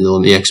 Within the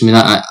limit. Yeah, because I mean,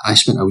 I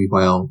spent a wee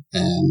while,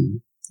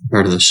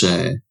 heard of this,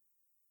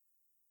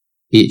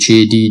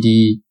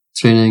 HADD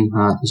training,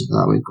 is it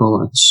that way you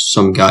call it?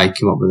 Some guy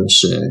came up with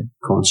this,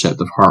 concept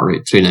of heart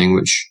rate training,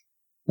 which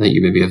I think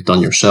you maybe have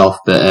done yourself,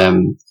 but,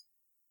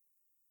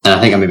 And I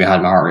think I maybe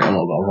had my heart rate a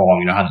little bit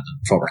wrong, I had the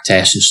proper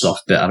tests and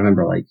stuff, but I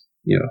remember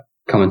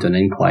coming to an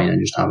incline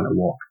and just having a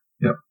walk.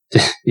 Yep.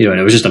 And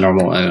it was just I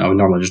would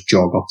normally just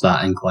jog up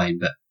that incline,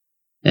 but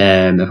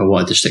if I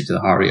wanted to stick to the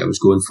heart rate I was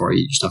going for,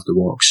 you just have to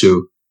walk.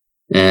 So,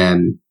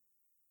 again,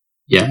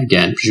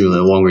 presumably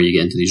the longer you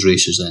get into these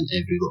races, then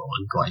every little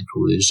incline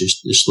probably is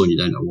just slowing you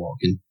down to walk.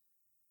 And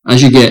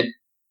as you get,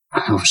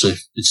 obviously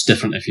it's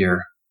different if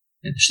you're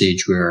at the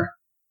stage where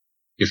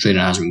your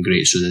training hasn't been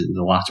great, so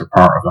the latter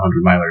part of the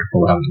 100 miler you're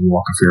probably having to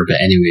walk a fair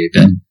bit anyway,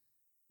 but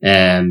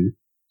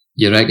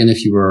you reckon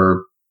if you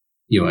were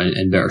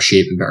in better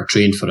shape and better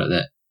trained for it,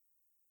 that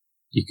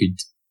you could,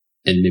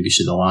 in maybe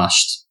say the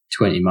last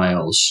 20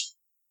 miles,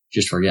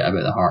 just forget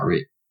about the heart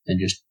rate and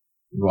just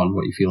run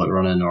what you feel like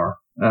running? Or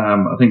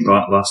I think the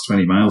last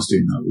 20 miles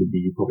doing that would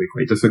be probably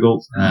quite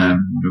difficult,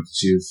 because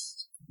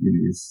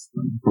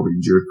you've probably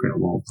endured quite a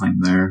lot of time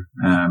there,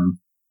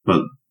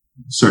 but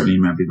certainly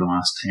maybe the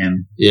last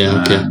 10,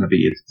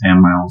 maybe 8 to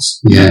 10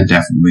 miles,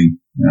 definitely,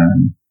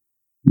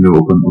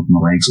 open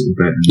the legs a little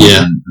bit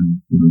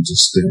and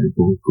just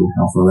go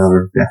hell for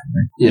leather,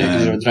 definitely. Yeah,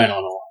 because your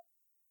adrenaline will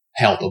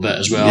help a bit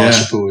as well, I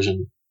suppose,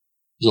 and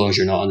as long as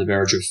you're not on the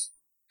verge of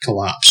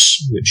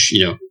collapse, which,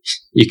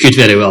 you could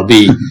very well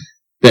be.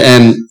 But,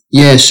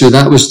 so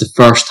that was the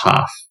first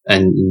half,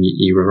 and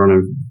you were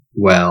running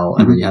well,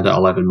 and then you had that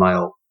 11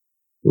 mile.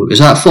 Does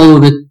that follow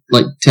the,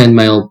 10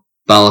 mile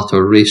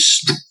Balator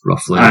race,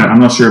 roughly? I'm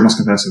not sure, I must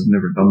confess I've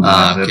never done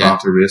the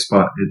Balator race,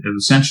 but it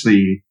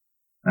essentially,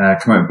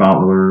 come out of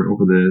Balator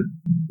over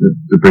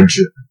the bridge,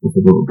 over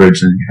the little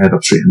bridge, and you head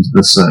up straight into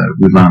this,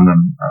 woodland,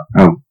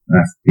 and,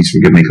 please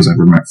forgive me because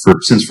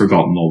I've since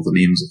forgotten all the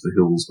names of the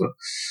hills, but,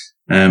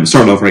 it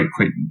started off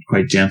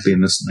quite gently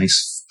in this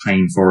nice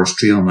pine forest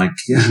trail. I'm like,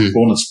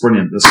 bonus,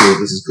 brilliant. This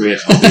is great.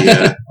 I'll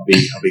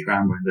be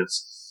grand with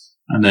this.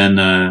 And then,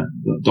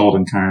 Dodd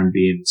and Karen,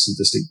 being the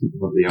sadistic people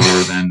that they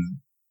are, then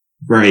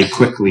very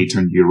quickly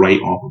turned you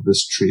right off of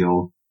this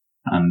trail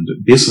and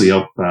basically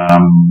up, a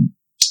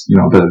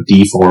bit of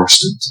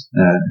deforested,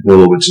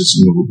 hill, which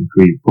is,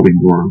 probably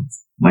more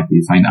likely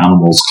to find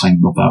animals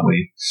climbing up that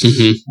way,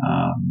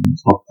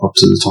 up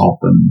to the top,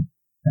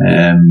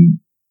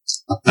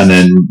 and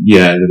then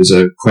there was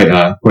quite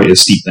a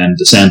steep then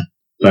descent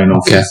down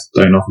off of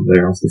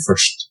there, off the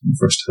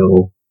first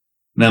hill,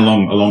 and then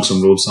along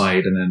some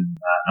roadside, and then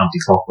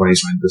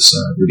anti-clockwise around this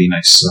really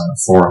nice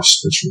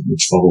forest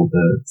which followed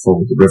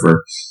the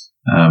river.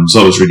 So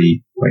that was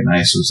really quite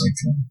nice. It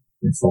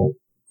was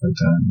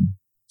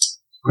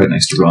quite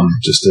nice to run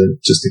just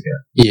to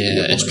get.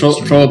 Yeah, it's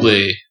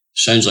probably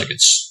sounds like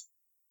it's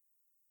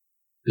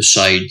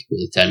beside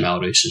the 10 mile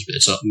races, but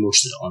it's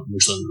mostly on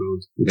the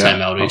road, the 10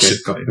 mile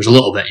race. So there's a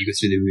little bit you go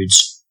through the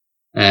woods,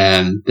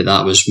 but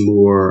that was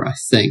more, I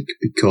think,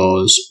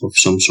 because of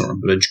some sort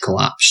of bridge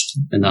collapsed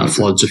in that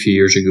floods a few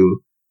years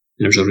ago.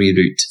 And there's a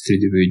reroute through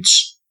the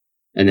woods,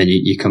 and then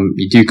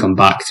you do come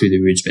back through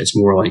the woods, but it's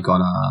more like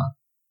on a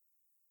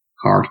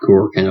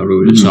hardcore kind of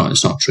road. It's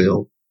not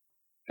trail.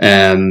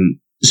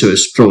 So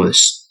it's probably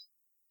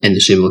in the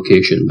same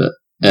location, but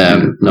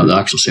not the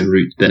actual same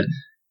route. But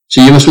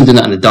so you must have been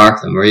doing that in the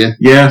dark then, were you?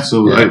 Yeah,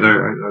 so out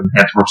there I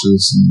had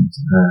horses, and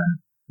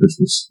which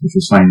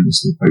was fine. It was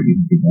still quite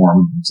reasonably warm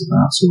and things like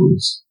that, so it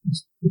was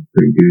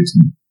pretty good.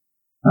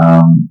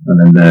 And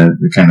then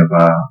the kind of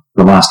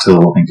the last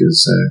hill, I think,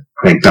 is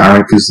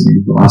Craigdarroch is the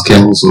name of the last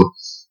hill. So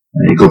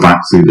you go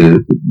back through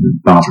the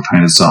Balator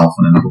town itself,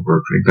 and then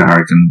over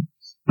Craigdarroch, and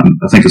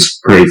I think it's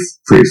pretty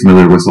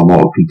familiar with a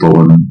lot of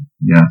people. And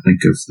I think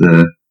if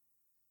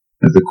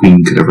the Queen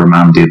could ever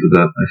mandate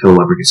that a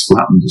hill ever gets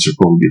flattened, it should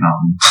probably be that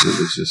one. So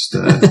it was just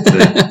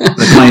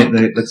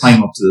the climb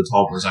up to the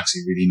top was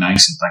actually really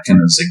nice, and that kind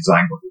of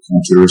zigzag with the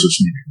contours,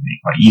 which made it really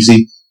quite easy.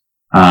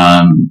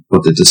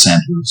 But the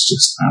descent was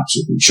just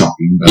absolutely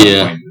shocking. At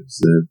that point,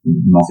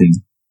 nothing,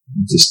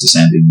 just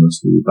descending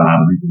was really bad.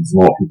 I think there was a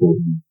lot of people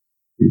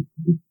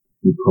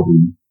who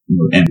probably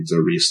ended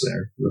their race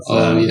there with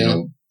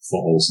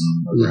falls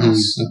and whatever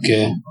else.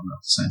 Okay. On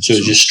that descent. So it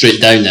was just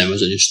straight down then,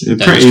 was it? Just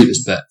down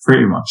this bit?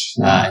 Pretty much.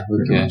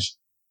 Okay.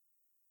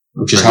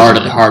 Which is hard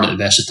at the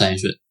best of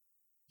times, but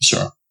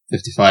sort of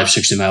 55,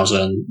 60 miles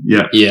in.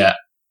 Yeah.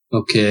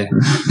 Okay.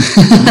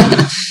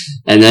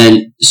 And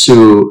then,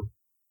 so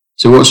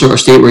what sort of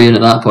state were you in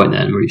at that point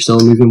then? Were you still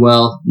moving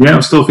well? Yeah, I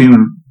was still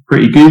feeling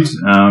pretty good.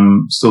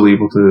 Still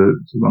able to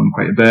run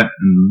quite a bit,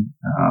 and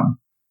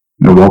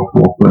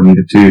walk where I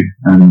needed to,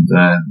 and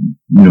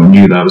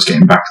knew that I was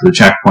getting back to the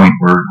checkpoint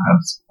where I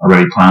had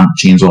already planned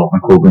to change all of my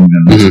clothing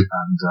and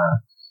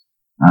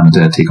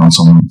take on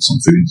some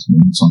food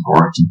and some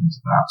porridge and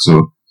things like that.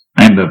 So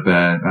I ended up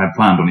I had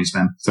planned only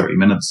spend 30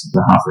 minutes at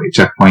the halfway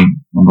checkpoint.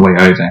 On the way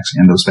out, I actually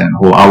ended up spending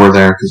a whole hour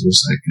there because it was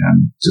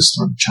just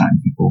started chatting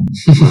to people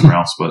and whatever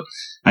else. But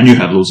I knew I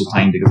had loads of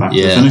time to get back to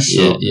the finish,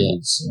 so it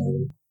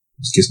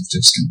was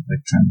just kind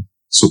of trying to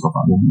soak up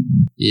that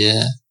moment.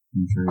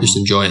 Just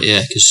enjoy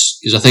it,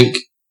 because I think,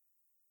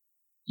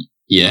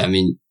 I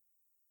mean,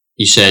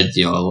 you said,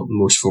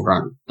 most folk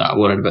aren't that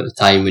worried about the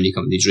time when you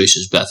come to these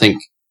races, but I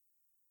think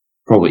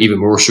probably even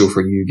more so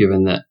for you,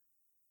 given that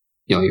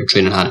your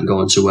training hadn't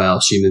gone so well,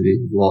 so you maybe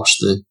lost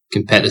the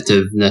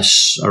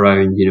competitiveness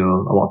around,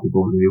 a lot of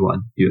people maybe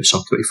want to do a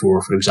sub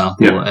 24, for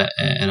example, in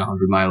a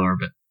 100 miler,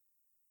 but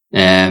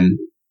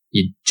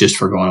you just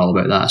forgone all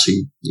about that. So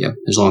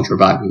as long as you're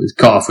back, the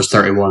cutoff was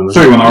 31.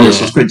 31 hours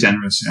was quite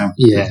generous, yeah.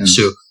 Yeah,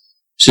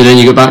 so then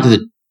you go back to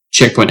the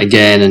checkpoint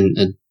again,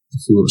 and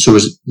so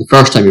was it the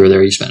first time you were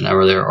there, you spent an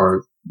hour there,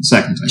 or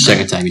second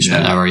time you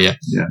spent an hour, yeah.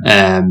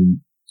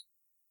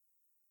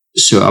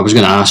 So I was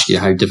going to ask you,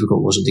 how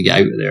difficult was it to get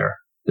out of there?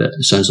 But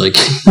it sounds like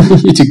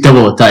you took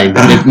double the time,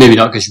 but maybe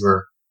not because you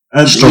were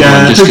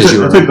struggling, just because you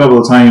were... I took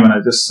double the time, and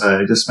I just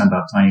spent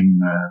that time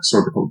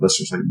sorted a couple of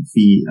blisters out in my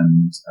feet,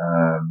 and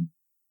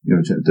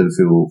did a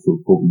full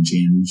protein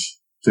change.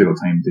 Took a little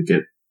time to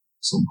get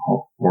some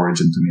hot porridge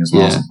into me as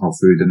well, some hot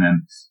food, and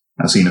then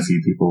I've seen a few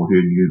people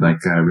who knew,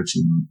 like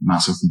Richie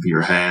Massive from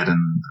Peterhead,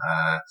 and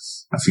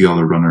a few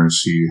other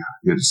runners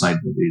who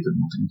decided that they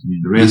didn't want to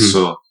continue the race.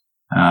 So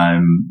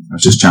I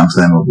was just chatting to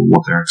them about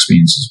what their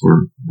experiences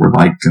were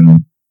like,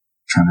 and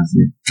trying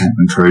to kind of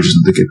encourage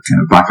them to get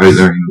kind of back out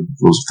there.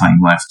 Loads of time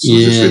left, so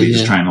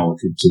just trying all I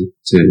could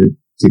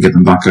to get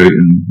them back out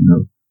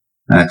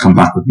and come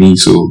back with me.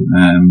 So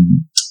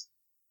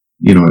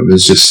it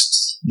was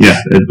just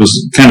it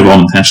was kind of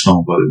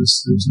unintentional, but it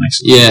was nice.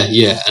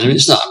 Yeah, and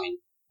it's not. I mean,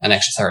 an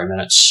extra 30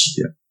 minutes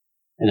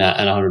in a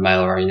 100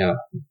 miler,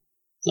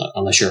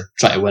 unless you're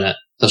trying to win it,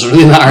 doesn't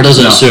really matter, does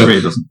it? No, so it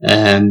really doesn't.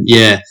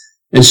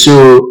 And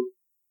so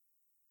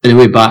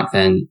anyway, back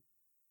then,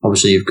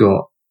 obviously you've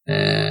got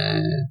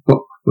what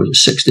was it,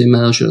 60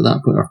 miles at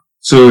that point, or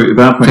so at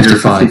that point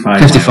 55, you're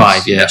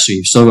 55 yeah. So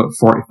you've still got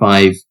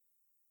 45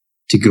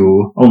 to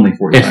go. Only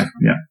 45,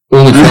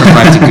 Only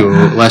 45 to go,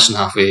 less than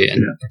halfway,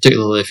 and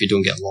particularly if you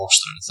don't get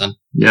lost or anything.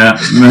 Yeah.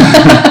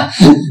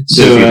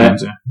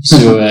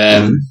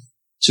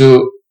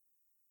 So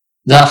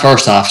that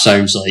first half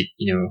sounds like,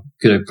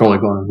 could have probably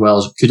gone as well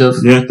as it could have.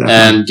 Yeah,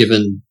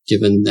 definitely.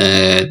 Given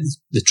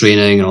the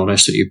training and all the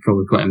rest of it, you're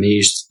probably quite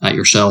amazed at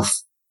yourself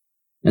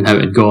and how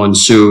it had gone.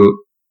 So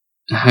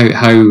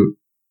how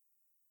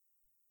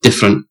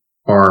different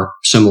or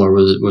similar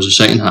was the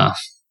second half?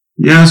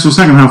 Yeah, so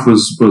second half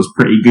was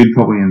pretty good,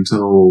 probably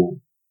until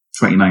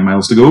 29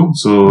 miles to go.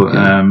 So,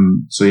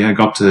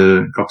 got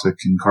to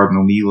Kincardine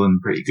O'Neill in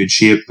pretty good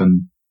shape,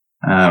 and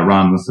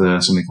ran with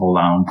somebody called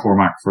Alan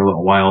Cormack for a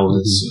little while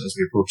as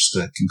we approached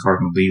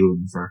Kincardine O'Neill.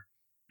 And for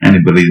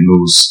anybody that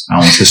knows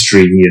Alan's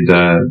history, he had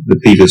the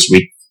previous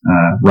week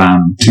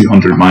ran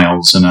 200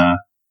 miles in a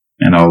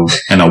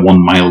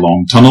 1 mile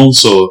long tunnel.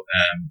 So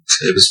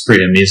it was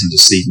pretty amazing to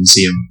see him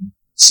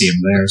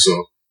there.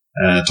 So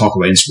talk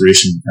about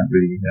inspiration, you can't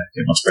really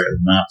get much better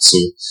than that. So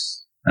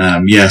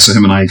so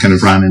him and I kind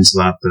of ran into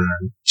that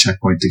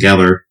checkpoint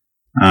together.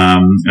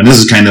 And this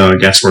is kind of, I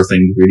guess, where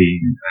things really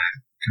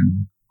kind of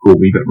go a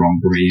wee bit wrong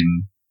for me.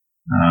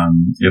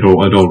 And it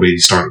all really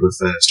started with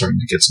starting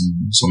to get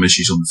some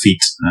issues on the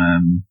feet.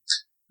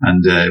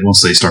 And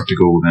once they start to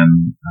go,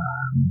 then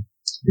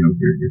you're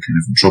kind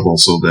of in trouble.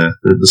 So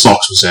the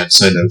socks was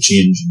decided to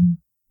change, and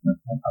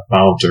a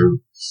Balder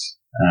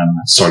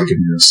started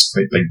giving me this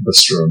quite big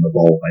blister on the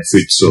ball of my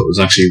foot. So it was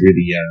actually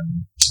really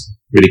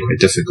quite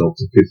difficult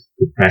to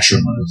put pressure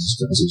on it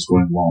as it was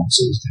going along.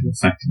 So it was kind of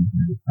affecting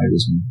how I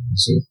was moving.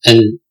 So, and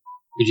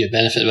would you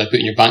benefit by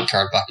putting your bank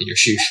card back in your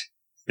shoe?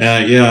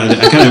 I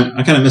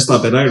kind of missed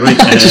that bit out, right?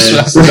 I just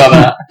forgot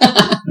that.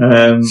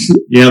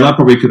 That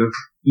probably could have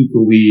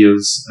equally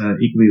as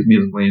made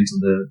its way into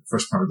the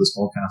first part of this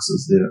podcast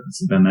as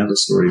the Ben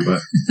Nevis story.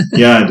 But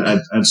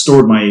I'd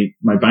stored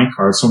my bank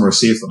card somewhere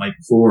safe the night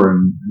before,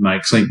 and my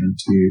excitement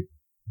to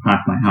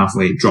pack my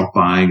halfway drop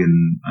bag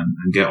and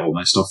get all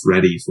my stuff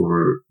ready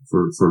for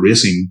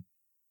racing,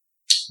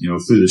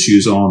 threw the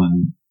shoes on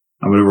and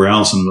whatever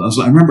else. And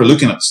I remember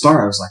looking at the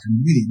start, I was like,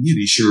 I'm really,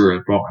 really sure I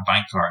brought my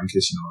bank card in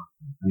case,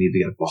 I need to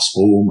get a bus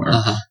home, or,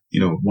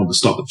 want to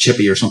stop at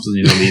Chippy or something,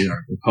 or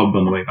the pub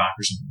on the way back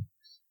or something.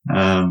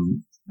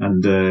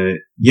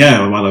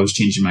 While I was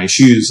changing my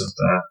shoes at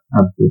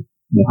the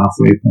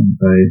halfway point,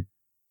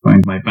 I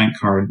found my bank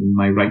card in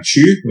my right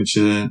shoe, which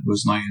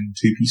was now in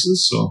 2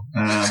 pieces. So,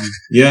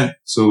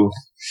 so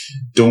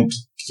don't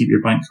keep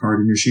your bank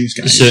card in your shoes,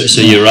 guys.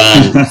 So you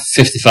ran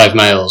 55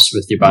 miles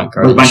with your bank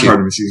card in your shoe? Card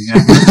in my shoe,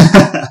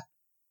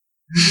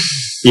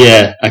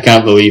 yeah. I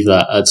can't believe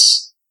that.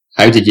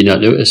 How did you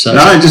not notice that?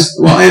 I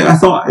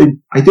thought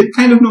I did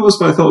kind of notice,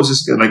 but I thought it was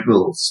just like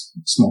little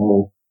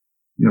small,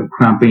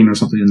 cramping or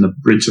something in the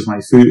bridge of my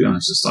foot, and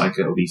it's just like,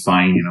 it'll be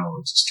fine,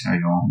 it'll just carry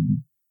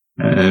on.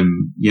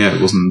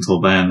 It wasn't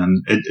until then,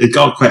 and it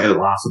got quite a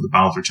laugh at the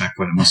Balder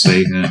checkpoint, I must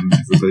say.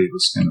 Everybody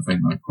was kind of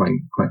finding that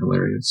quite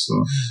hilarious. So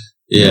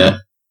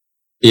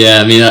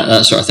I mean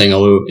that sort of thing.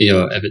 Although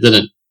if it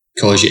didn't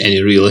cause you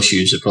any real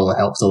issues, it probably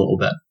helped a little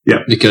bit.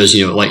 Yeah, because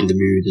it lightened the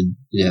mood and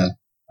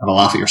have a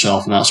laugh at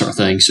yourself and that sort of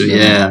thing. So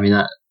I mean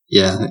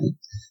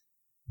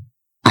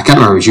I can't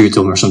remember if you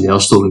told me or somebody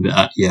else told me, but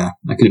I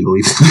couldn't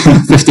believe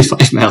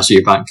 55 miles of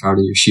your bank card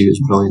in your shoe is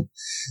brilliant.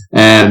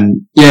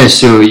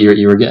 So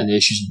you were getting the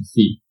issues with your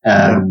feet.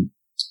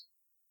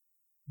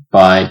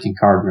 by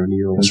Kincardine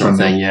O'Neill sort of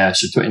thing. Yeah,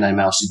 so 29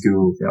 miles to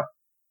go. Yeah.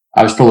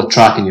 I was probably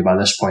tracking you by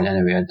this point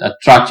anyway. I'd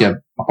tracked you a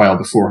while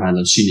beforehand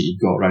and seen that you'd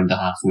got around the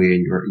halfway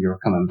and you were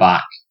coming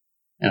back.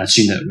 And I'd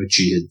seen that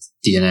Richie had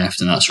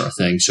DNF'd and that sort of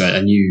thing. So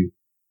I knew,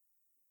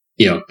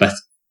 but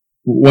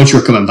once you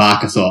were coming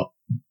back, I thought,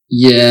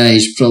 yeah,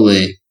 he's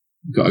probably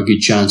got a good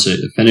chance of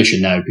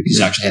finishing now because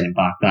he's actually heading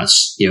back.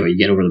 That's, you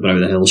get over the brow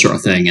of the hill sort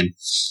of thing. And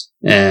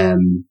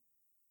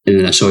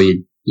then I saw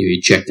you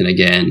checked in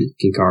again,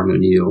 Kincardine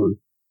O'Neill. And,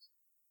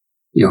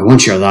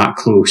 once you're that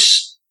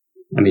close,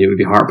 I mean, it would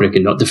be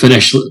heartbreaking not to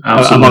finish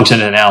amongst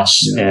anything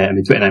else. Yeah.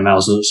 29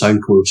 miles doesn't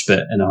sound close, but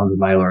in a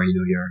 100-miler,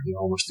 you're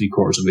almost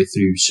 3/4 of the way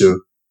through. So,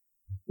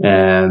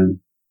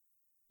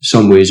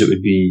 some ways it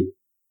would be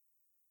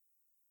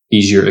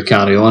easier to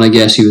carry on, I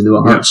guess, even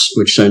though it hurts,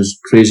 which sounds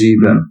crazy.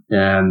 But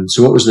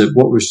so what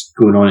was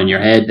going on in your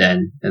head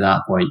then at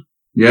that point?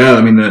 Yeah,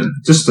 I mean,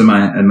 just in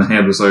my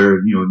head was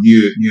there,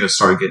 knew I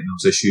started getting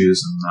those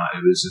issues, and that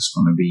it was just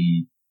going to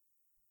be,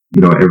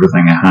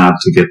 everything I had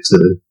to get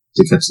to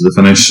the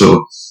finish.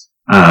 So,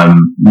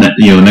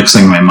 next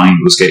thing in my mind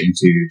was getting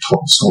to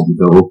top of Scaldy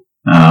Hill,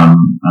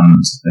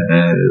 and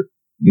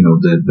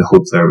the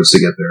hope there was to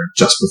get there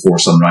just before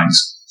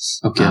sunrise.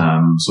 Okay.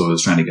 So I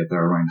was trying to get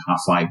there around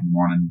 5:30 in the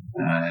morning.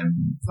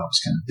 That was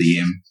kind of the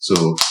aim.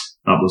 So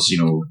that was,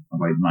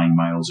 about 9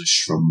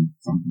 miles-ish from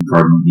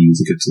Kincardine O'Neill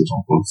to get to the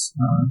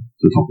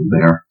top of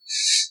there.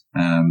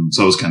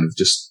 So I was kind of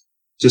just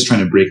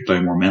trying to break it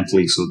down more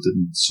mentally so it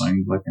didn't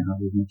sound like I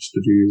had as much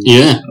to do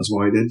as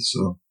what I did.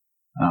 So,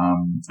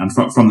 and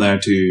from there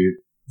to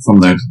it's to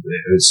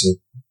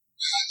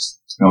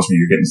be honest with you,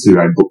 you're getting through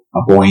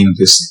a Boyne and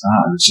places like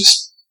that. It was just,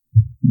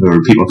 there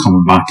were people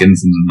coming back in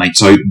from the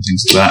nights out and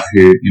things like that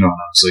who, and I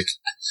was like,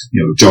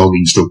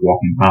 jogging stroke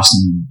walking past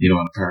them, in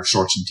a pair of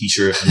shorts and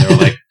t-shirt, and they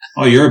were like,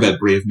 oh, you're a bit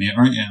brave, mate,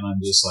 aren't you? And I'm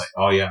just like,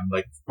 oh yeah, I'm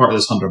like part of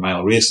this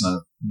 100-mile race,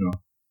 and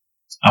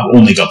I've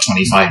only got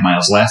 25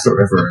 miles left or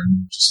whatever,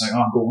 and just like,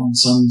 oh, go on,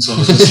 son. So I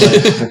was just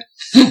like,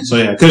 so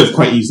yeah, I could have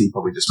quite easily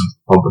probably just went to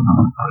the pub and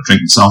had a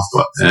drink myself,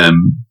 but,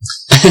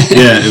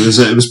 yeah,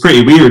 it was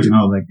pretty weird,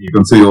 like you're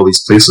going through all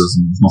these places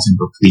and there's nothing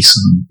but police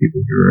and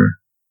people who are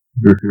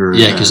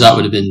yeah, because that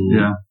would have been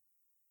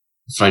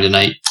Friday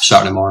night,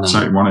 Saturday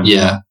morning.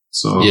 Yeah.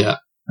 So, pretty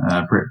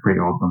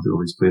odd going through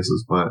all these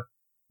places, but,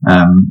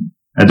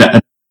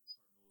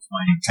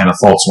 my kind of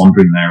thoughts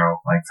wandering there of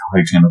like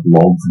how kind of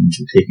long things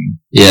were taking.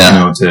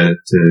 Yeah. To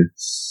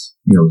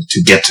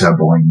get to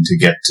Boyne, to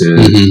get to,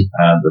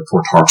 the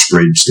Port Harts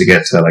Bridge, to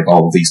get to like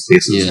all of these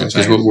places. Yeah,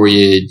 because were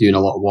you doing a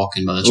lot of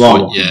walking by this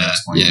point? Yeah.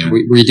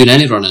 Were you doing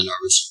any running or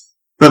was?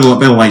 Bit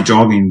of light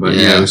jogging, but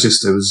it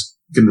was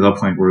getting to that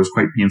point where it was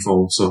quite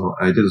painful, so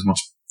I did as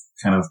much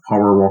kind of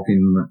power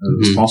walking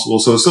as possible.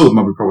 So still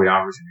probably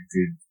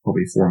averaging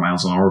probably 4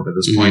 miles an hour by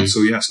this point.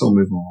 So yeah, still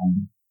moving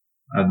along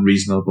at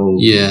reasonable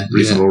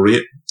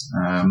rate.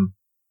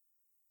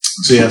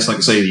 So yes, like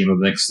I say, the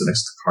next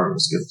part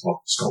was to get to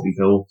top of Scaldy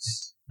Hill,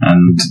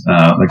 and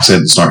like I said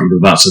at the start,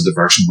 that's a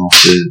diversion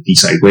off the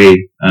D-side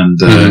way, and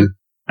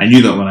I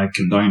knew that when I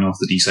came down off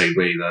the D-side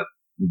way that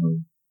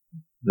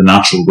the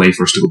natural way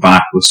for us to go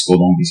back was to go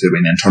along the D-side way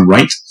and then turn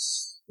right.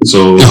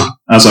 So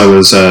as I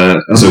was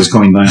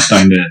coming down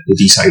the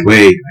D-side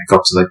way, I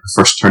got to like the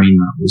first turning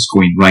that was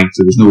going right.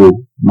 There was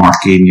no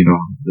marking,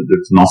 there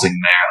was nothing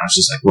there. And I was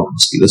just like, well, it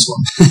must be this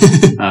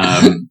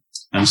one.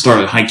 And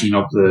started hiking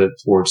up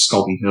towards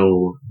Scaldy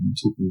Hill and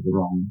took me the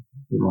wrong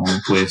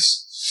place.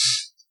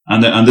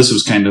 And this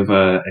was kind of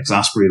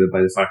exasperated by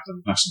the fact that I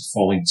was actually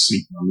falling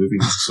asleep while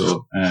moving.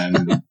 So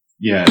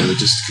I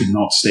just could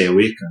not stay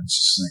awake. I was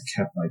just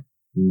kept like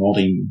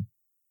nodding.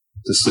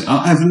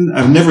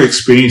 I've never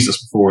experienced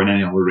this before in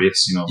any other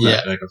race,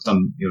 like I've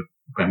done,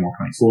 Glenmore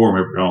 24 or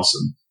whatever else,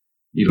 and,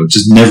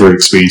 just never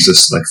experienced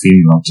this, like,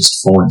 feeling of just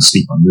falling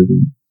asleep on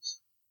moving.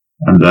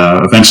 And,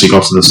 eventually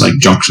got to this, like,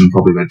 junction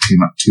probably about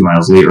 2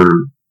 miles later,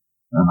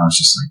 and I was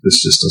just like,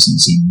 this just doesn't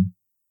seem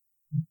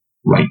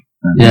right.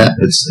 And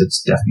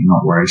it's definitely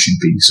not where I should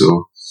be.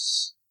 So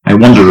I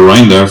wandered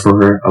around there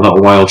for a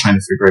little while trying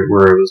to figure out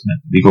where I was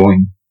meant to be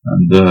going,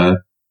 and,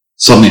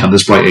 suddenly had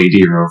this bright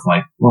idea of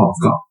like, well,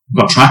 I've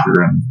got a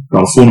tracker and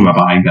got a phone in my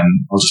bag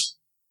and I'll just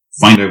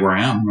find out where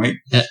I am, right?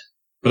 Yeah.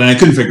 But then I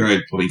couldn't figure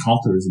out bloody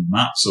contours in the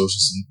map, so I was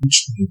just like,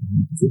 which way do I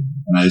need to go?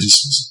 And I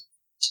just was,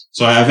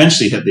 so I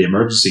eventually hit the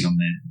emergency on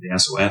the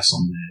SOS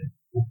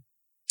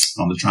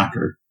on the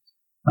tracker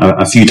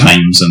a few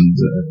times, and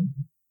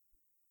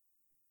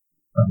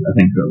I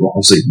think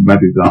obviously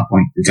maybe at that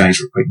point the guys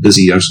were quite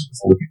busy. I was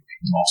other people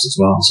getting lost as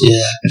well, so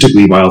it took a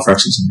wee while for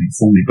actually somebody to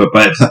phone me. But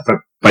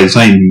by the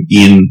time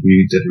Ian,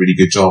 who did a really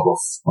good job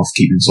of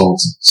keeping us all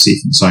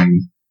safe and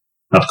sound,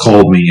 had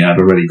called me, I'd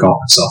already got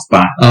myself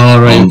back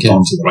onto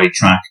the right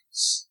track.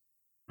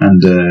 And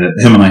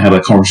him and I had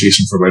a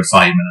conversation for about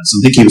 5 minutes. I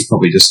think he was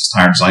probably just as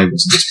tired as I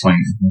was at this point.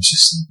 And I was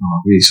just like, oh,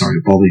 I'm really sorry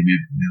to bother you,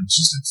 mate. I was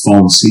just like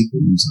falling asleep.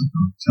 And he was like,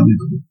 oh, tell me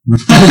about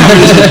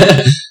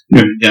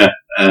it.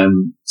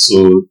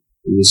 So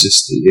it was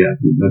just, I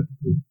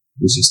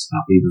was just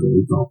happy that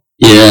I got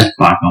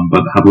back on.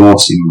 But I had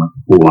lost, like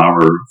a whole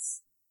hour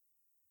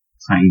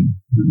time.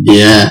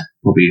 Yeah.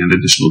 Probably an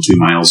additional 2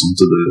 miles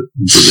onto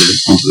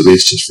the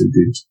race just for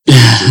good.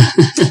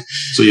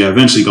 So yeah,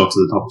 eventually got to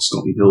the top of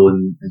Scotty Hill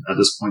at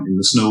this point in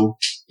the snow.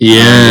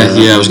 Yeah,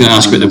 I was going to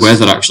ask about the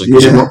weather actually.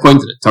 Because at what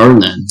point did it turn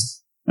then?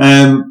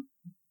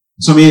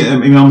 So I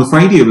mean, on the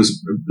Friday it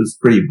was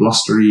pretty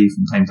blustery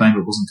from time to time.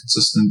 It wasn't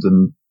consistent,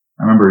 and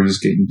I remember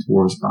just getting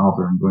towards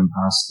Balfour and going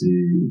past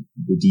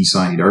the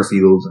D-side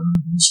airfield, and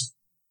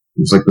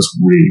it was like this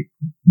really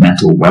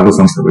mental weather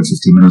front for about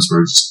 15 minutes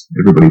where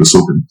everybody was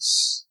soaking.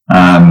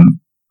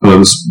 But it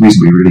was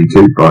reasonably really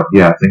good. But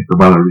yeah, I think the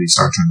weather really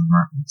started turning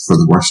for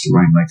the worst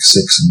around like 6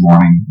 in the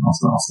morning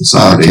off the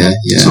Saturday. Okay,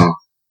 yeah. So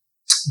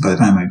by the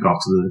time I got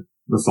to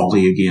the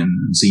folly again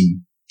and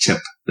seen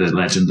Chip, the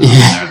legend, that had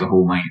been there the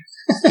whole night,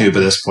 who by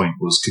this point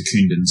was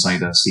cocooned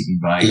inside a sleeping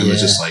bag, and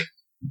was just like,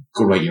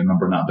 go write your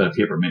number on that bit of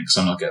paper, mate, because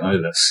I'm not getting out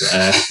of this.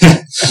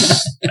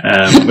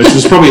 Which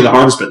was probably the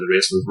hardest bit of the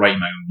race, was writing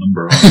my own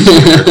number on the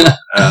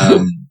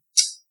paper.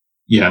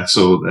 Yeah,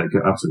 so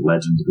absolute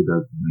legend.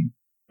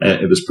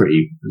 It was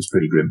pretty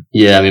grim.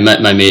 Yeah, I mean,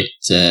 my mate,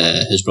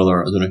 his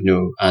brother, I don't know if you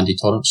know Andy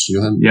Torrance, do you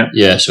know him? Yeah.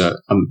 Yeah, so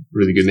I'm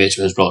really good mates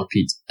with his brother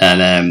Pete,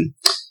 and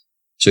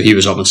so he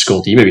was up in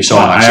Scotty. You maybe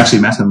saw him. I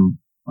actually met him.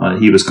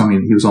 He was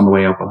on the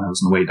way up and I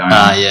was on the way down.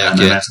 Yeah,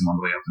 and I met him on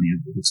the way up and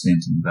he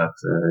explained to me that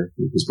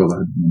his brother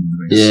had been in the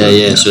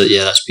race. So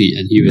that's Pete,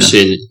 and he was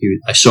saying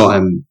I saw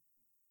him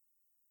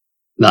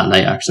that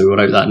night. Actually, we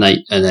were out that night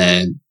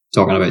and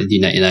talking about the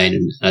D99,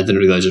 and I didn't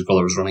realise his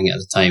brother was running it at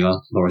the time.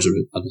 Otherwise,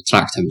 I'd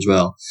tracked him as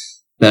well.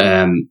 But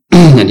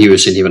and he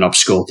was saying he went up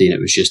Scotty, and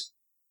it was just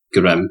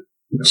grim.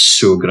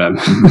 So grim.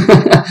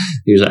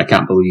 He was like, I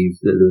can't believe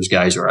that those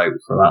guys were out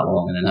for that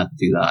long and then had to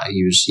do that.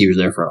 He was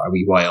there for a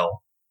wee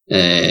while,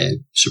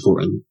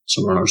 supporting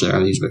some runners there. I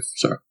mean, he was about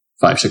sort of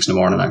 5, 6 in the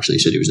morning actually. He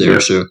said he was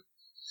there. So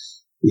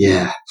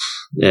yeah,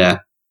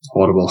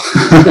 horrible.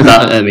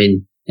 That, I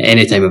mean, at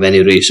any time of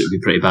any race it would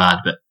be pretty bad,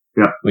 but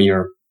when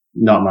you're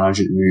not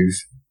managing to move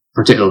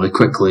particularly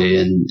quickly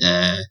and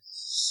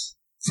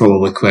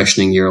probably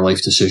questioning your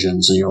life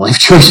decisions and your life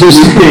choices.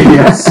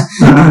 Yes.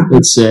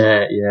 It's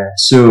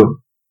So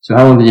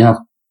how long do you have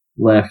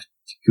left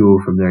to go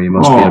from there? You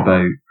must be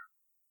about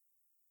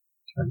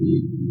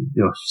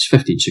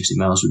 15, 16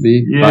 miles would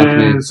be.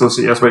 Yeah, so it's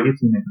about 18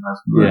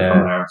 miles from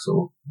there.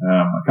 So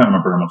I can't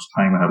remember how much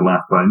time I had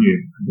left, but I knew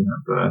I did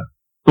have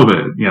a little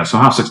bit. Yeah, so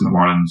 6:30 in the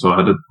morning. So I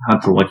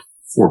had till like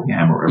 4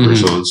 p.m. or whatever.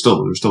 So there's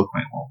still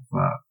quite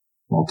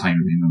a lot of time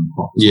remaining on the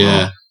clock.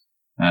 Yeah.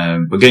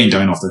 But getting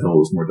down off the hill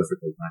was more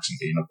difficult than actually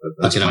getting up at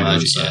that. I can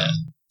imagine.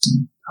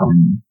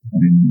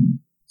 Having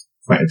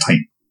quite a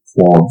tight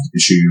quad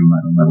issue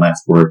on my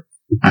left, where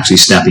actually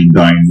stepping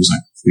down was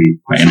actually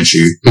quite an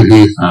issue.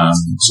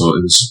 So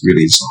it was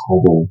really just a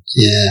hobble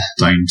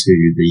down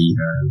to the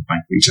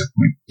Bankery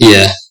checkpoint.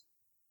 Yeah.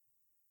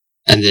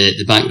 And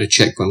the Bankery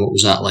checkpoint, what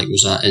was that like?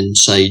 Was that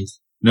inside?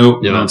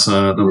 No,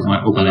 that was my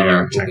open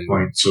air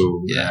checkpoint. So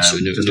so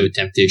no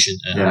temptation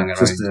to hang around.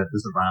 Just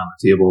around the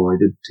table. I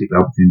did take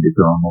the opportunity to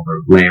put on another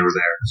layer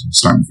there because I was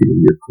starting to feel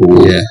a bit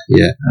cold.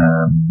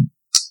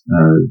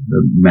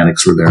 The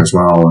medics were there as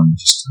well, and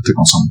just I took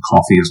on some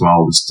coffee as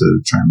well, just to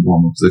try and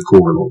warm up the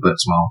core a little bit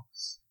as well,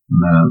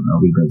 and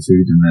a wee bit of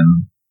food, and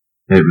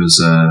then it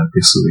was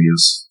basically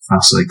as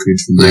fast as I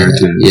could from there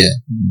to.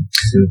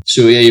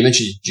 So you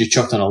mentioned you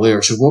chucked on a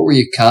layer. So what were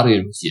you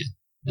carrying with you?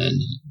 And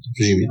I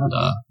presume you had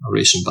a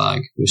racing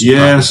bag.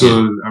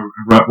 So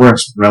we're a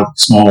relatively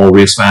small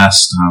race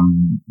vest,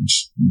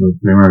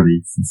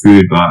 primarily for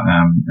food, but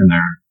in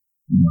there,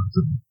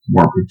 the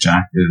waterproof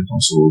jacket,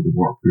 also the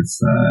waterproof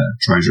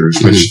trousers,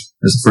 which is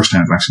the first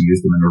time I've actually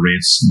used them in a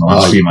race in the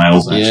last 3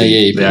 miles.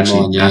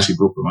 They actually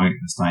broke them out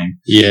this time.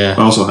 Yeah.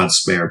 I also had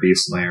spare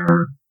base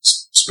layer,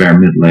 spare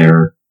mid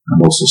layer,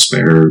 and also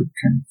spare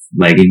kind of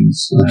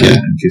leggings in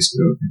case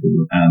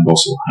and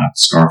also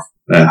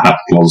hat,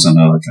 gloves, and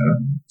like a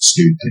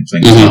suit type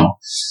thing as well.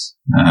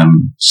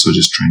 So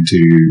just trying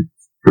to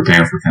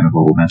prepare for kind of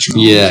all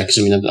eventuality. Yeah, because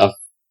I mean,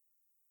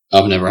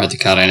 I've never had to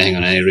carry anything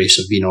on any race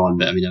I've been on,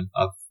 but I mean,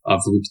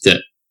 I've looked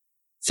at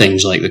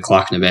things like the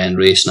Clackamas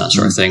race and that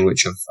sort of thing,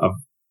 which I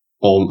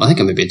think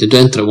I maybe did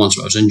enter it once,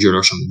 but I was injured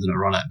or something, didn't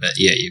run it. But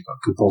yeah, you've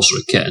got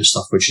compulsory kit and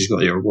stuff, which has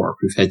got your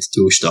waterproof head to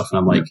toe stuff, and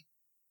I'm like,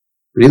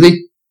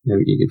 really?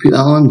 You can put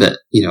that on? But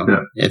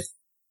if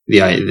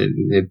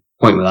the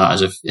point with that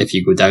is if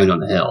you go down on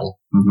the hill,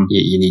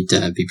 you need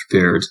to be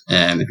prepared.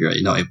 If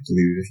you're not able to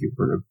move, if you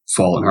were to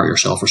fall and hurt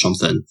yourself or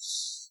something,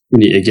 you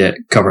need to get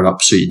covered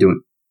up so you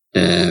don't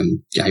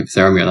get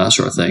hypothermia, that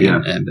sort of thing.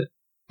 But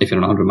if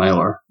you're on a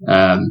 100-miler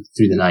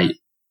through the night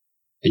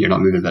and you're not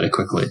moving very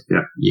quickly,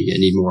 you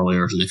need more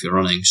layers than if you're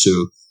running. So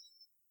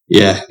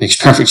yeah, makes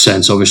perfect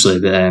sense, obviously.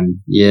 But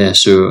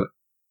so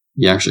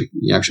you actually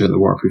got the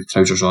waterproof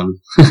trousers on.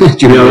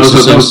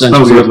 That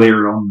was a good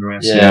layer on the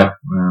rest.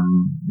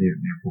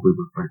 Probably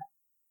about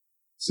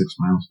 6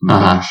 miles from the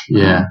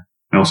finish.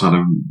 I also had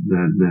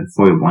the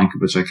foil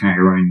blanket which I carry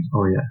around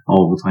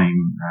all the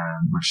time,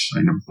 which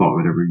I never thought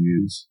I'd ever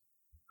use.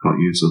 Got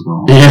use as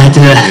well. I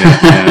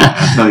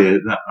tell you,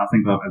 I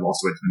think that I lost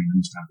about 20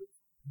 minutes trying to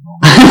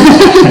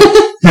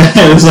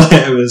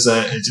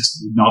it just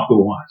would not go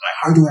on. Like,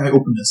 how do I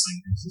open this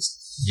thing? It's just,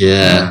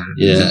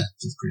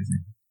 just crazy.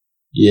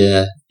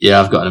 Yeah,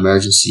 I've got an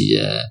emergency,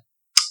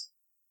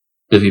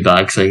 bivy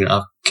bag thing that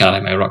I carry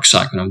in my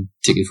rucksack when I'm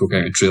taking folk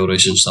out on trail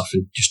races and stuff,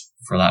 and just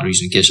for that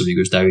reason, in case somebody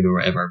goes down or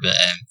whatever, but,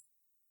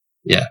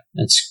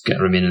 it's going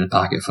to remain in the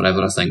packet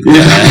forever, I think.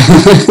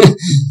 Yeah.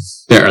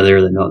 Better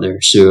there than not there.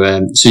 So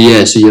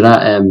you're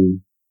at,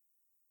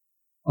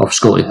 off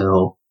Scotty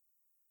Hill,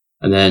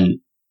 and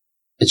then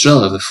it's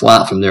relatively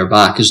flat from there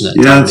back, isn't it?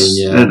 Yeah,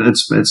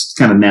 it's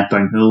kind of net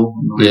downhill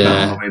on the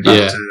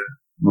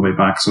way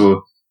back.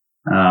 So,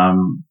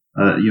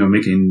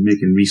 making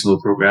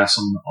reasonable progress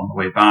on the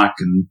way back,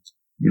 and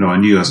I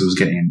knew as I was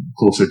getting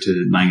closer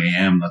to 9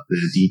 a.m. that the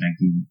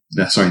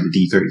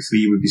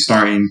D33 would be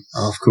starting.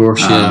 Oh, of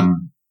course, yeah.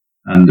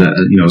 And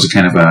it was a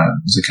kind of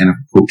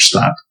approach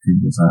that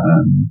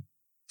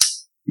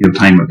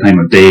time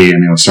of day,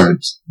 and I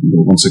started,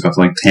 once I got to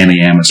like 10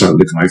 a.m. I started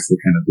looking out for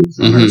kind of those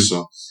runners.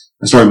 So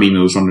I started meeting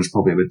those runners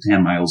probably about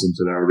 10 miles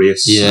into their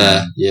race.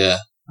 Yeah.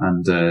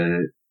 And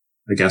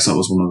I guess that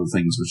was one of the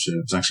things which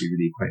was actually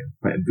really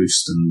quite a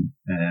boost.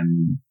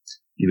 And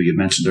you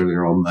mentioned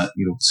earlier on that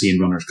seeing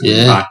runners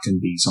coming back can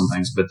be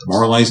sometimes a bit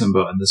demoralizing,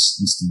 but in this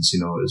instance,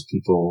 as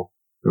people,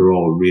 they're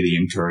all really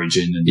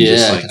encouraging, and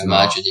I can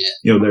imagine,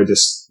 they're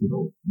just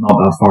not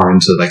that far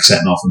into like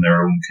setting off on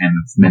their own kind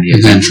of mini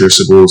adventure, I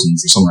suppose, and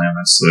for some of them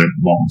it's the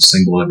longest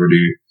thing they'll ever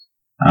do.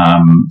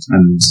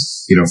 And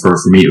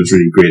for me it was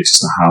really great just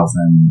to have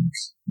them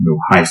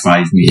high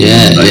five me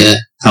and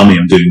tell me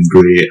I'm doing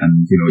great,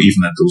 and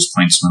even at those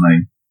points when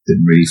I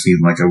didn't really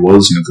feel like I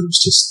was, because it was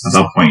just at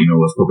that point I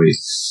was probably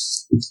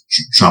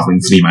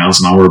traveling 3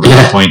 miles an hour by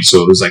that point,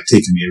 so it was like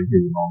taking me a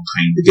really long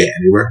time to get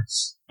anywhere.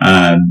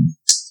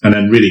 And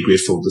then really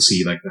grateful to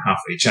see like the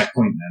halfway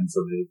checkpoint then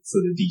for the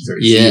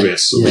D33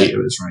 race. So it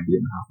was around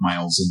 8.5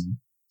 miles,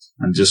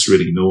 and just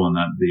really knowing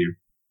that the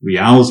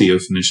reality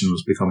of finishing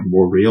was becoming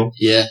more real.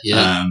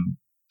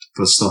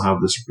 But still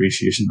have this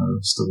appreciation that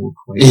it's still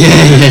quite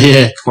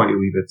a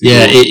wee bit to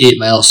go. 8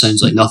 miles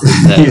sounds like nothing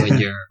when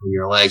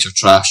your legs are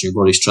trashed, your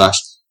body's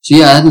trashed. So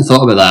I hadn't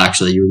thought about that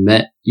actually.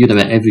 You'd have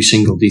met every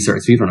single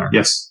D33 runner.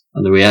 Yes.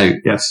 On the way out.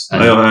 Yes.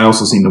 I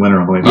also seen the winner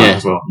on the way back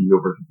as well.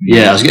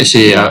 I was going to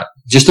say,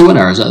 just the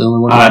winner, is that the only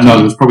one? No,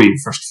 there was probably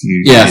the first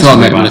few. Yeah, I thought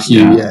I met a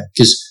few,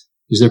 because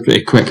they're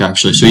pretty quick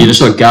actually. So you just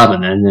saw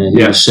Gavin then,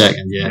 he was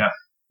second,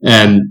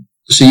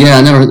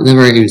 I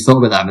never even thought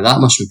about that, but that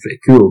must be pretty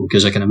cool,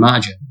 because I can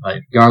imagine,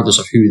 like, regardless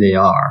of who they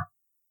are,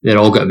 they're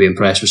all got to be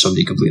impressed with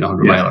somebody completing a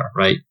 100-miler,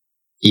 right?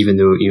 Even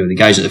though, the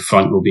guys at the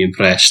front will be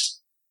impressed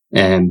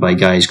by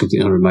guys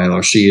completing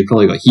 100-milers, so you've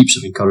probably got heaps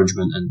of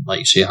encouragement and, like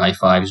you say, high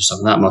fives and stuff,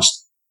 and that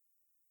must,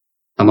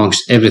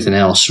 amongst everything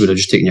else, would have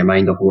just taken your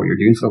mind off of what you're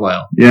doing for a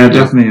while. Yeah,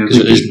 definitely.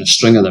 Because there's been a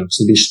string of them,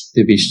 so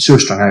they'd be so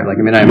strung out. Like,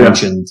 I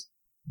mentioned,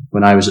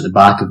 when I was at the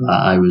back of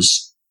that, I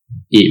was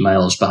 8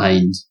 miles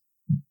behind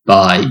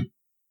by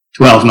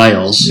 12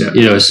 miles, so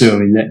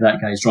that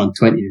guy's run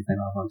 20, and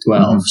I've run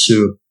 12,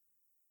 so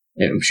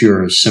I'm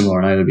sure it's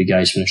similar now. There'll be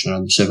guys finishing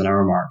around the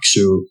 7-hour mark,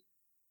 so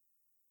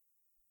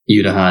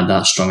you'd have had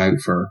that strung out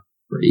for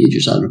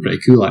ages. That'd be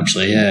pretty cool,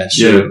 actually,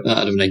 so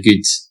that'd have been a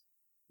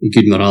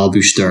good morale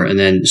booster. And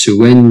then, so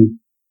when,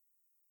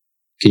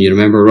 can you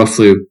remember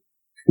roughly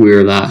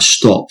where that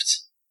stopped?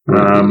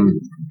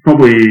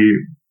 Probably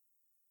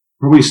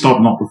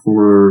stopped not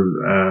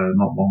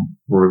long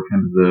before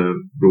kind of the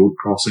road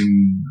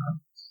crossing,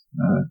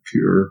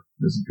 Pure.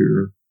 I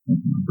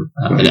don't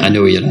remember. I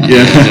know you're at.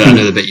 I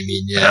know the bit you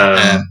mean,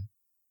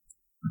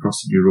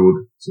 across the new road.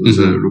 So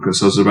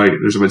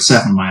there's about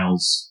 7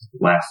 miles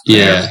left.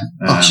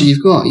 So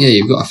you've got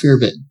a fair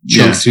bit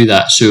chunk through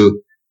that. So,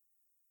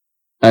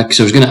 because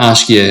I was going to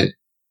ask you,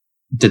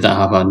 did that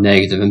have a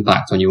negative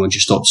impact on you once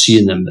you stopped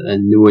seeing them? But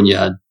then knowing you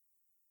had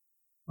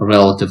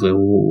relatively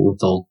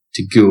little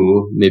to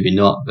go, maybe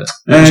not. But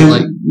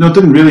no, it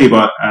didn't really.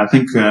 But I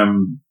think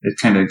it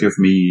kind of gave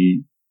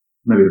me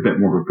maybe a bit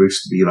more of a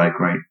boost to be like,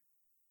 right,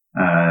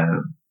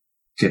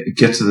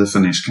 get to the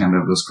finish kind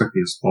of as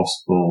quickly as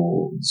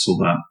possible, so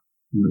that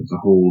the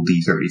whole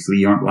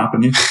D33 aren't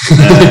lapping you.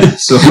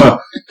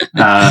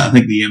 I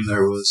think the aim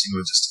there was,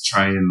 just to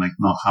try and like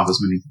not have as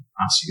many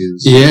pass you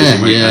as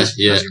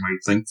you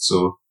might think.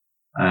 So,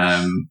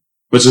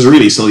 which is a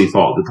really silly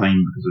thought at the time,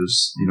 because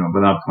there's,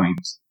 by that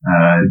point,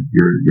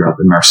 you're at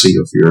the mercy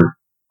of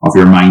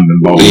your mind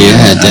and body.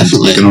 Yeah,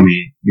 definitely. You can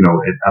only,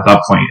 at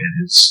that point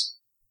it is,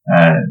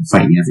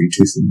 fighting every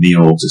tooth and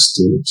nail just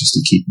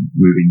to keep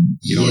moving,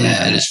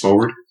 edge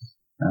forward.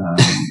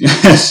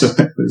 So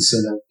it was,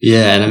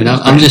 and I mean,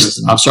 I'm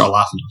sort of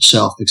laughing to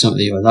myself, because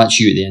that's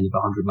you at the end of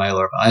a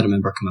 100-miler, but I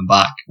remember coming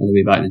back on the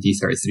way back in the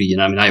D33,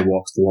 and I mean, I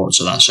walked lots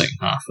of that second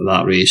half of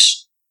that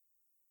race,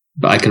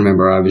 but I can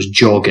remember I was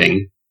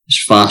jogging as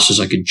fast as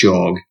I could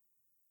jog,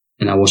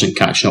 and I wasn't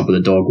catching up with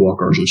the dog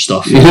walkers and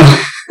stuff,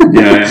 And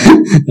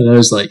I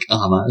was like,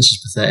 oh man, this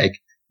is pathetic.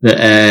 But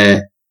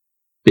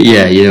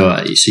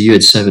so you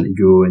had 7 to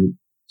go, and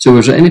so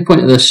was there any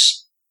point of this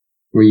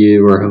where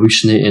you were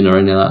hallucinating or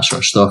any of that sort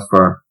of stuff,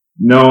 or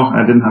No,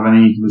 I didn't have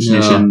any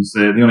hallucinations.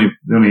 No. The only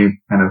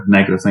kind of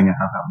negative thing that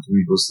had happened to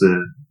me was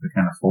the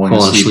kind of falling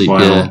asleep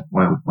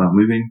while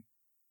moving.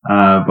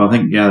 But I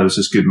think, there was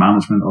just good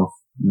management of,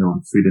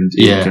 food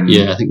intake. I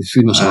think the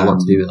food must have a lot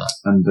to do with that.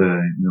 And,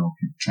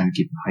 trying to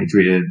keep them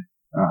hydrated.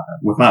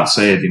 With that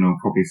said,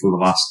 probably for the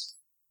last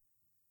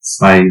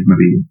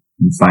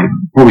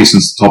probably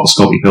since the top of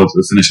Scotty Hill to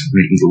the finish, I've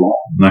really eaten a lot.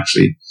 And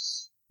actually,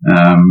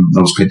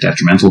 that was quite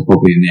detrimental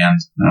probably in the end.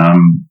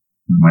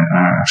 My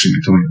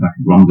tummy was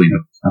actually rumbling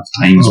at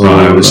times, but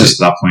I was just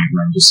at that point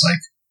where I'm just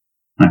like,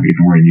 I'm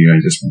ignoring you, I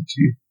just want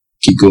to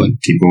keep going.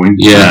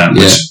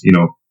 Which,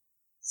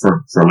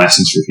 for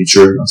lessons for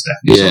future, that's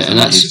definitely something and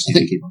that's, you just need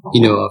to keep on.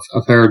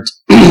 I've heard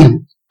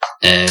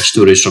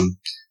stories from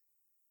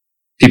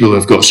people who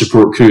have got a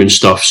support crew and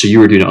stuff, so you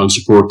were doing it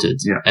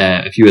unsupported.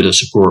 Yeah. If you had a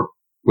support,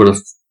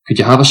 could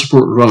you have a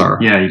support runner?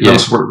 Yeah, you got a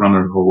support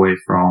runner the whole way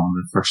from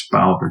the first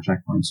battle or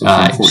checkpoint. So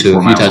if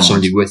you'd had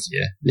somebody with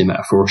you, they might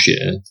have forced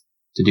you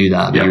to do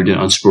that, but you're doing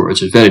it unsupported.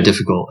 So it's very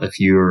difficult if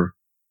you're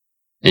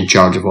in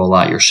charge of all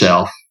that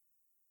yourself,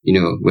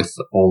 with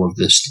all of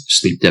this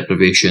sleep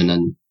deprivation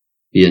and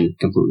being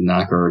completely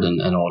knackered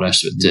and all the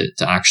rest of it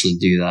to actually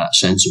do that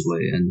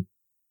sensibly. And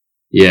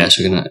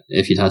so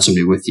if you'd had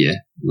somebody with you,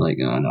 like,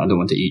 I don't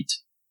want to eat.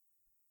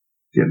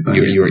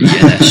 You're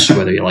eating this,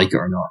 whether you like it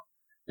or not.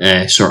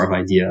 Sort of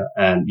idea.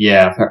 I've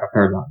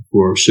heard that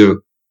before.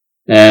 So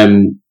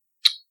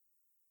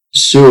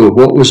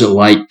what was it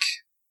like?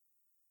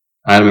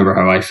 I remember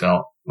how I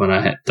felt when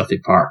I hit Duffy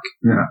Park.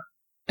 Yeah.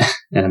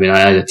 And I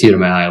had a tear in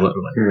my eye,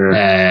 literally.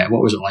 Yeah.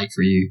 What was it like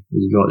for you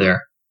when you got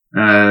there?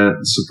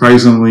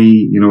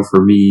 Surprisingly,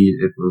 for me,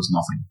 it was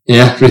nothing.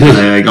 Yeah,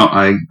 really?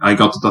 I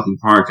got to Duffy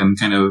Park and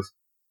kind of,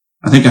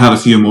 I think I had a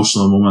few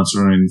emotional moments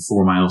around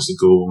 4 miles to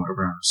go, and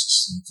whatever. I was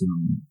just,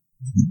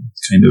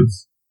 kind of,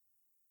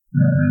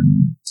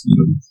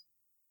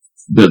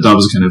 that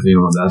was kind of,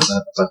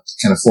 that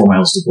kind of 4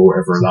 miles to go,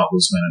 whatever, that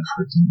was when it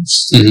hurt the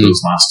most. Mm-hmm.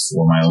 Those last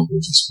 4 miles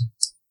were just,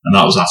 and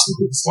that was after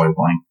the foil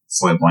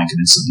blanket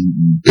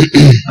incident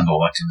and all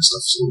that kind of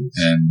stuff. So,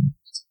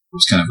 it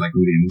was kind of like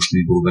really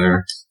emotionally go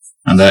there.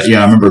 And, I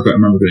remember going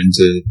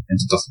into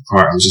Duffy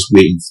Park. I was just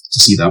waiting to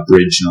see that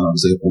bridge. That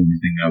was the only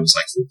thing I was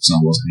like focusing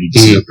on, was I need to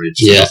see that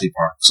bridge in Duffy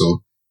Park.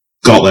 So,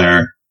 got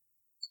there,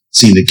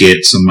 seen the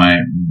gates, and my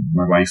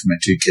wife and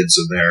my 2 kids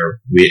are there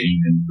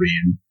waiting in the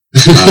rain.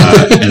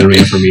 In the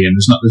rain for me, and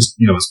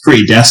it's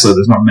pretty desolate.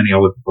 There's not many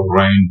other people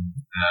around.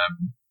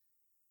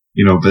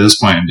 By this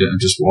point,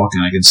 I'm just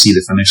walking. I can see the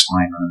finish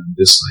line, and I'm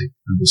just like,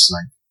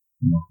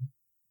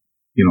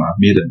 I've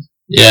made it.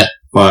 Yeah.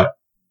 But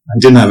I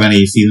didn't have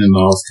any feeling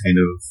of kind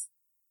of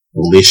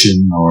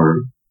elation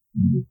or.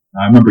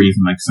 I remember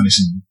even like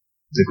finishing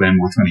the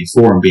Glenmore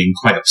 24 and being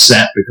quite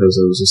upset because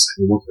I was just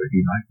like, well, what do I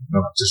do now?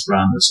 I just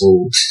ran this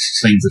whole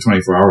thing for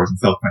 24 hours and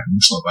felt quite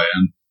emotional about it.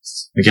 And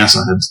I guess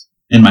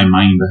in my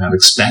mind, I had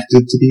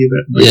expected to be a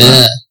bit like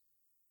that.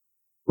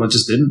 Well, it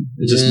just didn't.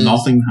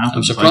 Nothing happened.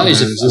 I'm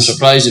surprised. I'm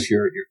surprised if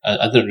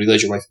I didn't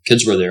realize your wife and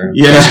kids were there.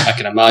 Yeah. I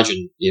can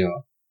imagine.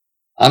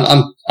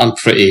 I'm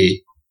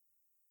pretty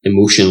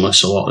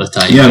emotionless a lot of the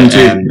time. Yeah, me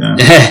too.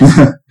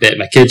 But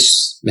my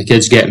kids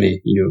get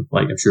me.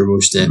 Like I'm sure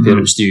most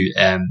parents do.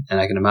 And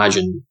I can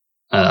imagine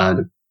I'd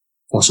have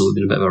possibly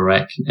been a bit of a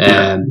wreck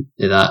at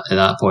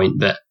that point.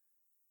 But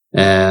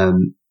I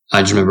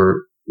just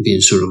remember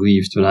being so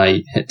relieved when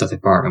I hit Duffy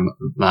Park and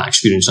that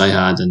experience I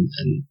had, and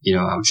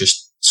I was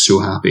just so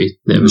happy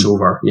that it was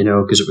over,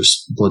 because it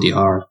was bloody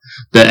hard.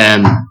 But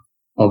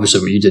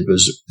obviously what you did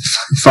was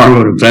far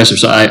more impressive.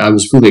 So I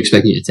was fully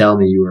expecting you to tell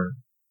me you were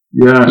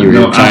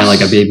crying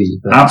like a baby.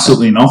 But,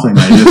 absolutely nothing.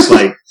 I just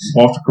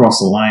walked across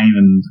the line,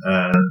 and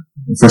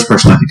the first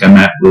person I think I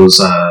met was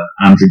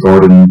Andrew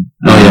Gordon,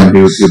 who would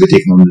be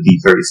taking on the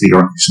D33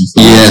 organization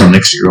from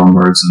next year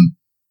onwards, and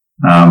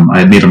I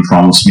had made him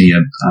promise me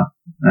at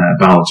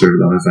Ballater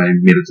that if I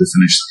made it to the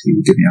finish, that he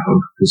would give me a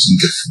hug, because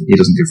he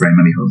doesn't give very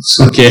many hugs.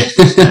 So, okay.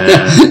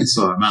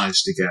 So I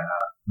managed to get a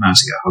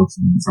hug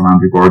from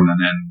Andrew Gordon, and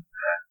then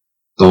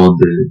Dodd,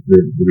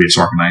 the race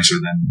organizer,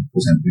 then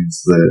presented me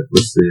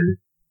with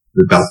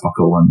the belt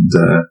buckle and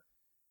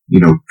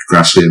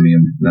congratulated me,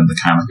 and then the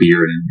can of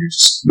beer, and you're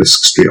just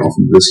whisked straight off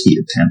into this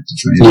heated tent to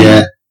try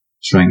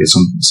and get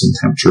some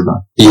temperature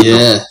back.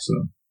 Yeah.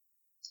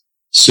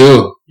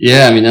 So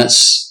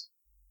that's.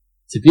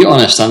 To be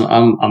honest,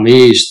 I'm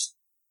amazed.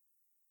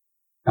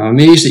 I'm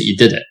amazed that you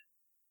did it,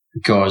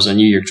 because I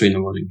knew your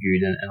training wasn't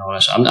good and all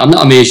this. I'm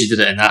not amazed you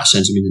did it in that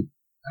sense. I mean,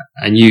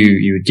 I knew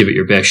you would give it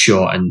your best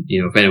shot, and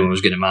if anyone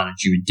was going to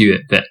manage, you would do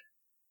it. But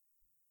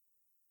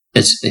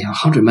it's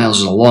 100 miles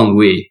is a long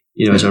way.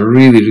 It's a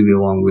really, really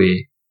long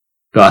way.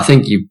 But I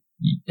think you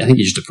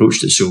just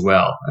approached it so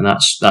well, and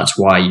that's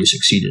why you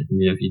succeeded.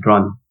 If you'd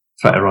try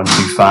to run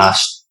too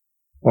fast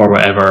or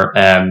whatever,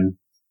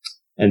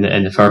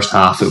 in the first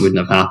half, it wouldn't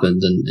have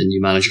happened, and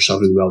you manage yourself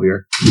really well with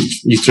your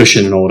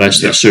nutrition and all the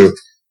rest of it. So,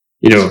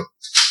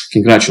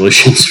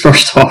 congratulations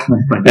first off.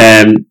 But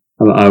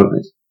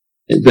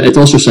it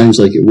also sounds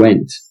like it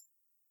went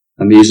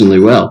amazingly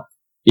well.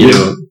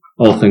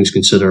 All things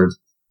considered.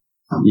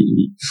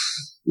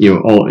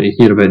 you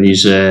hear about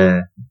these,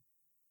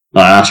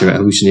 actually about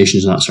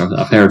hallucinations and that sort of thing.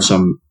 I've heard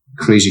some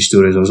crazy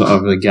stories. I was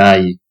a guy,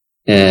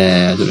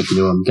 I don't know if you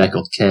know him, a guy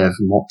called Kev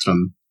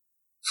Mottram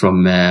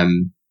from,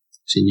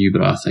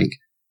 Newborough, I think.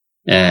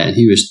 And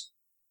he was,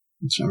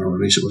 I don't remember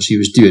what race it was he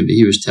was doing, but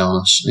he was telling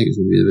us, I think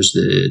it was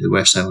the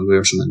West Island Way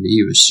or something,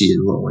 he was seeing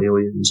little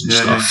aliens and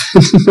stuff,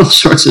 all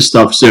sorts of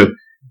stuff. So,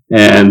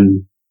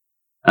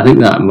 I think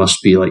that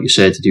must be, like you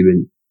said, to do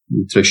with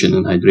nutrition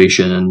and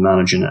hydration and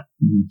managing it.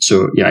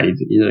 So, yeah, you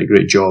did a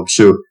great job.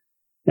 So,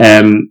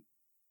 the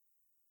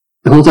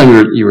whole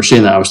time you were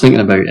saying that, I was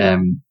thinking about,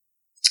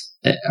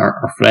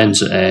 our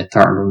friends at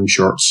Tartan Running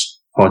Shorts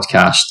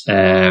podcast,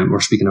 were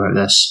speaking about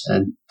this,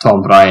 and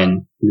Tom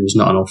Bryan, who is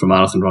not an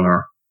ultra-marathon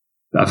runner,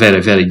 but a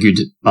very, very good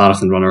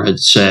marathon runner,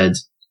 had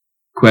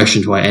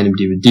questioned why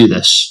anybody would do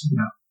this.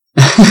 Yeah.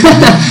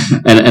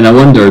 and I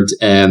wondered,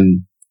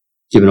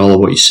 given all of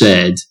what you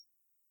said,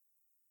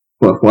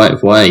 why?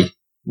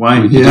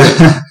 Why?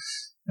 Yeah.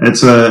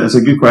 It's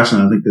a good question.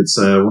 I think it's,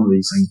 one of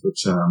these things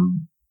which, I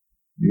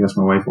guess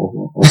my wife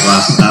also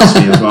asked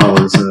me as well,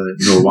 is,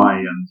 why?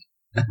 And,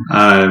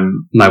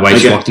 my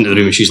wife walked into the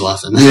room and she's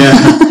laughing. Yeah.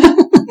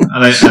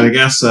 and I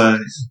guess,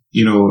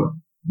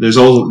 there's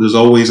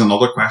always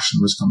another question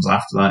which comes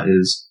after that,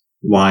 is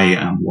why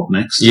and what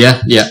next?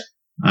 Yeah.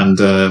 And,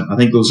 I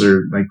think those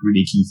are like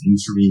really key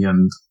things for me.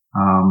 And,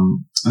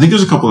 I think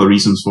there's a couple of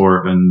reasons for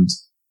it. And,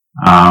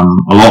 a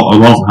lot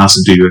of it has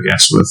to do, I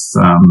guess, with,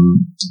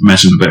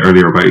 mentioned a bit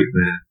earlier about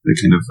the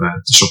kind of,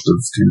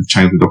 disruptive kind of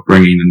childhood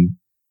upbringing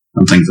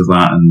and things like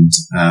that.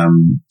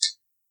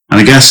 And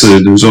I guess,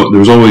 there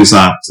was always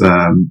that,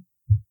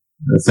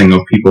 thing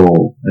of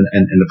people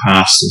in the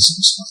past,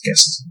 I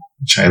guess, as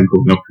a child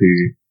growing up, who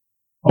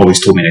always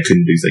told me I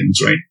couldn't do things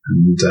right,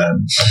 and I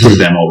proved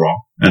them all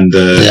wrong.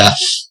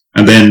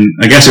 And then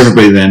I guess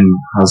everybody then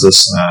has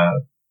this,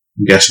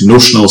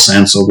 notional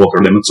sense of what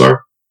their limits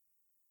are.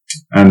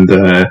 And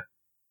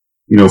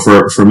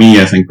for me,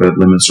 I think that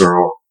limits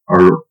are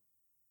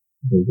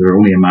they're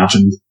only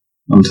imagined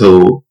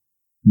until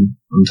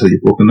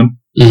you've broken them.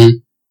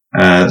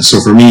 Mm-hmm. So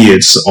for me,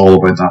 it's all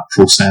about that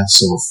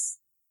process of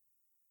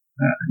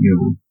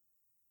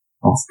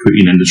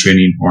putting into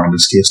training, or in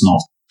this case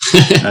not,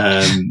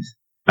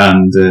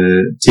 and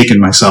taking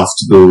myself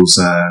to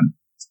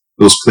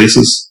those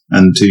places,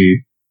 and to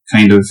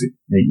kind of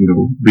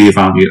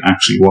reevaluate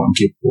actually what I'm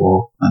capable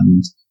of,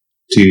 and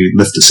to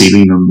lift the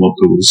ceiling on what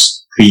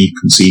those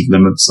preconceived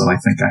limits that I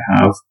think I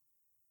have,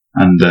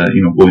 and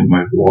blowing them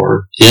out of the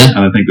water. Yeah. And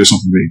I think there's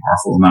something really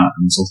powerful in that,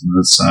 and something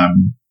that's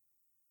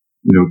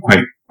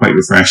quite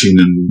refreshing,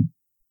 and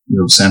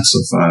sense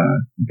of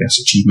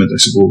achievement, I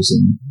suppose,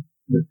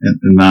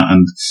 in that.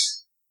 And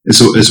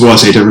it's what I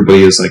say to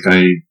everybody, is like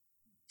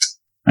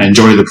I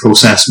enjoy the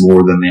process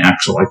more than the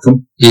actual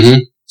outcome.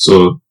 Mm-hmm.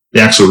 So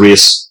the actual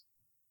race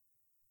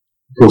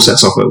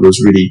process of it was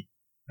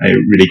I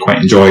really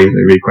quite enjoyed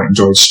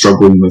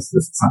struggling with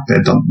the fact that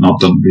I'd not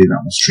done really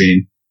that much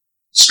training,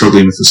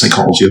 struggling with the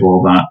psychology of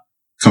all that,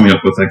 coming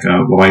up with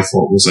what I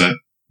thought was a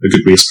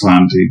good race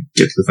plan to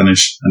get to the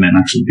finish, and then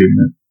actually doing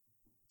it.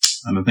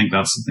 And I think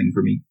that's the thing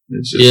for me.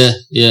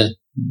 Yeah.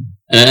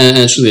 And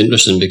it's really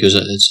interesting, because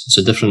it's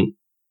a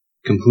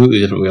completely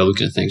different way of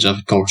looking at things. I've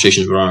had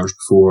conversations with runners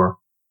before,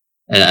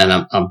 and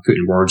I'm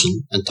putting words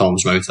in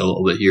Tom's mouth a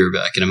little bit here,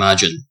 but I can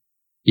imagine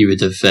he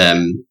would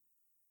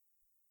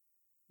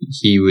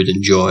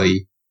enjoy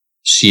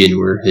seeing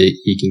where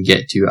he can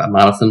get to at a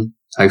marathon,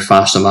 how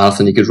fast a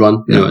marathon he could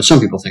run. Yeah. Some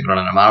people think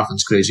running a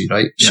marathon's crazy,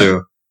 right? Yeah.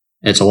 So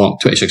it's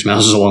 26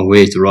 miles is a long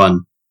way to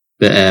run,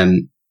 but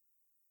and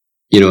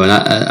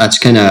that's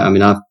kind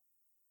of,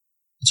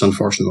 it's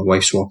unfortunate my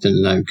wife's walked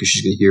in now, because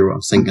she's going to hear what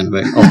I'm thinking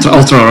about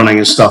ultra running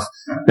and stuff.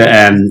 But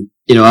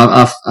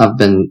I've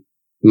been,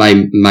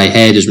 my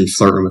head has been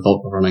flirting with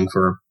ultra running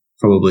for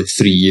probably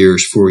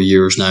 4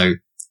 years now,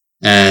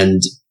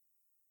 and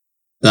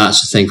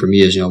that's the thing for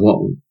me, is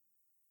what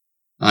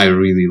I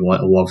really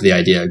love the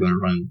idea of going to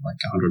run like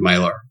a 100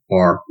 miler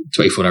or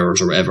 24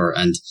 hours or whatever,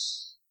 and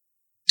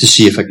to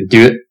see if I can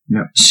do it.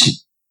 Yeah.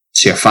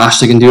 See how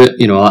fast I can do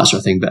it, all that sort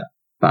of thing. But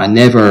I've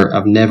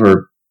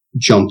never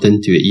jumped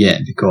into it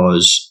yet,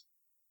 because,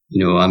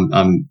 I'm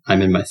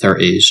in my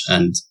 30s,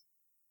 and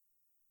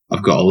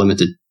I've got a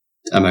limited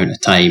amount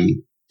of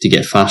time to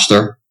get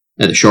faster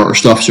at the shorter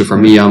stuff. So for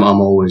me, I'm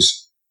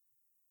always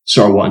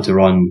sort of wanting to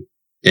run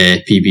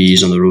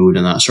PBs on the road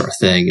and that sort of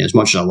thing. As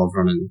much as I love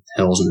running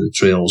hills and the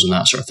trails and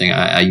that sort of thing,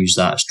 I use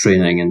that as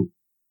training, and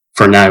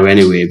for now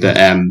anyway. But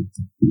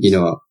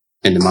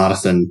in the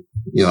marathon,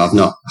 I've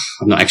not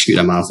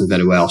executed a marathon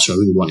very well, so I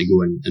really want to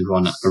go and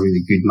run a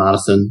really good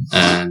marathon.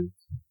 And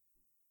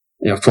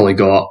I've probably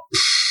got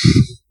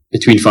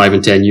between 5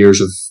 and 10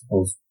 years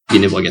of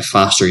being able to get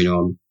faster.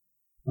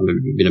 I'm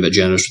being a bit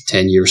generous with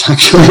 10 years,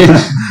 actually.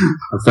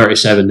 I'm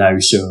 37 now,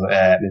 so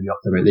maybe up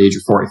to about the age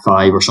of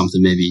 45 or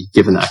something, maybe,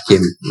 given that I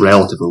came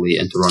relatively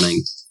late into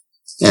running.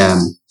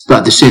 But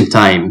at the same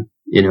time,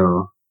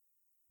 I'm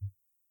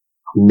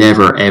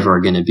never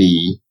ever going to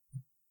be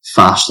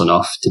fast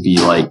enough to be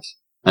like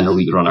an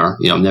elite runner.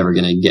 I'm never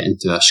going to get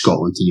into a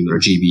Scotland team or a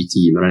GB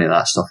team or any of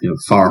that stuff.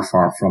 Far,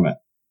 far from it.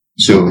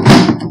 So,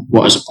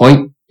 what is the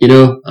point?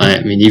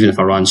 I mean, even if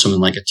I run something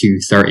like a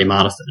 2:30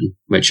 marathon,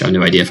 which I have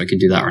no idea if I could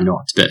do that or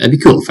not, but it'd be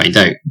cool to find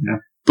out. Yeah.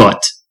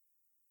 But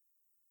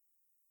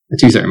a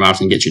 2:30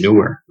 marathon gets you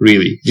nowhere,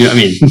 really. You know what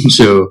I mean?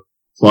 So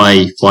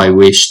why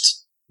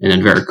waste, in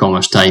inverted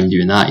commas, time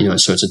doing that?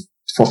 So it's a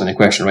flipping the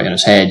question right on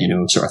its head,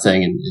 sort of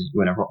thing. And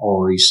whenever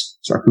all these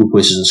sort of cool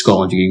places in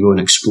Scotland you can go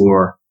and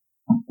explore,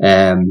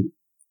 there's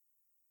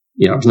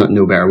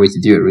no better way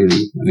to do it,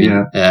 really.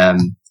 I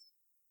mean,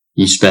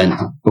 you spent,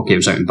 it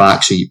was out and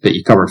back, so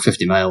you covered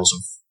 50 miles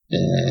of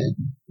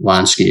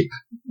landscape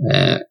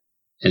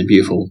in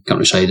beautiful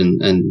countryside in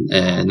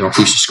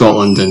northeast of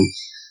Scotland, and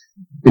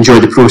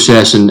enjoyed the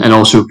process, and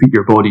also put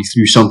your body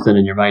through something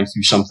and your mind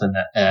through something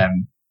that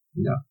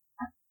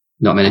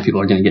not many people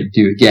are going to get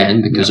to do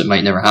again, because it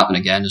might never happen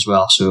again as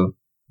well. So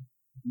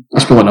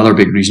that's probably another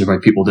big reason why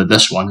people did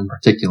this one in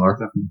particular,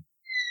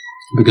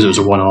 because it was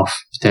a one-off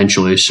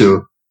potentially.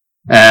 So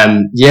I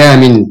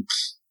mean,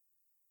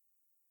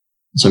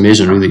 it's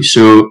amazing, really.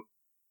 So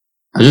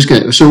what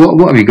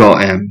have we got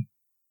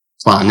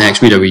planned next?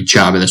 We had a wee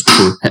chat about this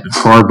before we hit the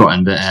record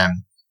button, but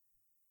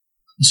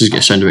this is going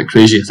to sound a bit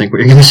crazy, I think, what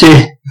you're going to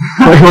say.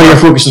 What are you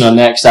focusing on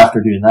next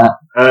after doing that?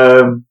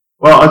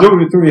 Well, I don't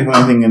really have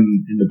anything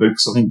in the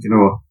books. I think,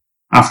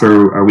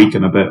 after a week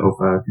and a bit of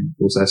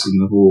processing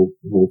the whole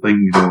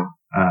thing,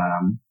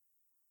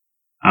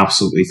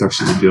 absolutely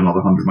thirsty to do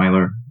another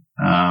 100-miler.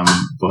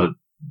 But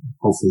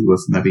hopefully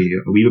with maybe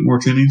a wee bit more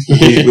training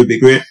would be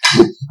great.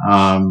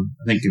 I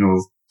think,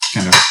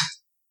 kind of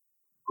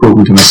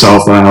proven to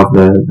myself that I have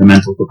the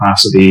mental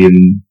capacity,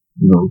 and,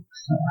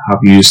 have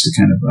used to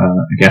kind of,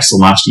 I guess the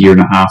last year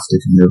and a half to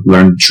kind of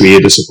learn the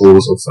trade, I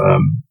suppose, of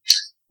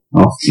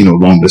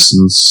long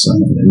distance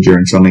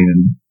endurance running,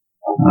 and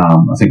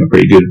I think a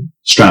pretty good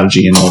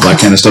strategy and all that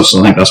kind of stuff. So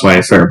I think that's why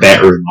I fare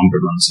better in longer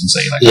runs than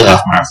say like a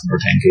half marathon or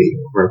 10k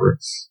or wherever,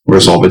 where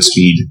it's all about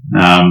speed.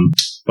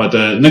 But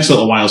the next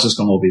little while is just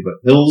going to be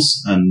about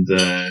hills, and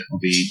I'll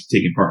be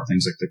taking part in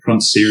things like the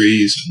Crunch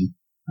series and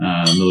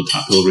Middle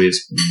Tap Hill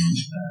Race and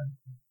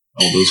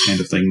all those kind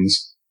of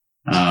things.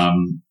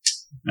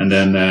 And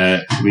then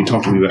we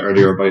talked a little bit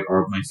earlier about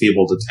my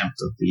fabled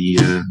attempt at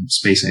the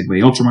Speyside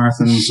Way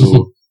Ultramarathon.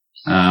 So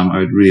I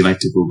would really like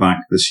to go back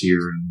this year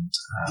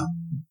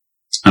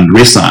and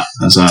race that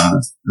as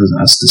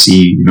to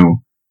see,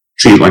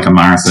 treat it like a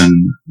marathon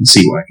and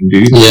see what I can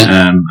do.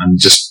 And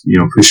just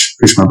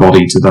push my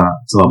body to that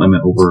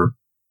limit over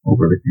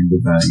the kind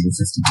of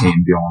 50k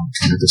and beyond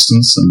kind of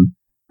distance. And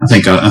I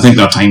think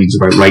that timing's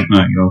about right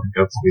now. I think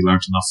I've probably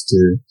learned enough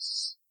to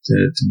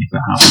make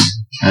that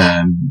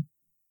happen.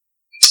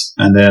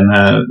 And then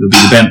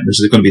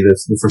there's going to be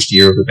the first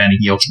year of the Benny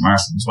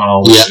Ultramarathon as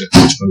well, which I'm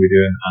going to be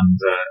doing. And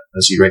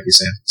as you rightly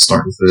said,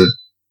 start with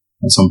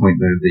at some point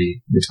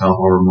the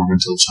 12-hour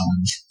Morgantown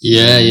Challenge.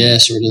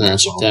 So we're doing that in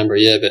September.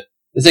 But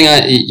the thing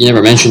you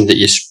never mentioned that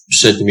you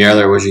said to me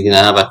earlier was you're going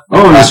to have a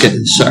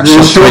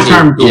short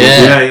term goal.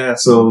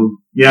 So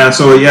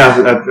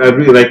I'd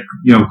really like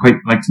quite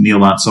like to nail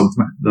that sub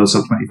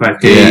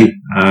 25k,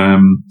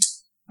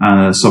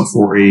 sub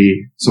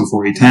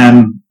 40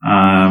 10.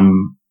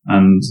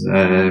 And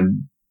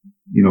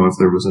if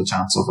there was a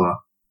chance of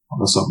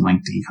a sub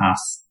 90 half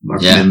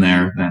lurking in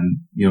there,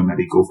 then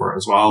maybe go for it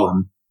as well.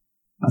 And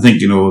I think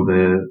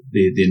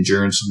the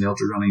endurance and the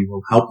ultra running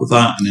will help with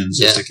that, and then it's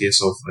just a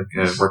case of like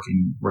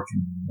working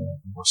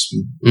more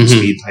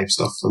speed type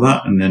stuff for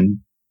that, and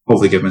then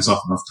hopefully give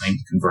myself enough time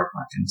to convert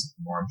back into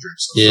more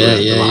endurance stuff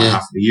for the latter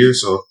half of the year.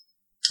 So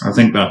I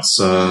think that's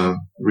a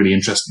really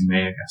interesting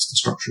way, I guess, to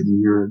structure the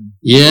year.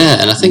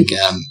 And I think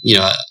I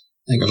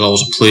think there's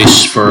always a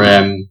place for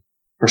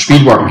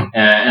speed work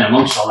and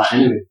amongst all that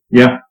anyway.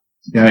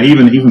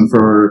 Even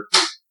for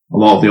a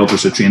lot of the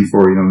ultras I train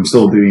for, I'm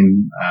still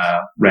doing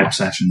rep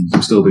sessions,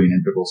 I'm still doing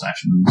interval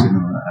sessions,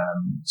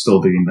 still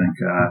doing like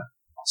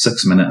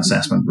 6-minute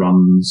assessment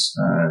runs,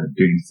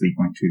 doing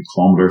 3.2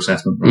 kilometer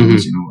assessment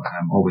runs.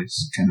 I'm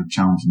always kind of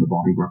challenging the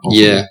body work.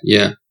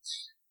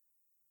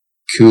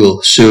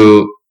 Cool.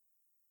 So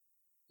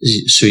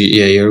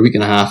you're a week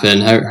and a half in.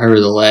 How are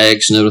the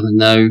legs and everything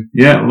now?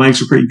 Yeah, legs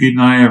are pretty good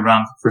now. I ran for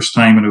the first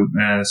time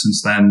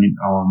since then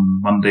on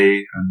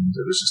Monday, and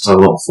it was just a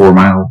little 4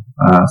 mile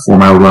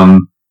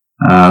run.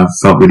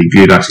 Felt really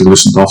good. Actually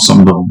loosened off some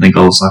of the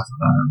niggles that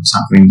was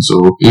happening.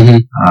 So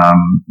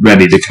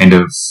ready to kind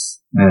of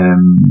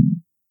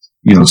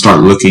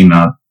start looking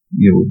at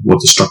what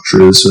the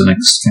structure is for the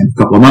next kind of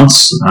couple of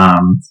months.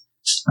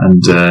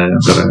 And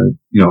I've got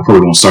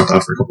probably won't start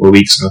that for a couple of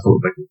weeks. I've got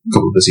a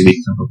couple of busy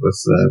weeks with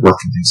work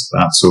and things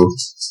like that. So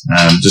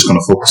just going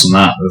to focus on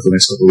that over the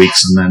next couple of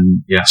weeks, and then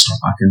start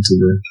back into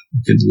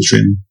the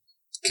training.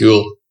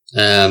 Cool.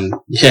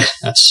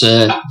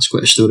 That's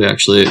quite a story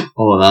actually.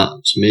 All of that,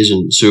 it's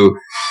amazing. So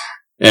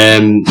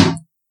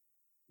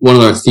one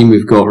other theme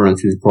we've got running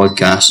through the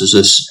podcast is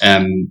this: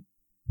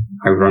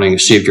 how running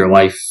has saved your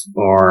life,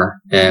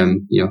 or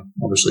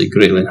obviously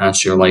greatly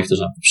enhanced your life.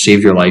 Doesn't have to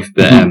save your life,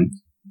 but.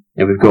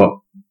 And we've got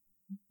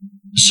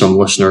some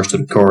listeners to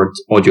record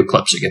audio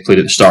clips that get played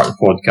at the start of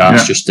the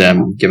podcast, just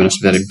giving us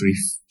a very brief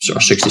sort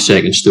of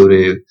 60-second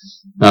story,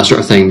 that sort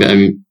of thing. But I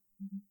mean,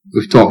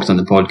 we've talked on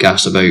the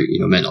podcast about,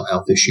 mental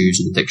health issues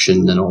and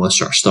addiction and all this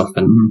sort of stuff.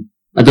 And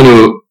I don't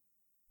know,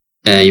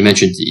 you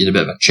mentioned you're a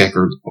bit of a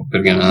checker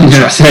upbringing and that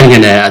sort of thing,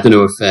 and I don't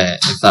know if that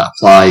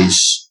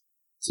applies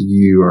to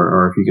you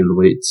or if you can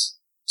relate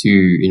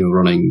to,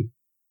 running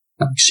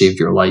having saved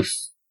your life,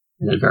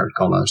 in inverted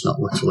commas, not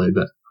literally,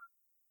 but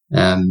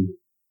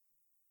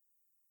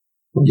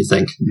what do you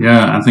think?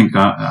 Yeah, I think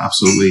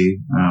absolutely.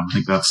 I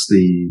think that's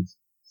the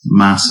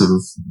massive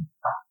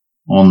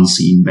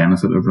on-scene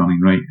benefit of running,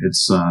 right?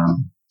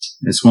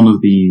 It's one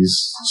of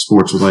these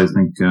sports that I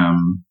think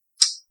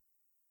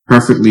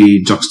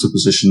perfectly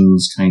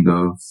juxtapositions kind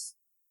of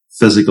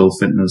physical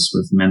fitness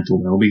with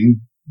mental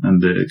well-being,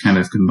 and it kind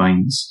of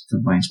combines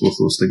both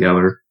those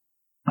together.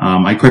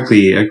 I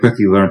quickly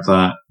learned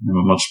that I'm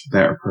a much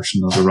better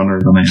person as a runner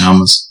than I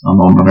am as a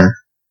non-runner.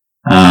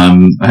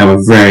 I have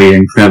a very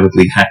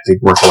incredibly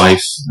hectic work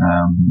life,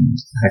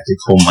 hectic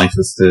home life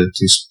with the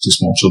two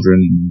small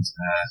children, and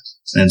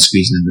then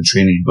squeezing in the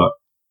training. But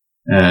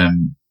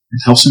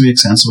it helps me make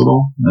sense of it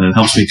all, and it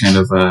helps me kind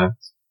of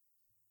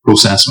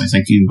process my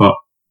thinking. But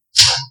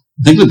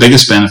I think the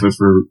biggest benefit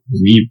for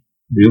me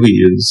really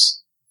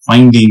is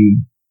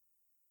finding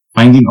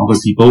other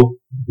people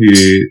who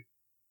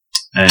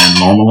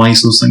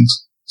normalize those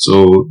things.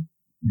 So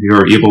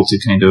you're able to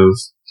kind of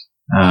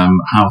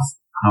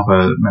have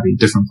a maybe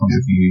different point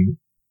of view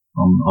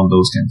on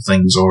those kind of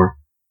things, or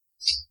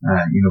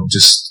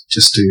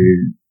just to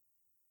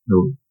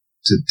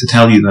to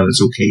tell you that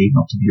it's okay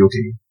not to be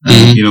okay.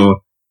 And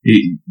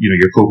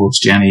your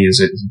co-host Jenny is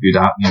a good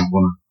at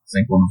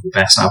one of the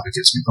best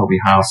advocates we probably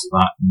have for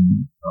that,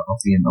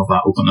 of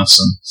that openness.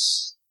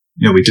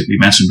 And we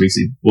mentioned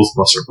briefly, both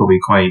of us are probably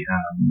quite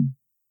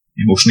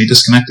emotionally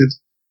disconnected.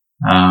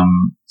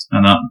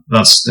 And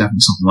that's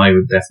definitely something I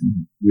would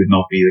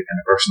not be the kind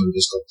of person who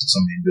just go to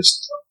somebody and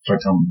just start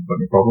telling them about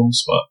their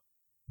problems. But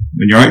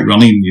when you're out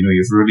running,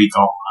 you've really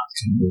got that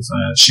kind of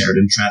shared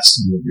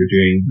interest in what you're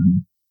doing, and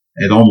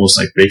it almost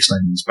like breaks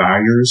down these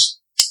barriers.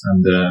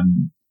 And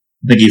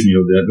I think even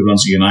the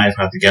runs that you and I have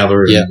had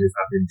together, and we've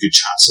had really good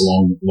chats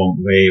along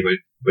the way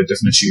about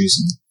different issues.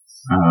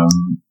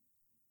 And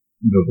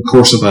the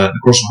course of 100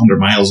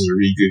 miles is a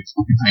really good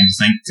time to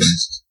think,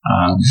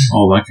 and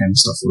all that kind of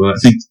stuff. But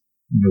I think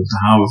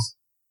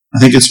I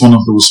think it's one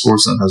of those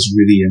sports that has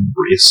really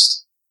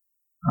embraced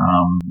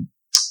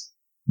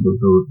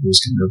those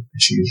kind of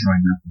issues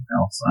around mental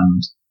health, and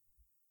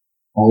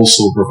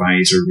also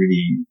provides a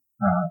really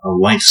a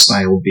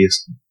lifestyle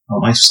based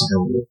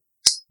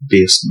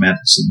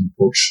medicine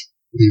approach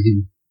to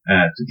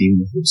dealing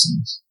with those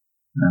things.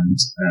 And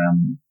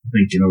I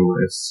think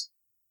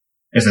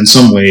if in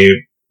some way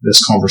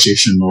this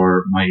conversation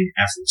or my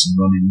efforts in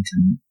running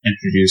can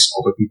introduce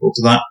other people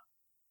to that,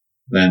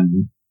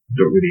 then I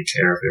don't really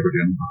care if they were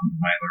doing a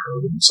 100-miler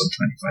or doing sub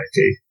 25k.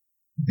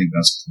 I think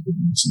that's probably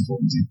the most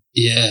important thing.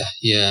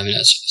 Yeah. I mean,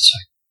 it's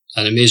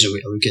an amazing way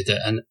to look at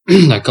it, and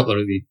a couple of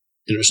really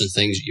interesting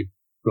things that you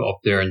brought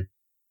up there. And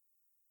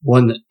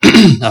one that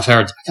I've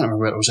heard, I can't remember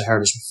where it was I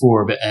heard this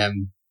before, but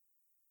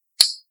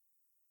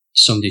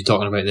somebody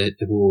talking about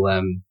the whole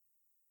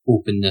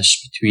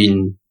openness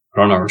between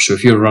runners. So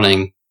if you're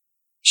running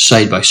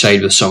side by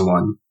side with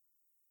someone,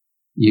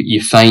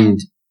 you find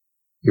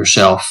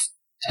yourself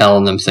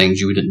telling them things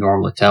you wouldn't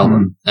normally tell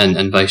them, and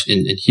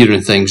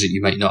hearing things that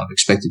you might not have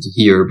expected to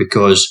hear,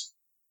 because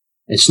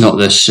it's not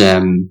this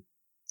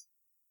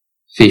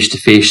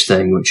face-to-face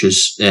thing, which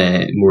is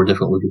more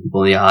difficult looking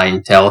people in the eye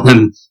and telling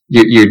them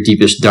your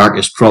deepest,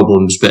 darkest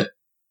problems. But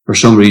for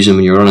some reason,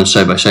 when you're running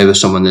side by side with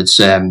someone, it's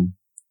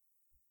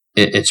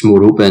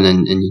more open,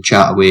 and you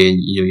chat away, and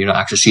you're not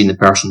actually seeing the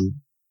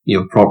person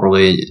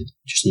properly,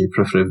 just in your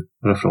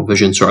peripheral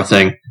vision sort of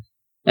thing.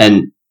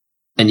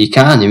 And you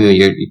can,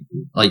 you're,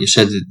 like you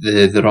said,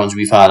 the runs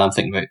we've had, I'm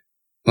thinking about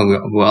when we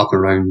went up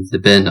around the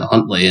bin at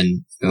Huntly,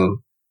 and,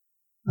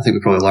 I think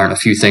we probably learned a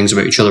few things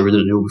about each other we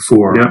didn't know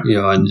before, and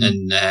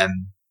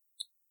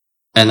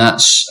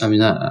that's,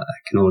 that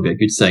can only be a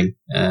good thing.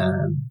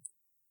 And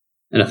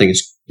I think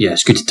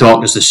it's good to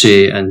talk, as they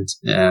say, and,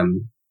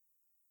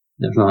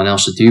 there's nothing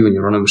else to do when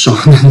you're running with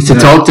someone to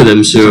talk to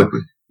them. So,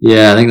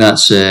 I think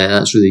that's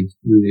really,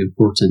 really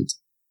important.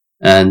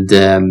 And,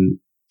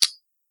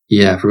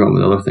 I forgot what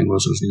the other thing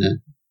was I was going to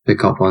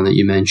pick up on that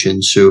you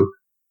mentioned. So,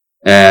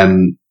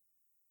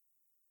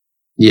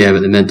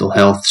 but the mental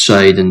health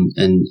side and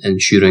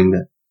ensuring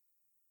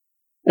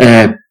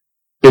that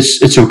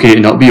it's okay to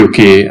not be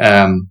okay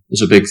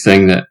is a big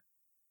thing that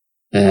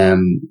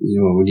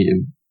we need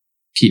to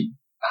keep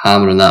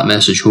hammering that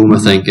message home. I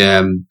think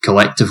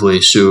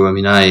collectively. So I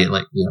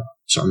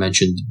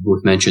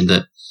both mentioned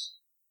that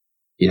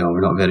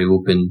we're not very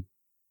open.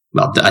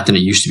 Well, I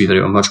didn't used to be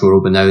very much more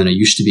open now than I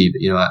used to be.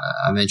 But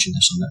I mentioned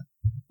this on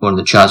one of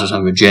the chats I was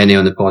having with Jenny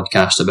on the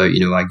podcast about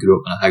I grew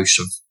up in a house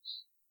of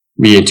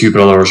me and two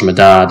brothers, my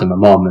dad and my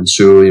mum, and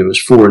so it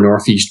was four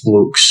northeast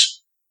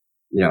blokes,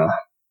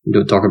 we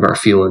don't talk about our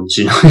feelings,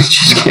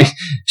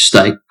 just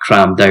like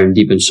crammed down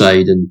deep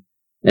inside and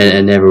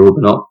never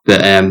open up.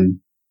 But I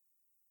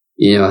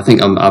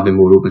think I've been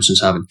more open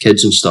since having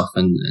kids and stuff,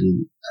 and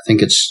I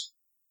think it's,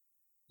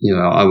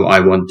 I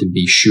want to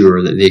be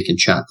sure that they can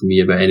chat to me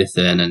about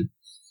anything and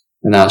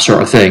that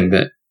sort of thing.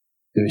 But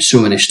there's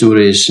so many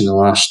stories in the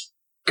last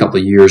couple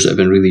of years that have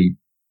been really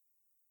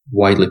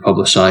widely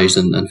publicised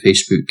on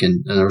Facebook,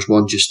 and there was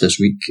one just this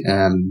week.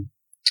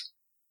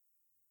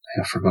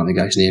 I've forgotten the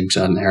guy's name because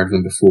I hadn't heard of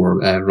him before.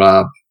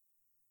 Rab.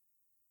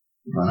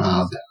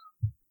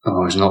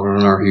 Oh, he's not a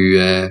runner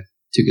who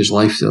took his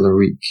life the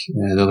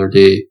other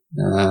day.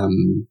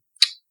 I'm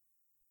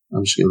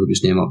just going to look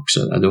his name up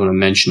because I don't want to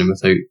mention him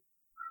without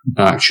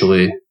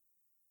actually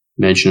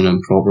mentioning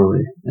him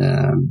properly.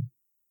 Here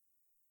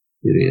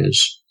he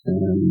is.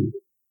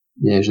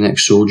 He's an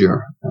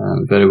ex-soldier,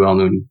 very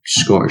well-known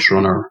Scottish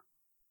runner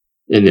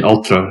in the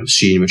ultra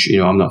scene, which,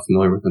 I'm not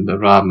familiar with him, but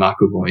Rab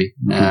McElvoy.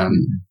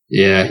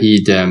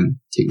 He'd taken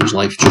his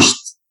life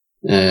just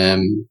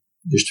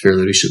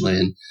fairly recently,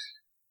 and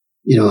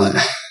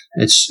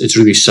it's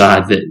really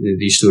sad that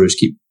these stories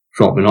keep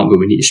cropping up, but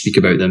we need to speak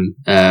about them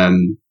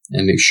and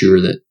make sure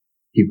that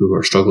people who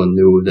are struggling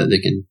know that they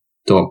can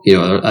talk.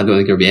 I don't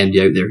think there'll be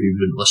anybody out there who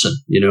wouldn't listen.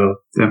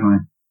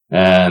 Definitely.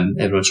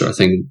 Everyone sort of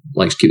thing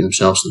likes to keep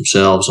themselves to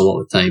themselves a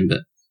lot of the time, but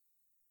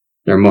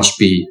there must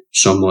be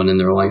someone in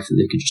their life that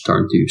they can just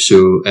turn to.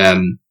 So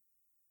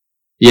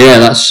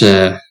that's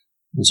a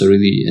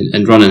really,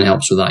 and running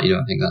helps with that. I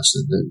think that's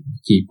the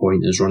key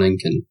point, is running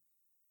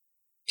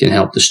can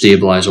help to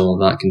stabilise all of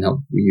that, can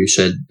help, you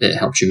said, it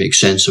helps you make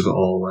sense of it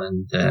all,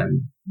 and a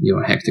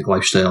hectic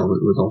lifestyle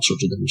with all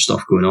sorts of different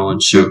stuff going on.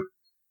 So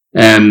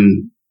I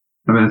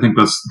think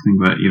that's the thing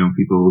that,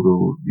 people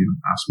will,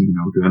 ask me,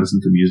 do I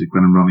listen to music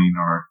when I'm running,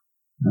 or,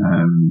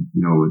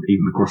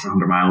 even the course of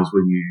 100 miles,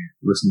 when you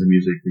listen to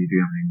music, when you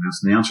do everything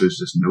else? And the answer is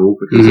just no,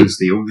 because it's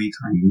the only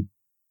time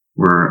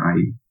where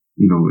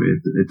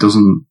it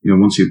doesn't,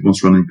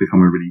 once running become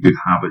a really good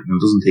habit,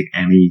 it doesn't take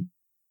any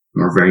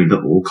or very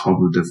little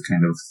cognitive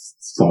kind of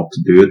thought to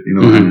do it,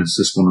 and it's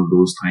just one of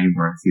those times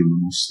where I feel the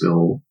most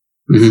still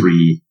and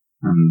free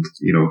and,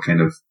 kind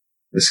of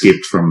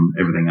escaped from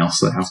everything else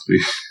that I have to do.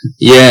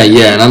 Yeah,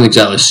 and I'm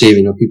exactly the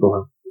same.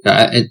 People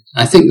have,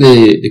 I think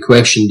the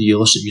question, do you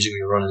listen to music when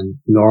you're running,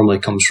 normally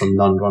comes from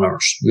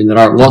non-runners. I mean, there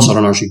are lots of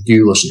runners who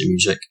do listen to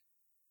music,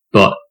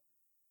 but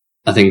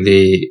I think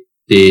they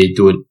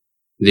don't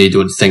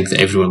think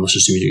that everyone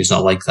listens to music. It's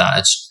not like that.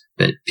 It's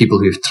that people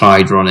who've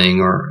tried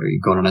running or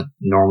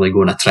normally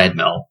go on a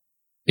treadmill.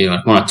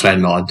 On a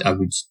treadmill, I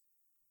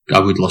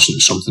would listen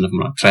to something if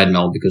I'm on a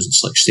treadmill because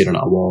it's like staring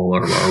at a wall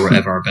or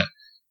whatever. But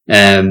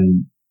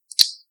and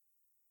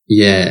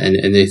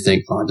they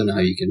think, I don't know how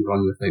you can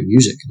run without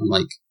music. And I'm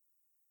like,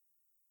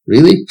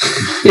 really?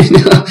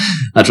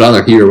 I'd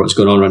rather hear what's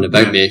going on around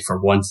about me, for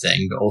one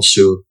thing, but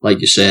also, like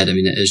you said, I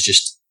mean, it is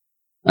just,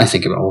 I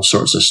think about all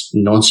sorts of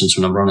nonsense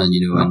when I'm running,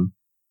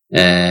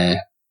 and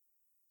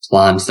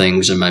plan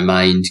things in my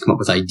mind, come up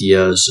with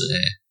ideas,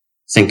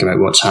 think about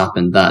what's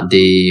happened that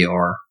day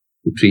or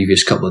the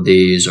previous couple of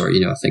days, or,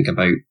 think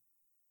about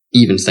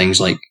even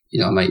things like,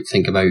 I might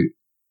think about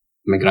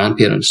my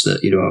grandparents that,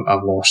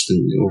 I've lost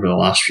over the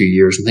last few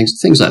years, and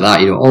things like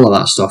that, all of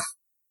that stuff.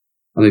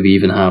 I maybe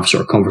even have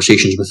sort of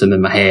conversations with them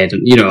in my head,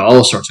 and,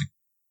 all sorts of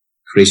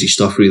crazy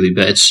stuff, really.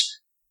 But it's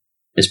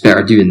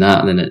better doing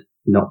that than it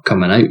not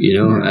coming out,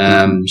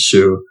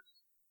 So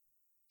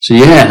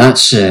yeah,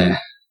 that's, I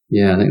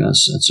think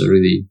that's a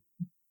really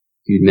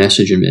good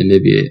message, and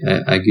maybe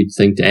a good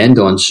thing to end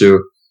on. So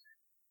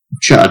I've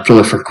chatted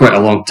probably for quite a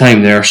long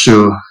time there.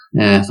 So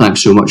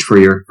thanks so much for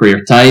your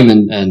time,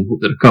 and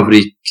hope the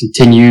recovery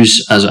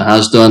continues as it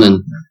has done,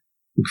 and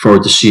look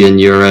forward to seeing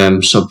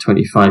your sub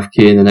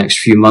 25k in the next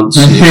few months,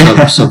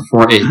 sub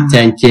 40,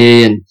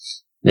 10k, and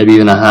maybe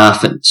even a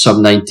half at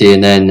sub 90,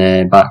 and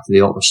then back to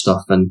the ultra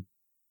stuff. And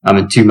I'm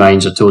in two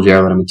minds. I told you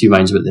earlier, I'm in two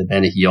minds about the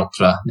Benehee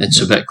Ultra.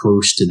 It's a bit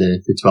close to the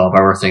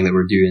 12-hour thing that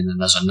we're doing,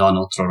 and as a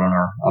non-ultra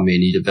runner, I may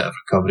need a bit of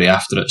recovery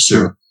after it.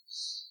 So,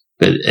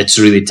 but it's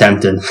really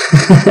tempting.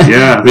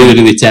 Yeah, really,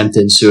 really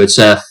tempting. So it's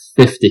a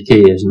 50k,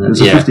 isn't it?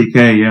 It's a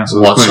 50k, yeah. So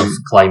lots of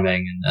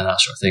climbing and that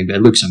sort of thing, but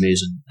it looks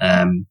amazing.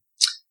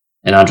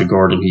 And Andrew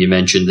Gordon, who you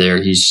mentioned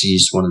there,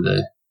 he's one of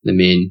the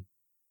main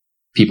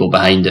people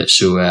behind it.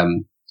 So,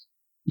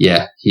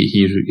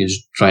 he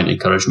is trying to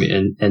encourage me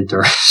to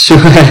enter. So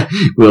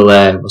we'll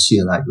see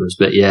how that goes.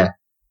 But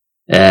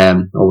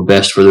all the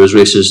best for those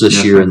races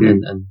this year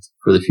and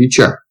for the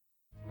future.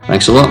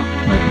 Thanks a lot.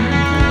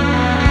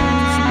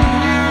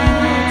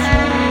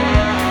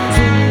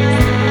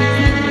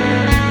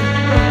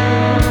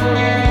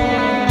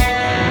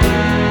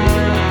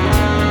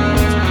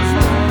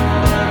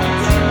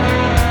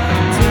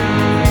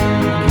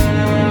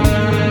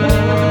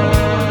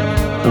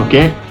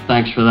 Okay,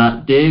 thanks for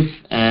that, Dave.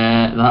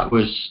 That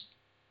was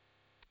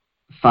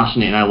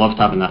fascinating. I loved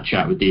having that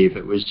chat with Dave.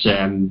 It was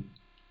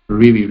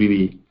really,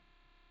 really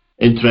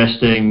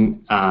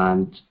interesting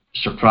and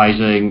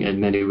surprising in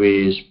many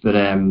ways. But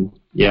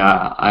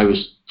I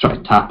was try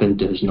to tap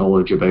into his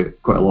knowledge about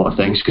quite a lot of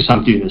things, because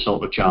I'm doing this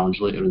Ultra Challenge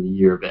later in the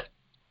year. But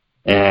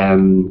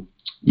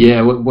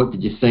what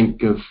did you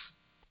think of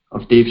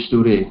Dave's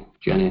story,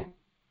 Jenny?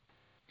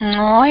 Oh,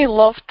 I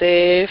love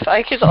Dave.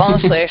 I could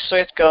honestly, I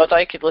swear to God,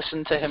 I could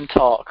listen to him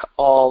talk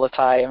all the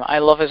time. I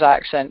love his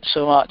accent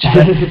so much.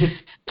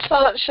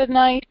 Such a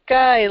nice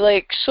guy,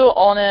 like so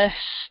honest.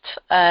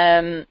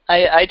 I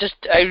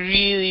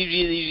really,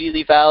 really,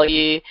 really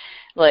value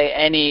like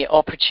any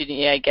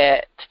opportunity I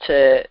get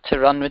to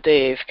run with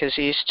Dave, because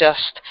he's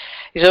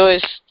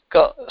always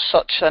got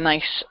such a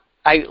nice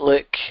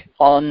outlook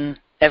on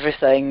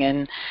everything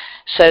and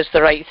says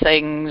the right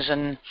things,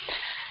 and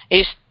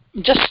he's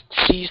just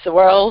sees the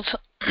world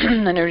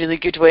in a really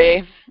good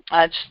way.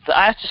 I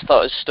just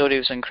thought his story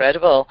was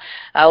incredible.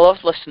 I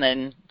loved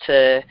listening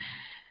to,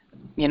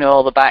 you know,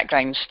 all the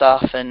background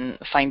stuff and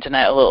finding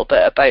out a little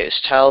bit about his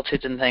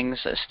childhood and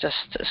things.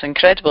 It's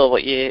incredible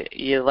what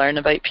you learn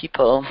about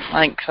people.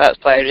 I think that's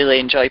why I really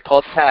enjoy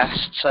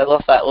podcasts. I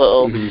love that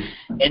little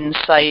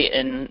insight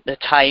and the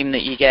time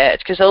that you get,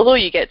 because although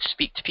you get to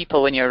speak to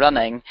people when you're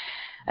running,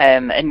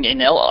 and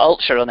in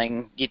ultra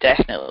running, you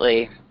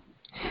definitely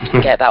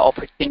get that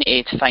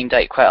opportunity to find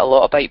out quite a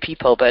lot about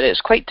people, but it's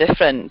quite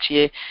different.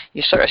 You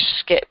sort of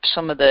skip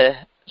some of the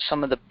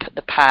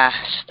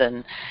past,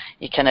 and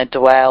you kind of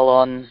dwell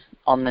on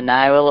the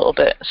now a little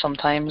bit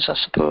sometimes, I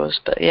suppose.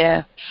 But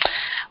yeah,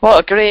 what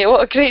a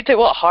great day,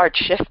 what a hard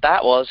shift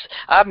that was.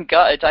 I'm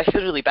gutted. I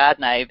feel really bad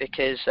now,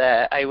 because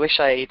I wish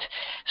I'd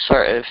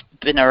sort of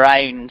been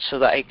around so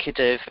that I could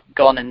have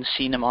gone and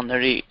seen him on the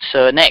route.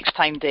 So next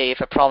time, Dave,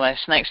 I promise,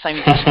 next time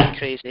you do something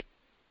crazy,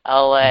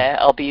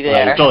 I'll be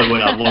there. You probably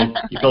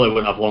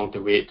wouldn't have long to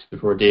wait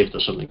before Dave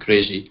does something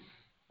crazy.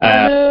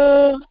 I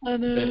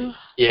know.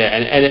 Yeah,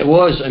 and it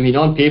was, I mean,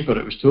 on paper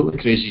it was totally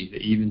crazy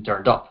that he even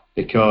turned up,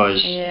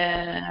 because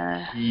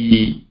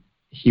he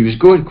was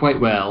going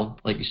quite well,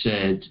 like you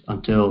said,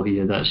 until he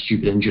had that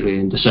stupid injury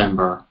in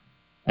December,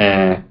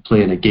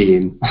 playing a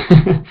game.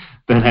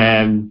 But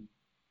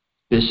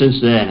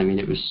since then, I mean,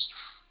 it was,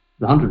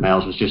 the 100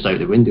 miles was just out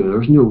the window. There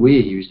was no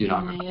way he was doing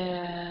 100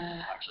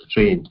 miles actually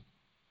trained.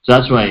 So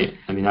that's why,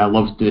 I mean, I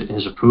loved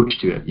his approach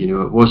to it. You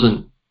know, it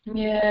wasn't.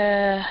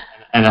 Yeah.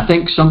 And I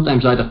think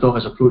sometimes I'd have thought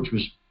his approach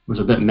was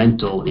a bit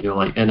mental. You know,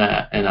 like in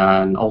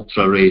an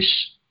ultra race,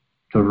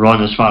 to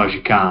run as far as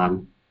you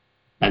can,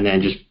 and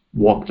then just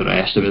walk the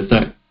rest of it.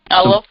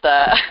 I love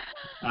that.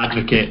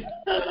 Advocate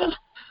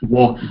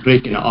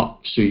breaking it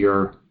up so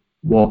you're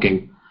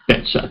walking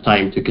bits at a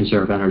time to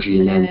conserve energy,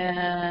 and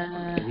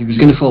then he was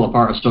going to fall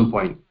apart at some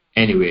point.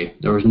 Anyway,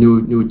 there was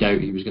no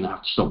doubt he was going to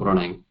have to stop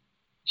running.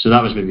 So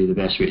that was maybe the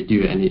best way to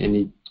do it, and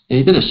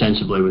he did it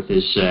sensibly with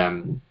his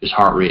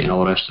heart rate and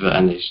all the rest of it,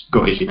 and he's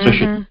got his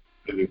nutrition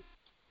really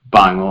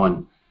bang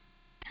on.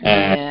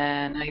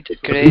 No, he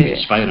did great. Really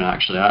inspiring,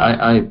 actually.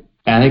 I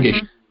think it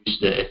shows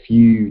that if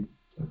you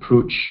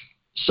approach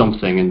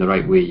something in the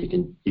right way, you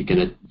can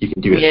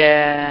do it.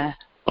 Yeah.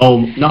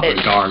 Not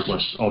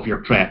regardless of your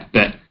prep,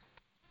 but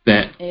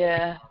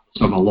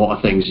from a lot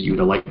of things that you would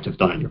have liked to have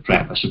done in your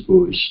prep, I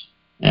suppose.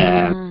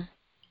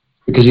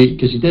 Because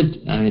he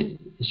did.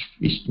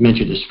 He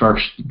mentioned his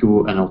first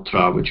go in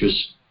ultra, which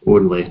was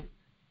only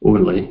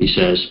he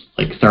says,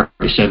 like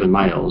 37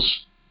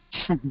 miles,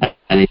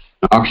 and he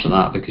arse of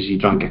that because he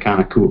drank a can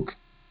of Coke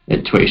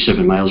at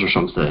 27 miles or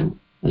something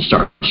and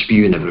started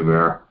spewing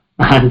everywhere,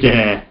 and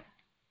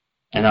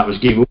that was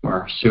game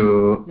over.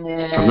 So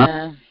from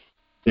that,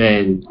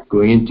 then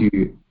going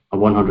into a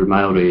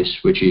 100-mile race,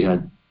 which he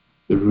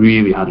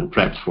really hadn't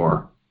prepped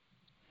for,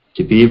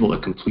 to be able to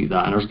complete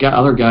that, and there's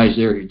other guys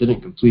there who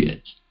didn't complete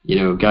it. You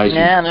know, guys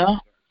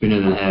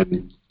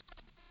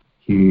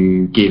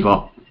who gave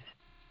up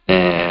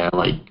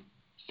like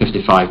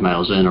 55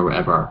 miles in or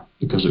whatever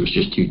because it was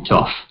just too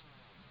tough.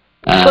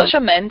 Such a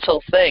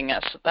mental thing.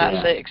 That's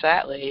it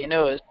exactly. You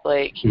know, it's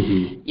like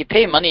you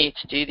pay money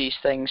to do these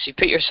things. You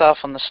put yourself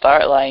on the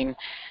start line,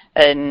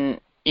 and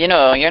you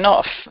know you're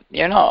not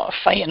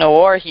fighting a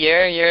war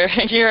here.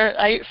 You're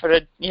out for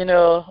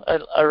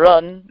a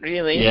run,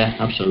 really. Yeah,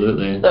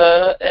 absolutely.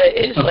 So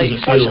it's like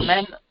such a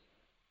mental.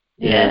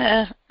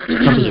 Yeah. As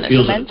it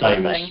feels at the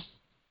time,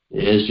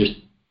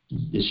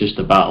 it's just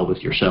a battle with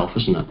yourself,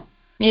 isn't it?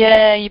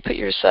 Yeah, you put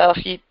yourself.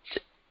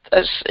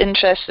 It's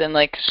interesting.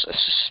 Like,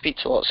 speak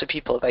to lots of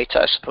people about it,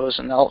 I suppose,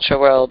 in the ultra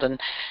world, and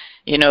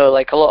you know,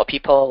 like a lot of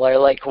people are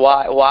like,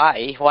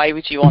 why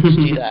would you want to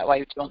do that? Why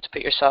would you want to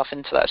put yourself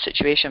into that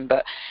situation?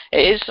 But it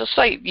is just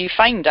like you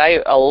find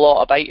out a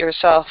lot about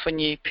yourself when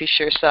you push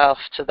yourself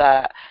to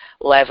that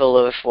level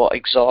of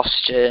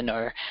exhaustion,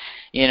 or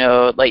you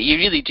know, like you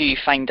really do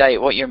find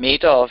out what you're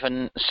made of.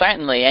 And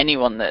certainly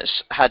anyone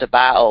that's had a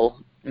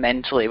battle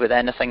mentally with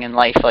anything in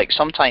life. Like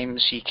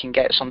sometimes you can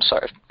get some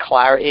sort of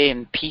clarity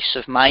and peace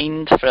of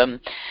mind from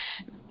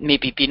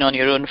maybe being on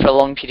your own for a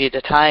long period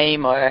of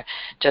time, or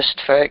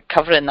just for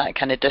covering that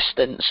kind of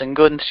distance and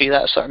going through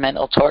that sort of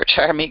mental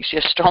torture makes you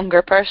a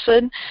stronger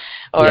person,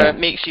 or it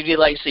makes you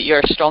realise that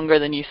you're stronger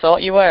than you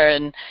thought you were,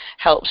 and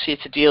helps you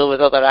to deal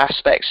with other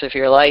aspects of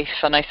your life.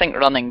 And I think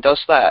running does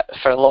that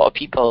for a lot of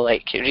people.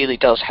 Like, it really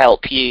does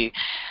help you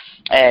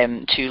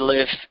to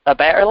live a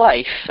better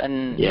life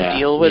and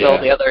deal with all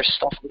the other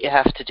stuff that you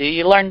have to do.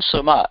 You learn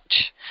so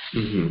much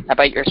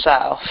about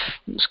yourself.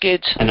 It's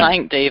good. And I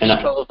think Dave's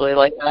probably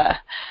like that.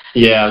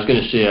 Yeah, I was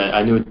going to say,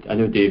 I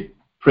know Dave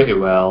pretty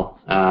well,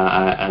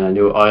 and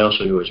I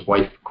also know his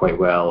wife quite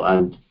well,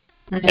 and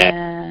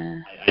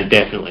I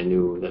definitely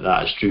know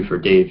that is true for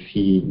Dave.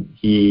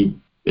 He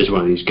is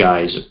one of these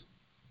guys.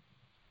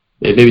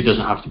 It maybe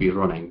doesn't have to be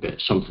running,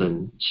 but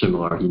something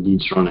similar. He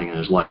needs running in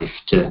his life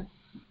to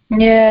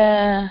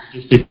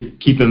just to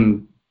keep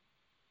him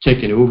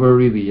ticking over,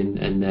 really.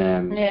 And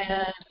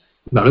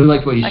but I really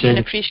like what he said. I can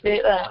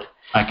appreciate that.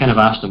 I kind of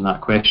asked him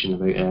that question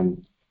about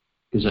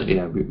because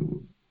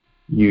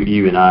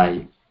you and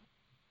I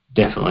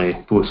definitely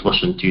both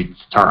listen to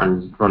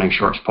Tartan Running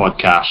Shorts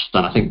podcast,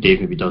 and I think Dave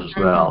maybe does as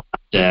well.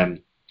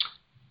 And,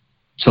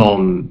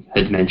 Tom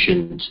had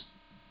mentioned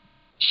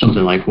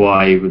something like,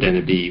 why would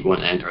anybody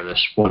want to enter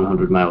this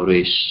 100-mile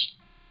race?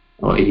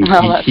 Well, I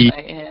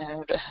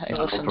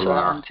listened to that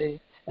one too.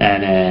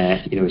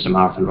 And he's a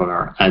marathon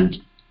runner, and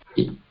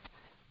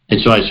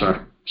so I sort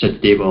of said to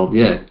Dave, well,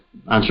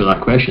 answer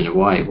that question.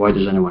 Why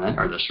does anyone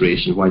enter this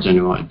race, and why does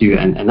anyone want to do it?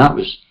 And that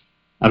was,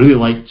 I really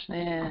liked.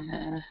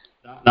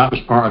 That was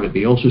part of it. But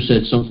he also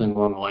said something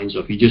along the lines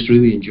of, he just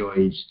really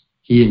enjoys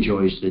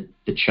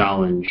the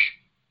challenge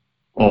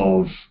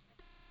of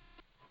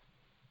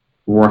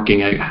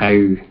working out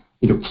how,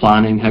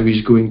 planning how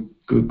he's going,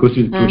 go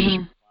through the process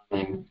of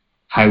planning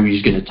how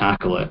he's going to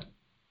tackle it,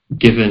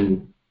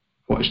 given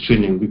what his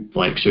training looked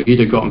like. So he'd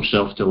have got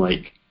himself to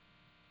like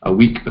a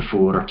week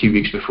before or 2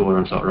 weeks before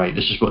and thought, right,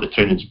 this is what the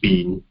training's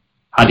been.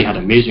 Had he had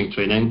amazing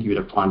training, he would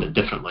have planned it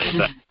differently.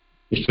 But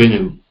his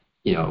training,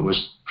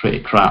 was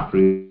pretty crap,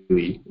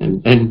 really,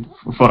 and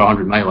for a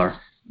 100-miler.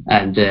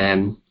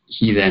 And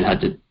he then had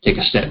to take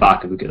a step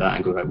back and look at that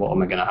and go, right, what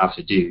am I going to have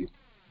to do?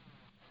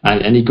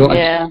 And he got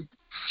it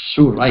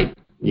so right,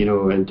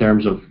 in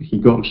terms of, he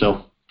got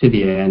himself to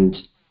the end,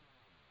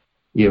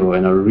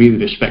 in a really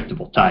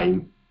respectable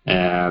time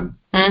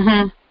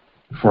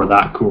for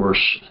that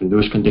course and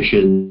those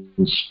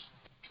conditions.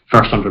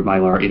 First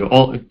 100-miler,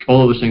 all of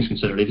those things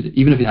considered,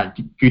 even if he had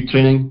good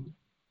training,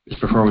 his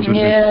performance was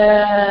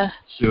good.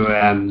 So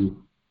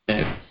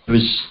it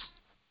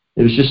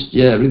was just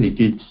really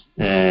good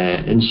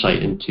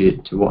insight into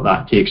what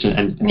that takes,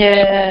 and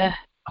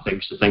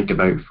things to think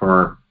about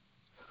for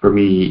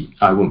me.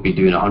 I won't be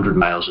doing 100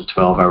 miles in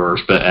 12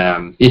 hours, but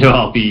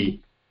I'll be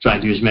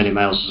trying to do as many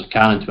miles as I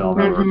can in 12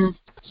 hours.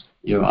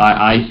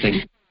 I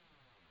think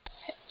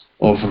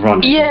of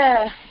running.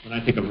 When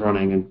I think of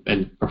running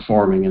and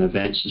performing in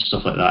events and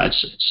stuff like that,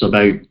 it's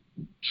about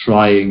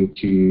trying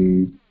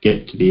to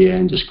get to the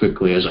end as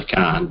quickly as I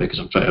can, because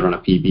I'm trying to run a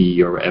PB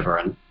or whatever,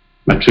 and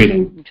my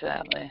training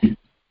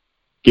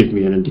give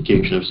me an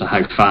indication as to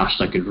how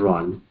fast I could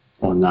run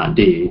on that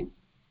day.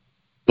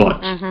 But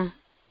if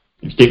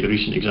you take the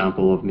recent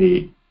example of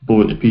me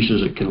blowing to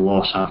pieces at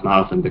Kinloss half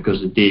marathon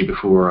because the day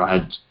before I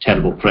had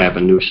terrible prep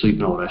and no sleep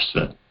and all the rest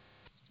of it,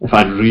 if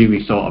I'd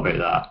really thought about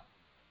that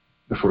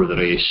before the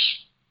race,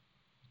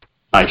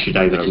 I should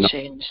either have not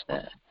changed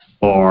it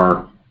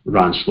or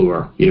ran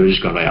slower.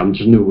 Just gone, right,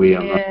 there's no way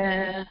I'm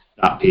running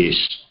that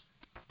pace,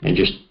 and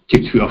just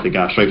took the foot off the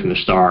gas right from the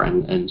start,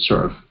 and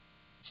sort of,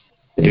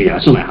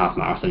 it's only a half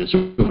marathon, it's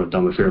over and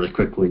done with fairly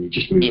quickly, and you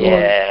just move on.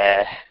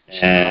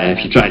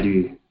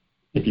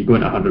 If you go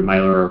into a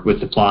 100-miler with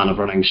the plan of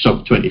running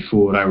sub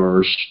 24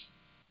 hours,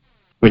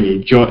 when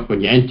you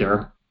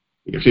enter,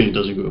 your training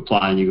doesn't go to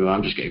plan, you go,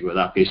 I'm just going to go at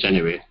that pace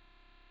anyway.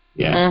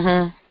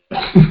 You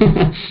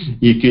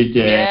could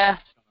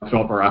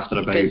proper after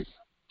about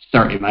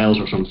 30 miles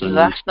or something.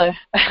 Exactly.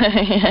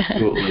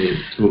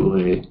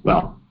 Totally.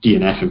 Well,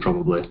 DNFing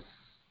probably.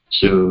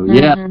 So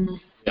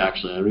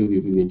actually, I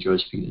really enjoyed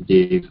speaking to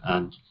Dave,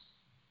 and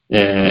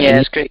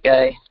he's a great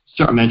guy.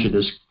 Sort of mentioned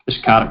his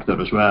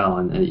character as well,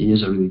 and he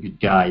is a really good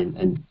guy,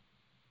 and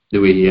the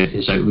way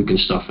his outlook and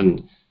stuff.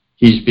 And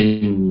I've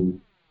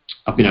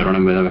been out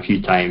running with him a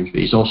few times,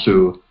 but he's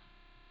also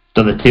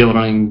done the tail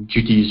running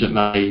duties at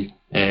my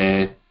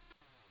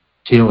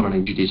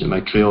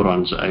trail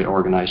runs that I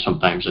organise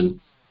sometimes, and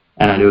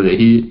I know that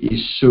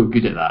he's so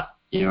good at that.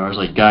 There's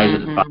like guys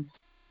at the back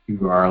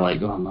who are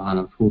like, oh man,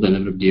 I'm holding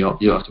everybody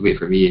up, you don't have to wait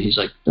for me, and he's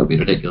like, don't be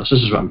ridiculous,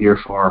 this is what I'm here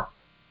for.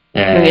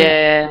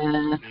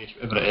 Whatever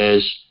it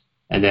is.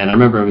 And then I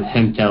remember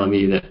him telling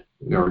me that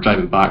we were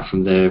driving back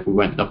we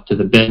went up to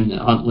the bin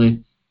at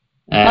Huntly.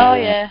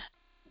 The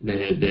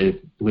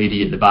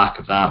lady at the back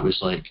of that was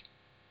like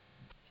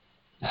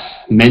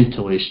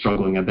mentally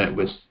struggling a bit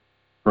with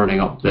running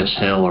up this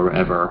hill or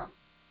whatever.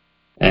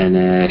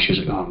 And she was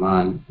like, oh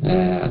man,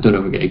 I don't know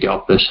if we're going to get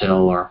up this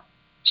hill or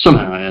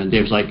something like that. And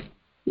Dave's like,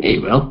 hey,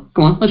 well,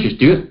 come on, let's just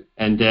do it.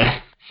 And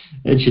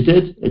she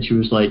did. And she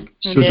was like,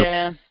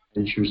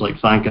 and she was like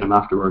thanking him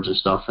afterwards and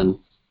stuff. And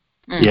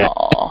yeah,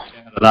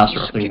 that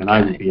sort of thing. And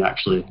I would be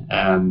actually.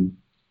 And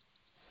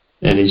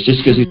it's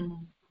just because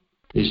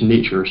his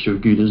nature is so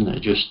good, isn't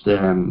it? Just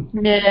running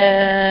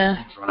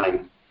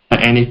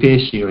at any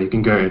pace. You know, he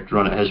can go out,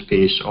 run at his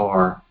pace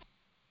or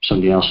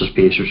somebody else's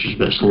pace, which is a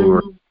bit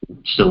slower.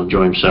 Still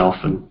enjoy himself,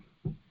 and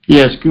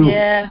yeah, it's cool.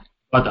 Yeah,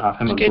 glad to have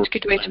him. It's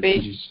good way to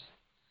be.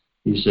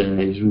 He's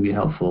really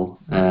helpful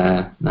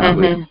that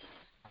way.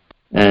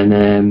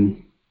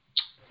 And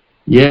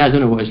yeah, I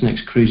don't know what his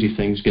next crazy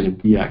thing's going to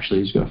be.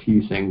 Actually, he's got a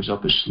few things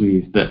up his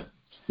sleeve, but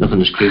nothing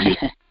as crazy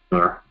as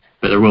but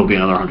there will be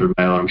another 100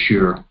 mile, I'm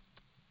sure,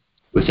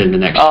 within the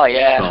next. Oh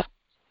yeah.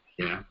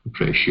 Yeah, I'm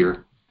pretty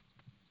sure.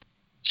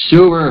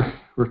 So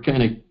we're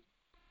kind of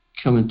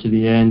coming to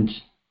the end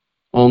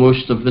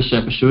almost of this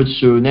episode.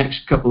 So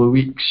next couple of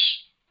weeks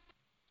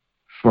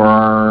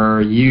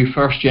for you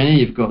first,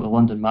 Jenny, you've got the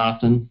London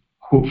Marathon,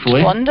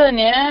 hopefully. London,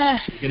 yeah.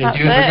 Are you going to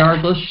do it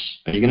regardless?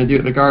 Are you going to do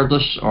it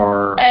regardless,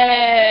 or?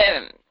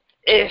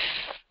 If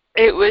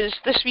it was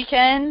this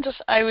weekend,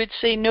 I would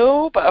say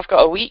no, but I've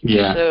got a week,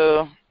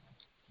 so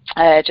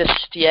take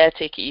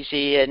it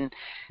easy and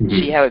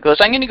see how it goes.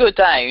 I'm going to go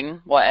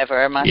down,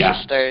 whatever. My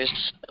sister's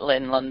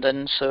in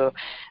London, so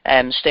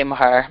staying with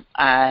her.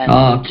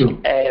 And cool.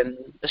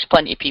 There's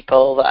plenty of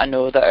people that I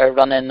know that are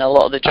running. A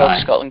lot of the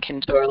Jog Scotland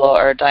Kintour lot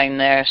are down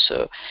there,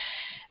 so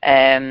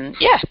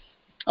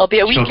it'll be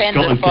a weekend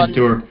of fun.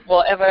 Kintour,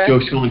 whatever.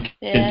 Jog Scotland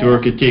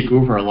Kintour could take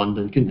over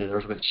London, couldn't they?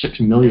 There's about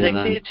 6 million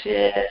then.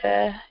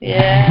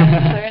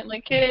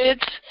 Certainly could.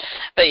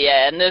 But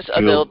yeah, and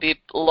there'll be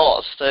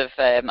lots of.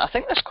 I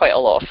think there's quite a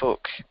lot of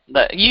folk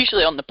that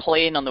usually on the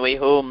plane on the way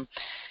home.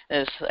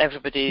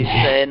 Everybody's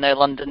in their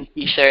London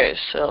t-shirts,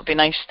 so it'll be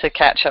nice to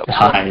catch up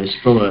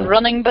with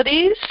running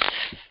buddies.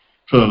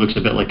 Probably looks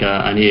a bit like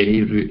an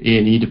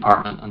A&E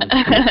department on the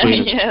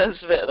plane. Yeah,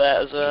 there's a bit of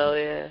that as well,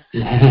 yeah.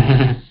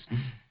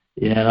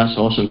 Yeah, that's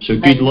awesome. So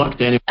good luck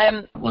to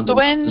anyone. So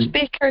when's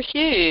Baker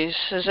Hughes?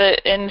 Is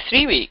it in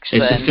 3 weeks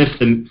it's then? It's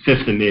the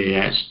 5th of May,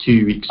 yeah, it's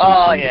 2 weeks.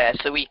 Oh yeah,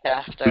 it's the week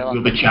after.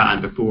 We'll be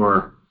chatting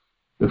before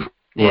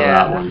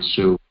that one,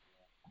 so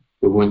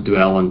we won't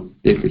dwell on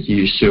Baker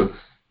Hughes. So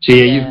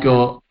you've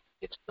got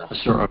a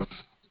sort of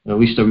at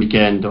least a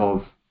weekend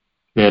of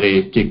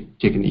taking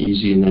it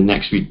easy, and then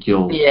next week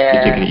you'll be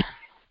taking it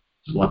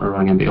easy,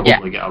 running, and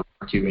hopefully get a run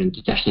or two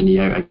into Destiny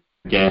out, I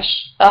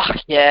guess.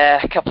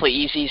 A couple of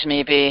easies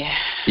maybe.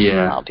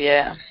 Yeah. That'll be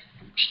it.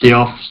 Stay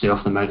off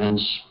the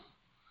mountains.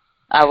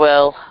 I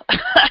will.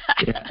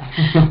 Yeah.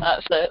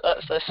 That's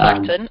a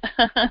certain.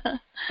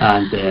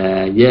 And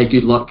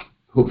good luck.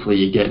 Hopefully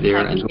you get there,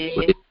 and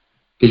hopefully.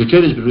 Because your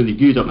training's been really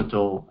good up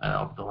until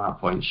that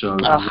point, so.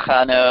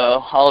 I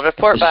know. I'll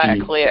report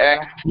back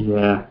later.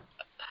 Yeah.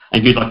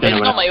 And good luck to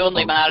anyone. It's not my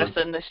only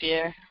marathon this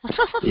year.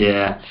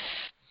 Yeah.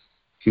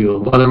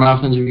 Cool. What other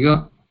marathons have you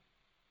got?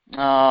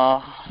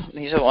 Oh,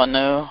 you don't want to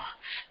know.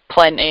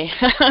 Plenty.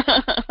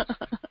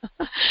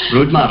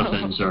 Road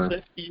marathons, or?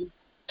 Doing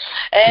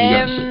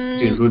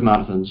road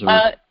marathons,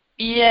 or?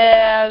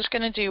 I was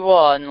going to do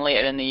one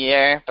later in the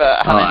year,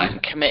 but I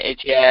haven't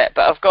committed yet.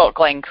 But I've got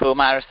Glencoe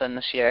Marathon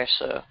this year,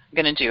 so I'm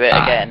going to do it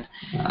again.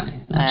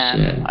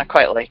 I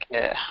quite like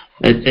it.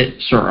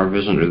 It sort of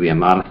isn't really a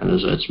marathon,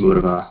 is it? It's more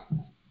of a...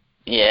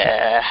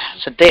 Yeah,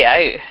 it's a day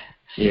out.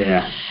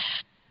 Yeah.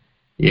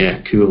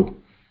 Yeah, cool.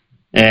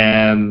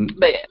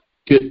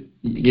 Good.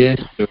 Yeah,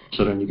 so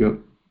on you go.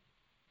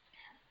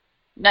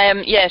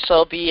 So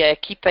I'll be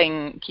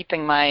keeping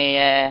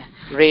my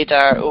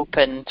radar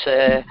open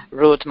to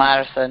road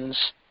marathons.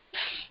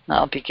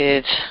 That'll be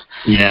good.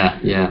 Yeah.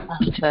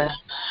 I'll have to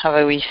have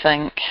a wee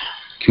think.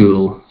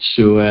 Cool.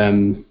 So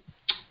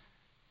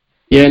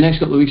next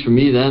couple of weeks for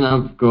me then,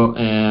 I've got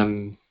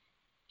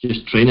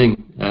just training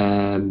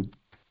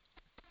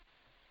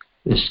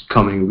this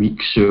coming week.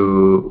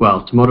 So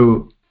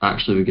tomorrow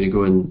actually we're going to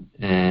go in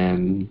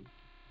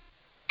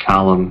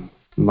Callum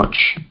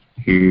Much,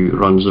 who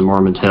runs the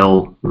Mormont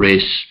Hill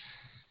race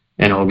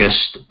in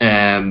August.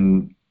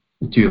 The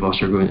two of us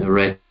are going to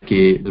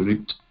recce the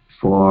route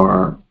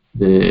for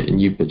the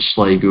Newport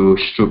Sligo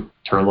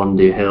 /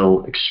 Terlundy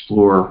Hill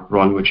Explore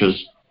run, which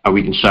is a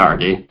week on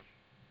Saturday.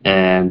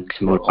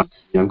 Tomorrow,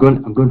 I'm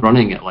going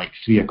running at like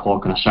 3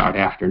 o'clock on a Saturday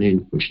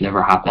afternoon, which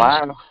never happens.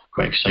 Wow.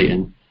 Quite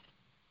exciting.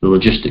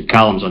 The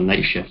Callum's on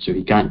night shift, so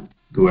he can't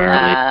go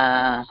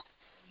early.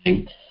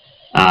 And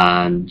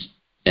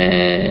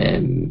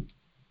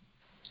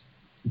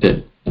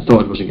but I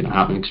thought it wasn't going to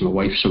happen because my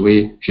wife's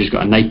away. She's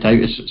got a night out.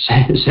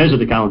 It says on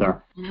the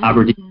calendar,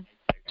 Aberdeen.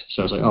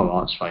 So I was like, oh, well,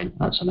 that's fine.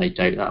 That's a night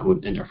out. That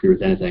wouldn't interfere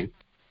with anything.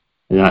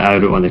 And I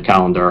wrote on the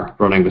calendar,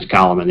 running with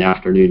Callum in the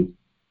afternoon.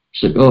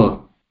 She's like,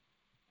 oh,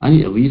 I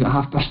need to leave at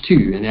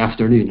 2:30 in the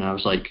afternoon. And I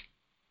was like,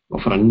 well,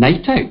 for a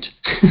night out?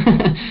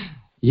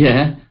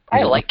 Yeah.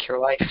 I like your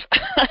wife.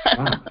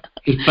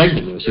 She's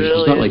pregnant though, so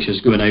it's not like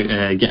she's going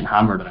out getting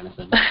hammered or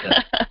anything.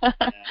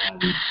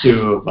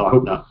 So, well, I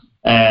hope not.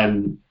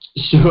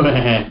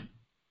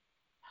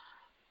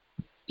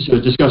 So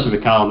discussing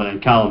with Callum, and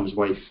then Callum's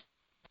wife,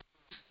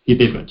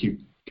 they've got 2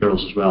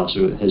 girls as well,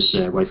 so his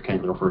wife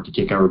kindly offered to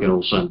take our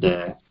girls and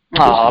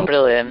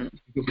brilliant.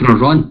 for a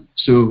run.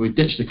 So we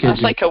ditched the kids.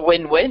 That's like a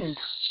win-win.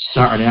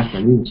 Saturday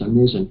afternoon, it's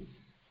amazing.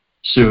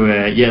 So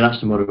that's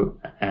tomorrow.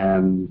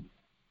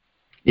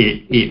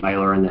 8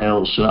 miler in the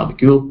hills, so that'll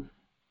be cool.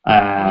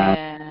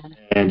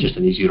 And just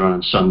an easy run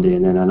on Sunday,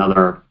 and then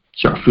another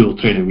sort of full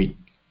training week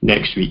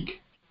next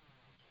week,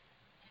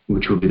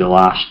 which will be the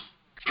last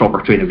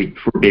proper training week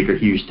for Baker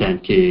Hughes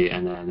 10k,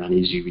 and then an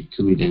easy week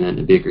leading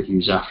into Baker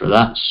Hughes after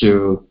that.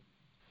 So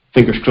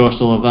fingers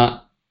crossed all of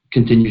that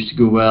continues to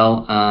go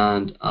well,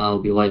 and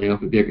I'll be lining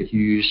up at Baker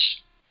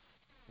Hughes,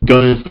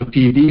 gunning for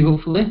PB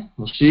hopefully.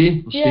 We'll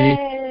see.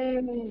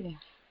 Yay.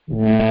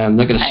 I'm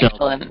not going to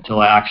sell it until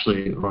I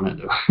actually run it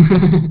though.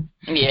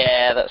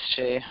 Yeah, that's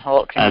true. A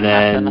lot can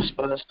happen, I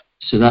suppose.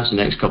 So that's the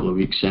next couple of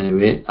weeks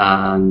anyway,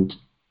 and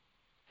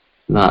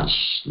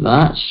that's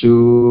that.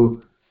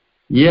 So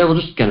yeah,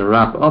 we'll just kind of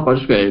wrap it up. I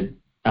just got to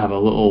have a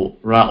little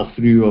rattle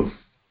through of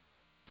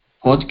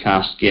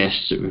podcast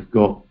guests that we've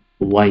got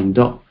lined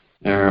up,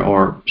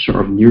 or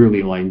sort of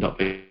nearly lined up,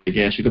 I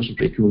guess. We've got some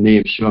pretty cool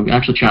names. So I'm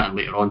actually chatting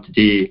later on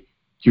today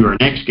to our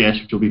next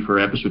guest, which will be for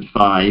episode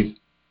 5,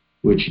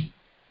 which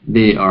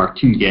they are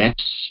 2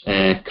 guests,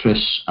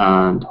 Chris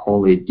and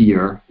Holly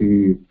Deere,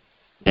 who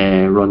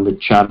run the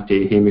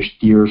charity Hamish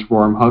Deere's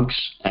Warm Hugs.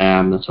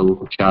 That's a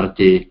local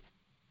charity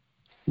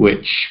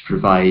which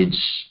provides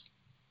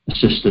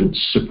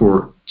assistance,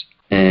 support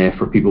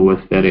for people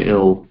with very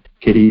ill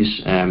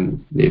kiddies.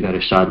 They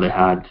very sadly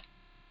had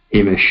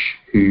Hamish,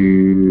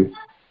 who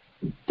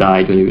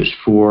died when he was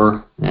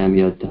 4. He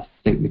had, I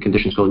think the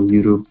condition's called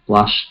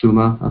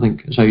neuroblastoma, I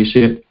think is how you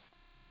say it.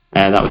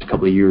 That was a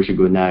couple of years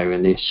ago now,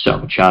 and they set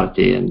up a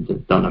charity and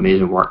they've done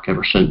amazing work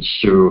ever since.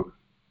 So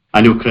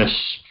I know Chris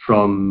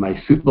from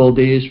my football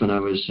days when I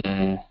was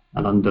an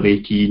under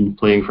 18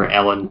 playing for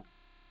Ellen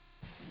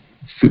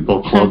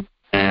Football Club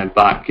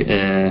back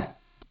a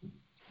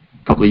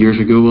couple of years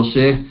ago, we'll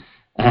say.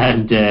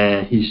 And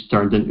he's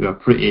turned into a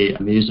pretty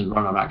amazing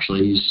runner,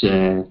 actually. He's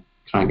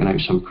cranking out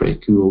some pretty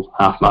cool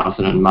half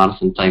marathon and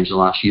marathon times the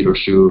last year or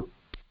so.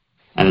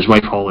 And his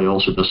wife Holly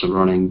also does some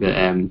running,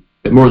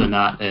 but more than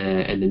that,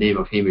 in the name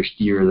of Hamish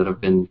Deere, there have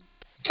been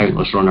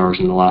countless runners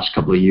in the last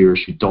couple of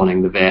years who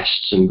donning the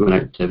vests and going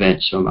out to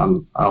events. So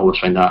I always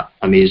find that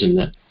amazing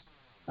that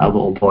a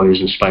little boy has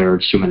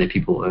inspired so many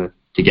people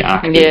to get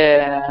active.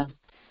 Yeah.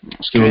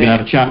 So we're going to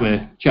have a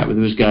chat with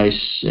those guys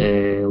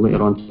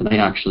later on tonight,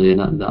 actually,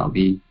 and that'll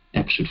be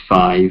episode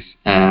 5.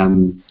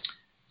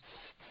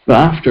 But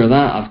after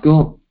that, I've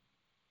got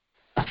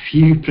a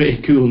few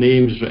pretty cool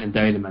names written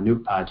down in my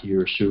notepad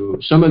here. So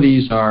some of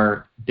these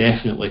are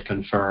definitely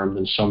confirmed,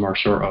 and some are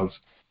sort of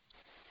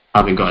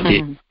haven't got a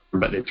date,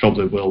 but they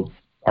probably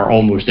are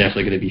almost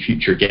definitely going to be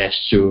future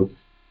guests. So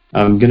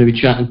I'm going to be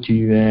chatting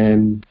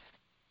to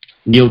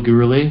Neil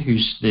Gourley,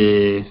 who's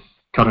the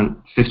current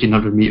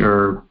 1500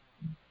 metre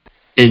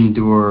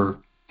indoor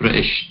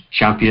British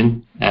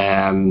champion.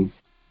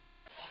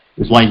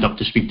 Was lined up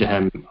to speak to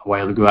him a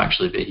while ago,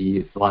 actually, but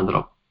he landed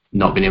up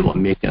not being able to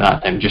make it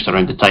that time, just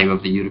around the time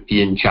of the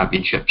European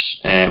Championships,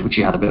 which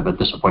he had a bit of a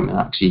disappointment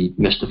at because he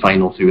missed the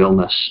final through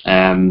illness.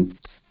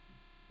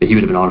 But he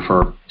would have been on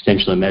for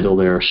potentially a medal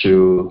there,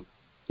 so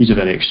he's a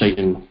very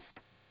exciting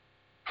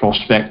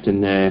prospect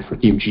for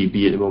Team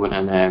GB at the moment,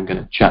 and I'm going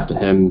to chat to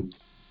him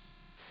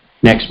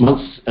next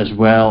month, as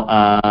well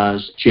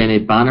as Jenny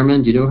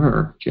Bannerman. Do you know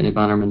her? Jenny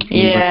Bannerman?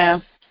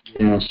 Yeah.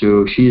 Yeah,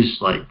 so she's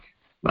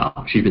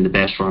she's been the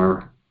best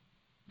runner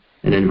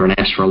in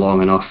Inverness for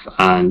long enough,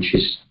 and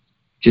she's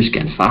just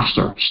getting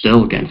faster,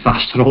 still getting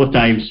faster all the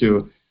time. So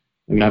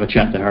I'm going to have a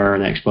chat to her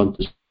next month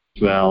as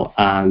well,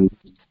 and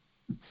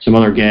some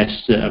other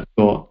guests that I've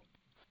got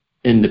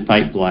in the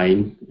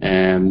pipeline,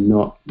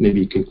 not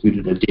maybe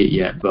concluded a date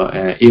yet, but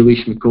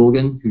Eilish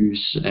McColgan,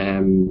 who's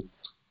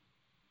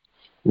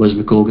Liz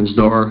McColgan's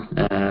daughter,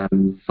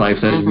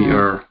 5,000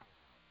 metre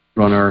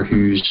runner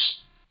who's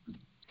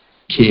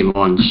came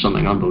on to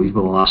something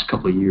unbelievable the last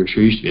couple of years. She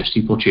used to be a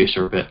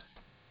steeplechaser, but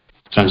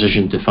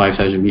transitioned to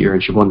 5,000 metre,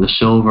 and she won the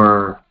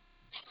silver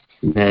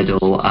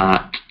medal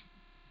at,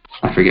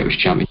 I forget which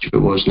championship it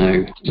was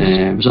now.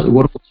 Was that the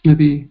Worlds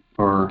maybe?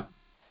 Or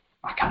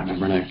I can't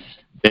remember now.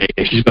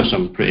 She's got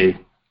some pretty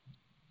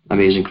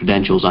amazing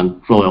credentials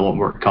and probably a lot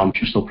more to come.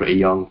 She's still pretty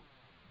young.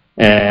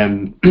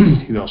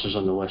 Who else is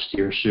on the list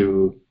here?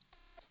 So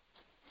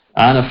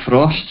Anna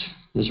Frost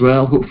as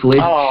well, hopefully.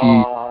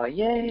 Oh,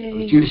 yay. I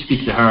was due to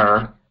speak to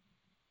her.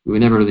 We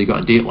never really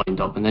got a date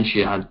lined up, and then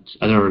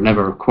I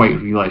never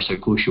quite realised how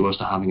close she was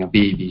to having a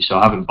baby, so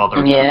I haven't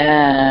bothered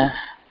her.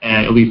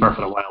 I'll leave her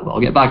for a while, but I'll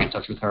get back in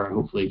touch with her and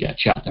hopefully get a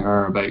chat to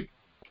her about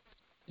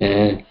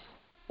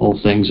all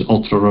things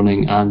ultra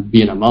running and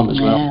being a mum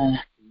as well.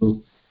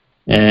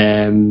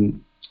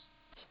 And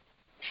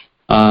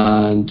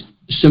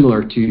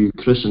similar to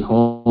Chris and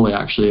Holly,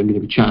 actually, I'm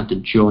going to be chatting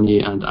to Johnny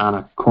and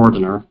Anna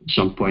Cordoner at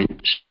some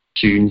point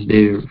soon.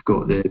 They've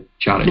got the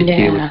charity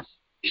Kaylee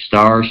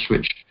Stars,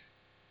 which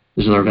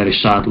is another very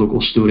sad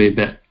local story,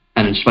 but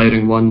an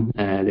inspiring one.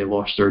 They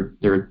lost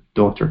their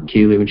daughter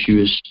Kaylee when she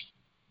was,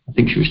 I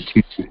think she was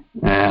 2,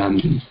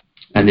 and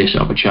they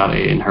set up a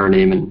charity in her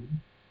name and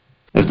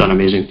have done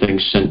amazing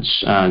things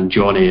since. And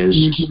Johnny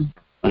is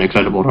an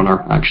incredible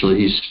runner.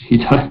 Actually, he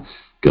got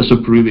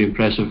some really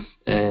impressive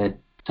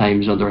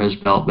times under his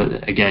belt.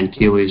 But again,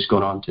 Kaylee's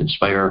gone on to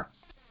inspire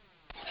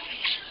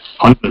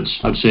hundreds,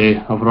 I'd say,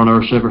 of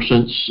runners ever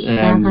since.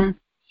 So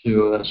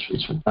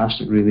it's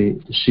fantastic, really,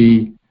 to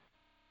see.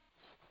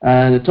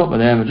 And at the top of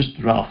them, I'll just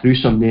rattle through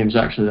some names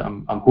actually that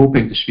I'm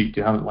hoping to speak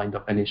to. I haven't lined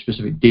up any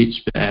specific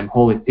dates, but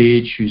Holly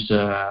Page, who's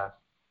a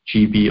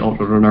GB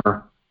ultra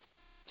runner,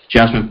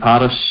 Jasmine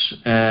Paris,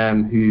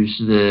 who's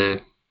the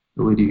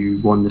lady who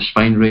won the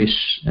Spine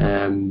race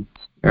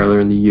earlier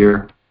in the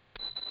year.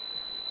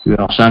 Who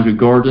else? Andrew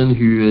Gordon,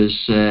 who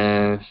is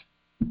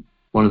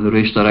one of the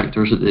race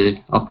directors at the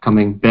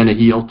upcoming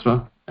Bennahee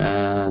Ultra,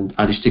 and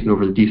he's taken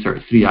over the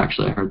D33.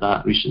 Actually, I heard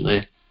that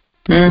recently.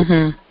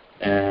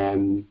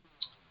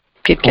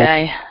 Good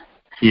guy.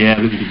 Yeah,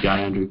 really good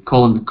guy, Andrew.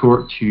 Colin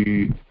McCourt,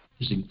 who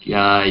is a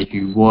guy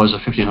who was a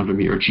 1500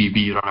 metre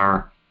GB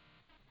runner,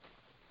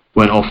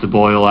 went off the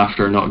boil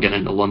after not getting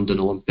into London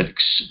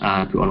Olympics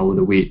and put on all of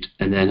the weight,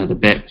 and then had a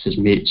bet with his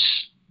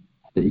mates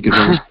that he could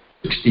run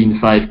 16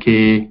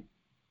 5k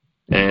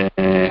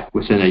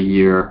within a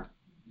year,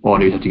 or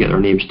he'd have to get their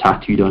names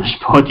tattooed on his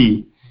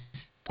body,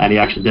 and he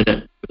actually did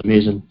it. It was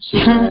amazing. So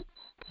I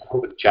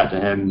hope to chat to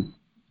him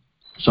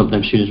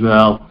sometime soon as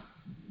well.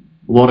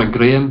 Laura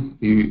Graham,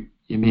 who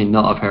you may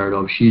not have heard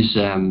of, she's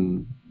I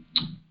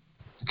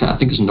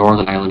think it's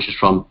Northern Ireland she's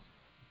from,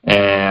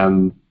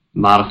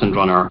 marathon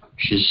runner.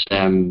 She's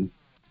won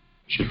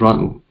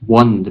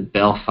the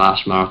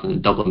Belfast Marathon, the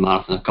Dublin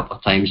Marathon a couple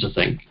of times, I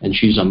think, and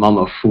she's a mum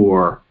of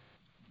 4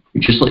 who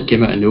just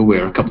came out of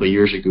nowhere a couple of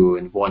years ago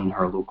and won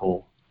her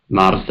local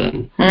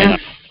marathon in a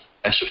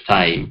impressive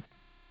time.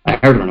 I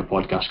heard her on a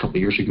podcast a couple of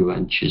years ago,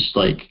 and she's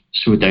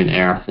so down to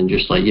earth and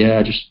just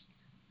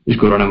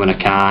go running when I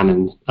can,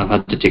 and I've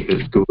had to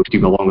go do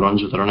my long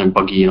runs with the running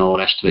buggy and all the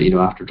rest of it,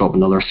 after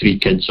dropping another 3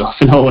 kids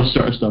off and all this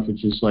sort of stuff.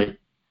 It's just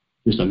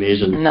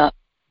amazing. No.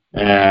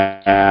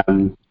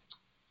 And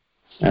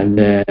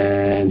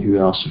then who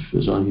else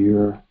is on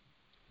here?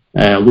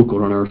 Local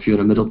runner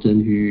Fiona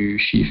Middleton, who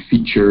she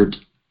featured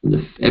in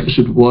the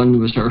episode 1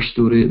 was her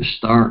story at the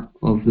start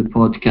of the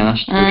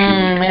podcast.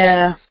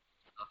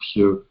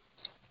 So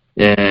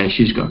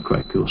she's got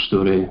quite a cool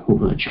story.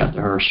 Hoping to chat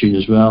to her soon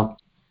as well.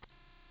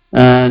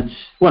 And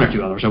 1 or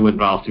 2 others I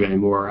wouldn't rattle through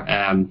anymore.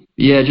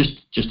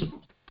 Just a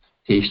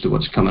taste of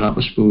what's coming up,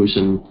 I suppose,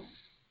 and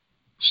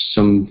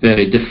some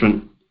very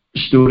different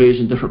stories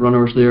and different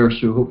runners there.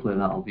 So hopefully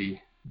that'll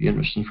be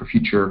interesting for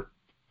future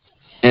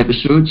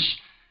episodes.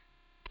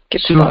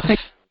 I think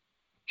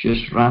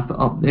just wrap it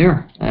up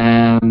there.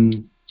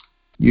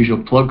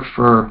 Usual plug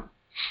for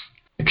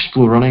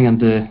Explore Running and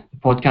the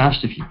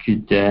podcast. If you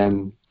could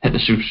hit the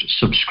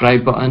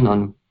subscribe button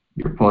on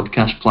your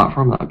podcast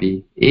platform, that'd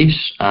be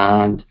ace,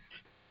 and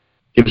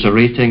give us a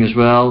rating as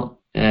well,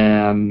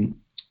 and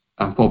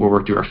pop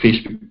over to our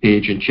Facebook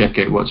page and check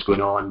out what's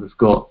going on. We've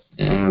got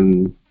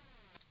some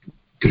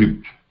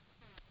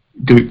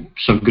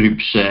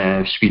groups,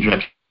 speed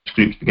reps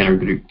groups, beginner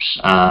groups,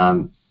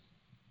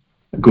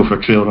 go for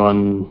a trail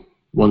run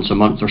once a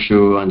month or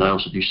so, and I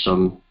also do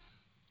some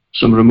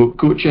remote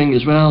coaching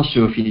as well,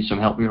 so if you need some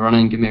help with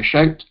running, give me a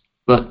shout.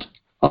 But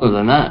other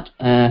than that,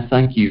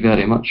 thank you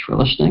very much for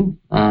listening,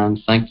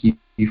 and thank you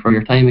for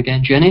your time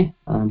again, Jenny,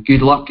 and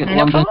good luck at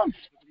London.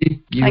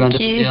 You and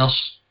everybody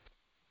else.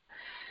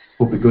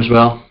 Hope it goes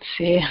well.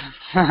 See,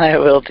 I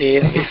will do.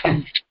 It'll be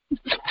fun.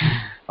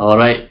 All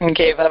right.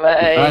 Okay,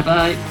 bye-bye.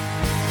 Bye-bye.